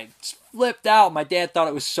arm. And I flipped out. My dad thought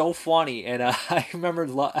it was so funny. And I remember,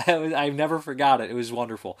 I never forgot it. It was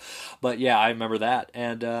wonderful. But yeah, I remember that.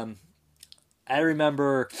 And I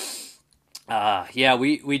remember,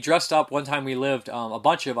 we dressed up. One time we lived, a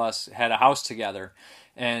bunch of us had a house together.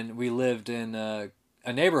 And we lived in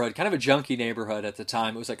a neighborhood, kind of a junky neighborhood at the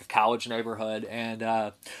time. It was like a college neighborhood,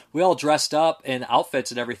 and we all dressed up in outfits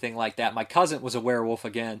and everything like that. My cousin was a werewolf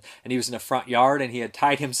again, and he was in the front yard, and he had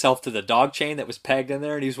tied himself to the dog chain that was pegged in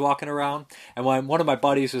there, and he was walking around. And one of my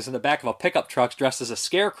buddies was in the back of a pickup truck dressed as a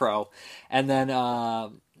scarecrow, and then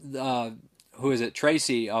who is it?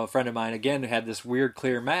 Tracy, a friend of mine, again, had this weird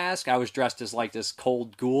clear mask. I was dressed as like this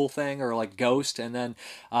cold ghoul thing or like ghost. And then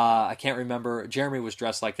I can't remember. Jeremy was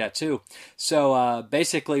dressed like that too. So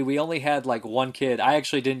basically, we only had like one kid. I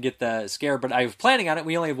actually didn't get the scare, but I was planning on it.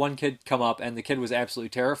 We only had one kid come up, and the kid was absolutely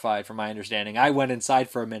terrified, from my understanding. I went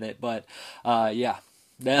inside for a minute, but yeah.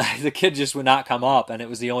 The kid just would not come up, and it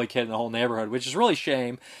was the only kid in the whole neighborhood, which is really a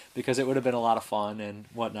shame because it would have been a lot of fun and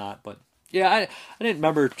whatnot. But yeah, I didn't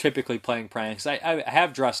remember typically playing pranks. I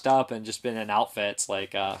have dressed up and just been in outfits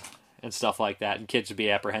like and stuff like that, and kids would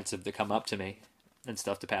be apprehensive to come up to me and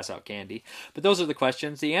stuff to pass out candy. But those are the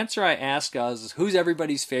questions. The answer I ask is, who's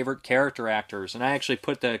everybody's favorite character actors? And I actually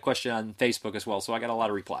put the question on Facebook as well, so I got a lot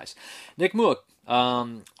of replies. Nick Mook,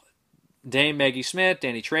 Dame Maggie Smith,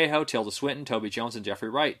 Danny Trejo, Tilda Swinton, Toby Jones, and Jeffrey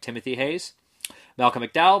Wright, Timothy Hayes, Malcolm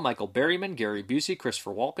McDowell, Michael Berryman, Gary Busey,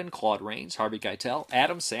 Christopher Walken, Claude Rains, Harvey Keitel,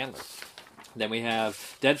 Adam Sandler. Then we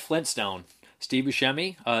have Dead Flintstone. Steve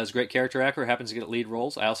Buscemi is a great character actor, happens to get lead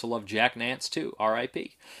roles. I also love Jack Nance, too,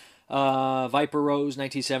 R.I.P. Viper Rose,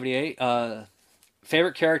 1978.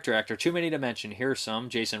 Favorite character actor, too many to mention. Here's some.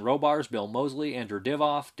 Jason Robards, Bill Moseley, Andrew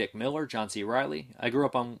Divoff, Dick Miller, John C. Reilly. I grew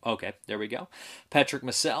up on... Okay, there we go. Patrick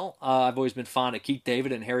Massell. I've always been fond of Keith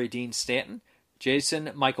David and Harry Dean Stanton.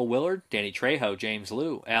 Jason Michael Willard, Danny Trejo, James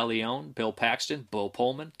Liu, Al Leone, Bill Paxton, Bill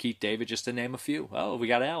Pullman, Keith David, just to name a few. Oh, we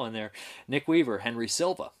got Al in there. Nick Weaver, Henry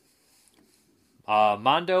Silva.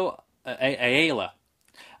 Mondo Ayala.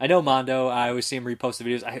 I know Mondo. I always see him repost the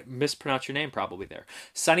videos. I mispronounced your name probably there.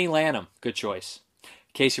 Sonny Lanham, good choice.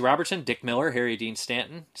 Casey Robertson, Dick Miller, Harry Dean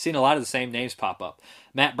Stanton. Seen a lot of the same names pop up.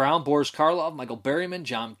 Matt Brown, Boris Karloff, Michael Berryman,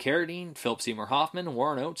 John Carradine, Philip Seymour Hoffman,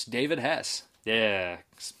 Warren Oates, David Hess. Yeah,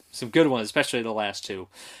 some good ones, especially the last two.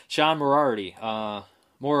 Sean Moriarty.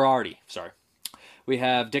 We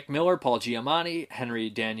have Dick Miller, Paul Giamatti, Henry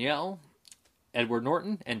Danielle, Edward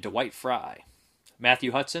Norton, and Dwight Fry.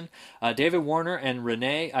 Matthew Hudson, David Warner, and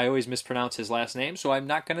Rene. I always mispronounce his last name, so I'm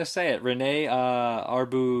not going to say it. Rene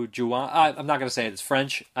Arbujouan. I'm not going to say it. It's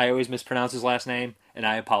French. I always mispronounce his last name, and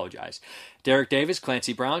I apologize. Derek Davis,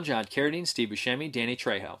 Clancy Brown, John Carradine, Steve Buscemi, Danny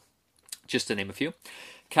Trejo. Just to name a few.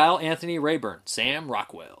 Kyle Anthony Rayburn, Sam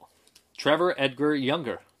Rockwell. Trevor Edgar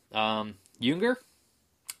Younger. Younger?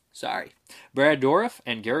 Sorry. Brad Dourif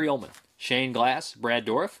and Gary Oldman. Shane Glass, Brad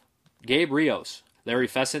Dourif. Gabe Rios, Larry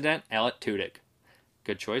Fessenden, Alec Tudyk.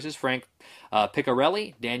 Good choices. Frank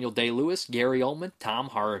Piccarelli, Daniel Day-Lewis, Gary Oldman, Tom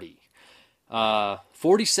Hardy.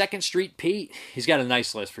 42nd Street Pete. He's got a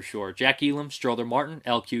nice list for sure. Jack Elam, Strother Martin,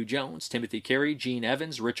 L.Q. Jones, Timothy Carey, Gene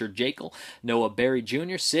Evans, Richard Jekyll, Noah Barry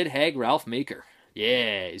Jr., Sid Haig, Ralph Meeker.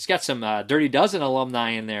 Yeah, he's got some Dirty Dozen alumni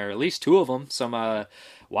in there. At least two of them. Some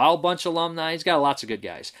Wild Bunch alumni. He's got lots of good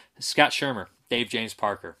guys. Scott Shermer, Dave James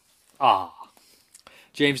Parker.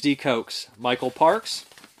 James D. Cokes, Michael Parks.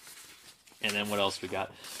 And then what else we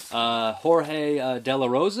got? Jorge De La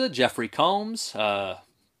Rosa, Jeffrey Combs,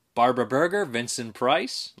 Barbara Berger, Vincent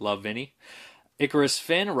Price, love Vinny, Icarus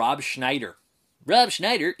Finn, Rob Schneider. Rob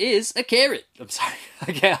Schneider is a carrot. I'm sorry,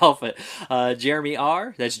 I can't help it. Jeremy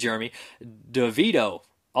R., that's Jeremy. DeVito,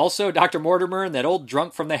 also Dr. Mortimer and that old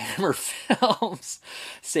drunk from the Hammer films.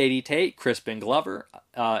 Sadie Tate, Crispin Glover,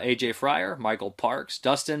 AJ Fryer, Michael Parks,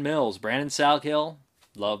 Dustin Mills, Brandon Salkill,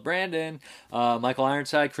 love Brandon, Michael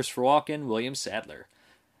Ironside, Christopher Walken, William Sadler.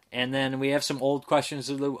 And then we have some old questions.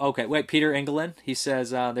 Peter Engelin. He says,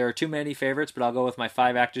 there are too many favorites, but I'll go with my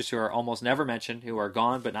 5 actors who are almost never mentioned, who are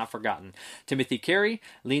gone but not forgotten. Timothy Carey,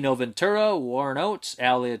 Lino Ventura, Warren Oates,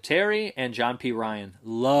 Al Leoterri, and John P. Ryan.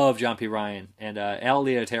 Love John P. Ryan. And Al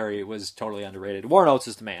Leoterri was totally underrated. Warren Oates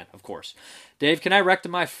is the man, of course. Dave, can I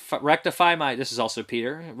rectify my, this is also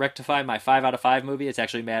Peter, rectify my 5 out of 5 movie? It's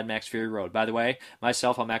actually Mad Max Fury Road. By the way,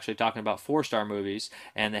 myself, I'm actually talking about 4-star movies,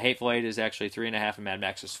 and The Hateful Eight is actually 3.5, and Mad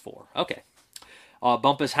Max is 4. Okay.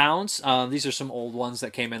 Bumpus Hounds. These are some old ones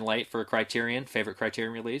that came in late for Criterion. Favorite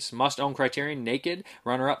Criterion release. Must Own Criterion, Naked.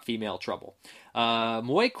 Runner-up, Female Trouble.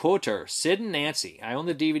 Moy Quoter, Sid and Nancy. I own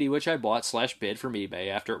the DVD which I bought / bid from eBay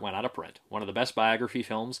after it went out of print. One of the best biography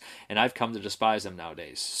films, and I've come to despise them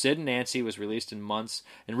nowadays. Sid and Nancy was released in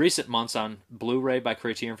recent months on Blu-ray by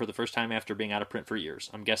Criterion for the first time after being out of print for years.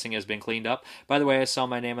 I'm guessing it has been cleaned up. By the way, I saw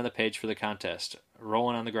my name on the page for the contest.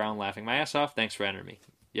 Rolling on the ground, laughing my ass off. Thanks for entering me.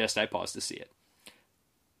 Yes, I paused to see it.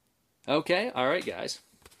 Okay, alright guys.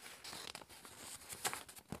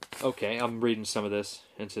 Okay, I'm reading some of this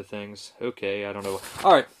into things. Okay, I don't know.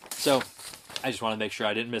 All right, so I just want to make sure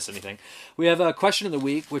I didn't miss anything. We have a question of the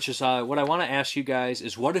week, which is what I want to ask you guys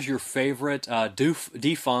is what is your favorite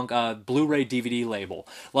defunct Blu-ray DVD label?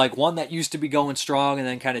 Like one that used to be going strong and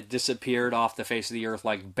then kind of disappeared off the face of the earth,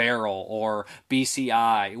 like Barrel or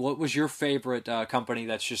BCI. What was your favorite company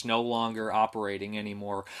that's just no longer operating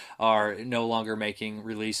anymore or no longer making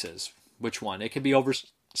releases? Which one? It could be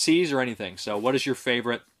overseas or anything. So what is your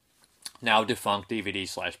favorite now defunct DVD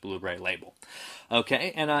 / Blu-ray label?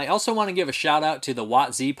 Okay, and I also want to give a shout out to the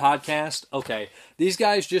Watt Z podcast. Okay, these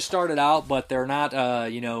guys just started out, but they're not,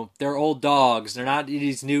 they're old dogs. They're not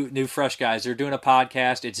these new fresh guys. They're doing a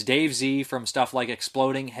podcast. It's Dave Z from stuff like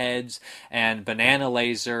Exploding Heads and Banana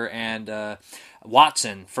Laser and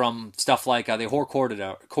Watson from stuff like the Horror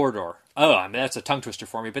Corridor. Oh, I mean, that's a tongue twister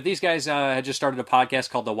for me. But these guys had just started a podcast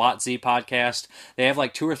called the Watt Z Podcast. They have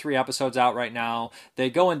like 2 or 3 episodes out right now. They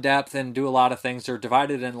go in depth and do a lot of things. They're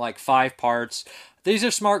divided in like 5 parts. These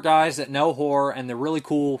are smart guys that know horror, and they're really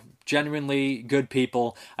cool, genuinely good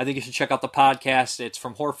people. I think you should check out the podcast. It's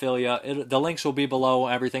from Horphilia. The links will be below,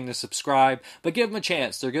 everything to subscribe. But give them a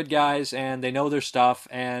chance. They're good guys, and they know their stuff.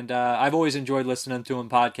 And I've always enjoyed listening to them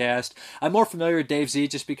podcast. I'm more familiar with Dave Z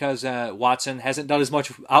just because Watson hasn't done as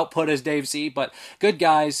much output as Dave Z. But good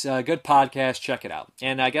guys, good podcast. Check it out.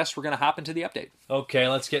 And I guess we're going to hop into the update. Okay,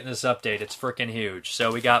 let's get in this update. It's freaking huge.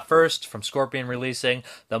 So we got first, from Scorpion releasing,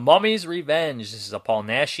 The Mummy's Revenge. This is a Paul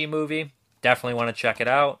Naschy movie. Definitely want to check it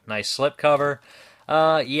out. Nice slipcover.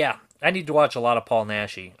 Yeah, I need to watch a lot of Paul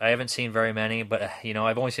Naschy. I haven't seen very many, but,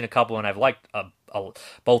 I've only seen a couple, and I've liked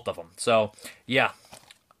both of them. So, yeah,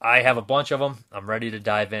 I have a bunch of them. I'm ready to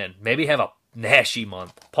dive in. Maybe have a Naschy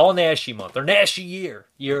month. Paul Naschy month. Or Naschy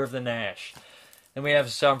year of the Nash. Then we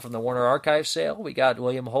have some from the Warner Archive sale. We got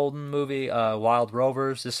William Holden movie, Wild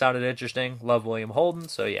Rovers. This sounded interesting. Love William Holden,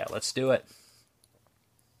 so yeah, let's do it.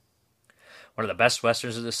 One of the best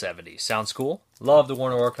westerns of the 70s. Sounds cool. Love the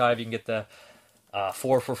Warner Archive. You can get the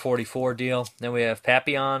 4 for $44 deal. Then we have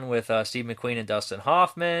Papillon with Steve McQueen and Dustin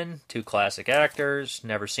Hoffman. 2 classic actors.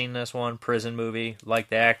 Never seen this one. Prison movie. Like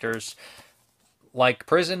the actors. Like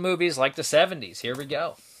prison movies, like the 70s. Here we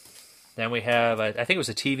go. Then we have, I think it was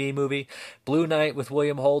a TV movie, Blue Night with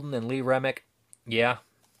William Holden and Lee Remick. Yeah.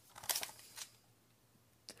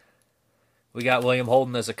 We got William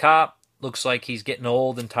Holden as a cop. Looks like he's getting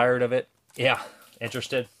old and tired of it. Yeah,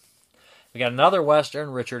 interested. We got another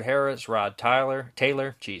Western, Richard Harris, Rod Taylor,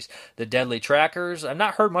 The Deadly Trackers. I've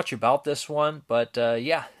not heard much about this one, but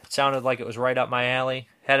yeah, it sounded like it was right up my alley.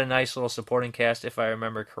 Had a nice little supporting cast, if I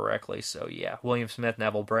remember correctly. So yeah, William Smith,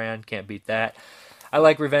 Neville Brand, can't beat that. I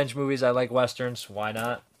like revenge movies. I like westerns. Why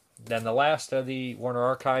not? Then the last of the Warner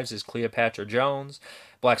Archives is Cleopatra Jones.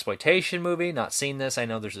 Blaxploitation movie. Not seen this. I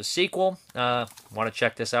know there's a sequel. Want to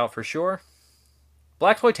check this out for sure.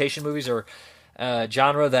 Blaxploitation movies are a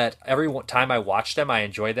genre that every time I watch them, I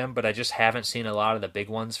enjoy them, but I just haven't seen a lot of the big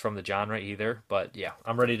ones from the genre either. But yeah,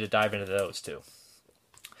 I'm ready to dive into those too.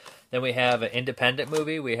 Then we have an independent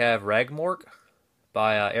movie. We have Ragmork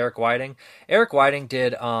by Eric Whiting. Eric Whiting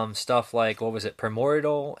did stuff like, what was it,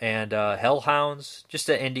 Primordial and Hellhounds. Just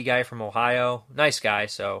an indie guy from Ohio. Nice guy,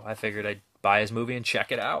 so I figured I'd buy his movie and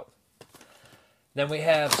check it out. Then we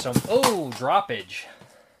have some, droppage.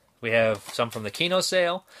 We have some from the Kino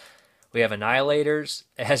sale. We have Annihilators.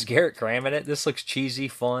 It has Garrett Graham in it. This looks cheesy,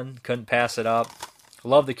 fun. Couldn't pass it up.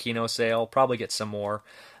 Love the Kino sale. Probably get some more.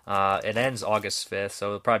 It ends August 5th, so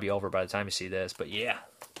it'll probably be over by the time you see this. But yeah,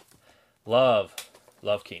 love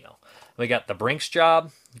Kino. We got The Brinks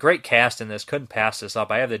Job. Great cast in this. Couldn't pass this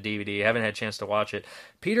up. I have the DVD. Haven't had a chance to watch it.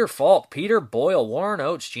 Peter Falk, Peter Boyle, Warren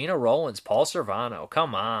Oates, Gina Rollins, Paul Servano.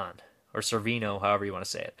 Come on. Or Servino, however you want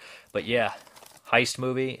to say it. But yeah, heist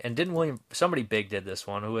movie. And somebody big did this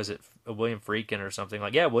one. Who is it? William Friedkin or something.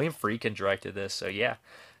 Yeah, William Friedkin directed this. So yeah,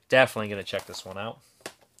 definitely going to check this one out.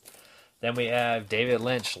 Then we have David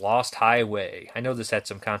Lynch, Lost Highway. I know this had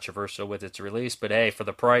some controversial with its release, but hey, for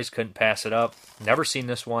the price, couldn't pass it up. Never seen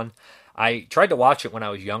this one. I tried to watch it when I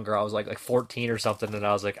was younger. I was like 14 or something, and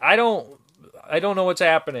I was like, I don't know what's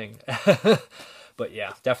happening. But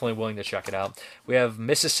yeah, definitely willing to check it out. We have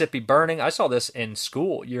Mississippi Burning. I saw this in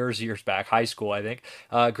school years back, high school, I think.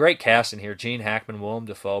 Great cast in here. Gene Hackman, Willem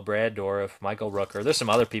Dafoe, Brad Dourif, Michael Rooker. There's some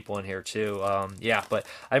other people in here too. Yeah, but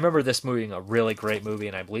I remember this movie being a really great movie,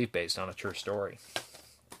 and I believe based on a true story.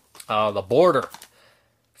 The Border.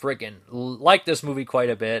 Freaking like this movie quite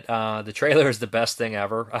a bit. The trailer is the best thing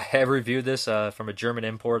ever. I have reviewed this from a German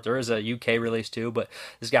import. There is a UK release too, but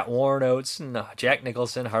it's got Warren Oates and Jack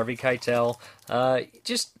Nicholson, Harvey Keitel.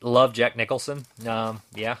 Just love Jack Nicholson.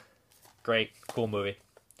 Yeah, great, cool movie.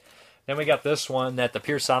 Then we got this one that the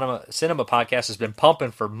Pure Cinema podcast has been pumping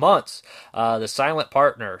for months. The Silent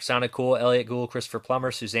Partner. Sounded cool. Elliot Gould, Christopher Plummer,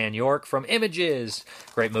 Suzanne York from Images.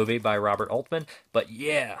 Great movie by Robert Altman. But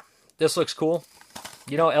yeah, this looks cool.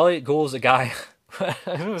 You know, Elliot Gould is a guy. I'm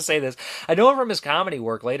going to say this. I know him from his comedy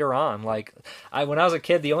work later on. Like, when I was a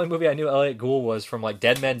kid, the only movie I knew Elliot Gould was from, like,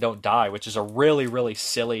 Dead Men Don't Die, which is a really, really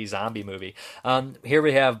silly zombie movie. Here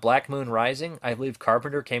we have Black Moon Rising. I believe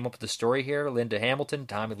Carpenter came up with the story here. Linda Hamilton,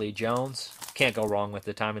 Tommy Lee Jones. Can't go wrong with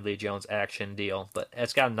the Tommy Lee Jones action deal. But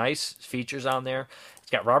it's got nice features on there.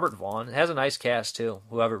 It's got Robert Vaughn. It has a nice cast, too.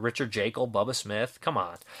 Whoever, Richard Jekyll, Bubba Smith. Come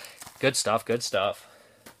on. Good stuff, good stuff.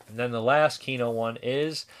 And then the last Kino one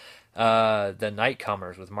is The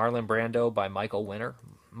Nightcomers with Marlon Brando by Michael Winner.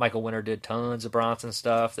 Michael Winner did tons of Bronson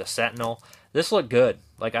stuff. The Sentinel. This looked good.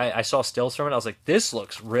 Like, I saw stills from it. I was like, this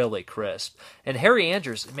looks really crisp. And Harry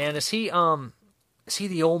Andrews, man, is he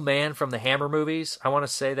the old man from the Hammer movies? I want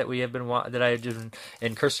to say that I have been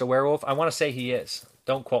in Curse the Werewolf. I want to say he is.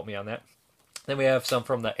 Don't quote me on that. Then we have some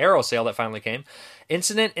from the Arrow sale that finally came.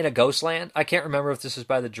 Incident in a Ghostland. I can't remember if this is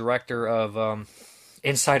by the director of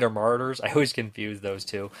Inside or Martyrs. I always confuse those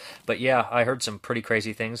two. But yeah, I heard some pretty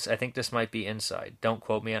crazy things. I think this might be Inside. Don't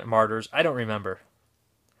quote me on Martyrs. I don't remember.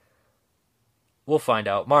 We'll find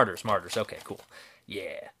out. Martyrs. Okay, cool.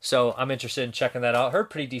 Yeah. So I'm interested in checking that out. Heard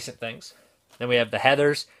pretty decent things. Then we have The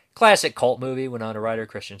Heathers. Classic cult movie. Winona Ryder,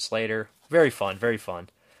 Christian Slater. Very fun. Very fun.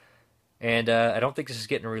 And I don't think this is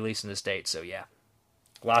getting released in the States. So yeah.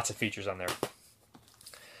 Lots of features on there.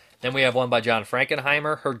 Then we have one by John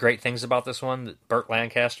Frankenheimer. Heard great things about this one. Burt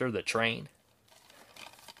Lancaster, The Train.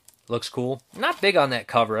 Looks cool. Not big on that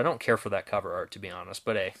cover. I don't care for that cover art, to be honest.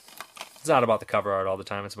 But hey, it's not about the cover art all the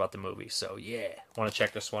time. It's about the movie. So yeah, want to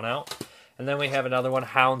check this one out. And then we have another one,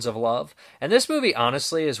 Hounds of Love. And this movie,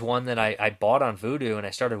 honestly, is one that I bought on Vudu and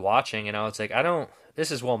I started watching. And I was like, this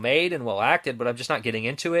is well made and well acted, but I'm just not getting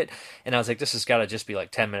into it. And I was like, this has got to just be like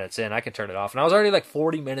 10 minutes in. I can turn it off. And I was already like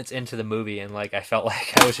 40 minutes into the movie, and like I felt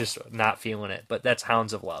like I was just not feeling it. But that's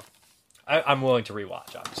Hounds of Love. I'm willing to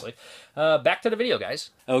rewatch, obviously. Back to the video,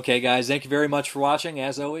 guys. Okay, guys, thank you very much for watching.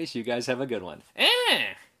 As always, you guys have a good one.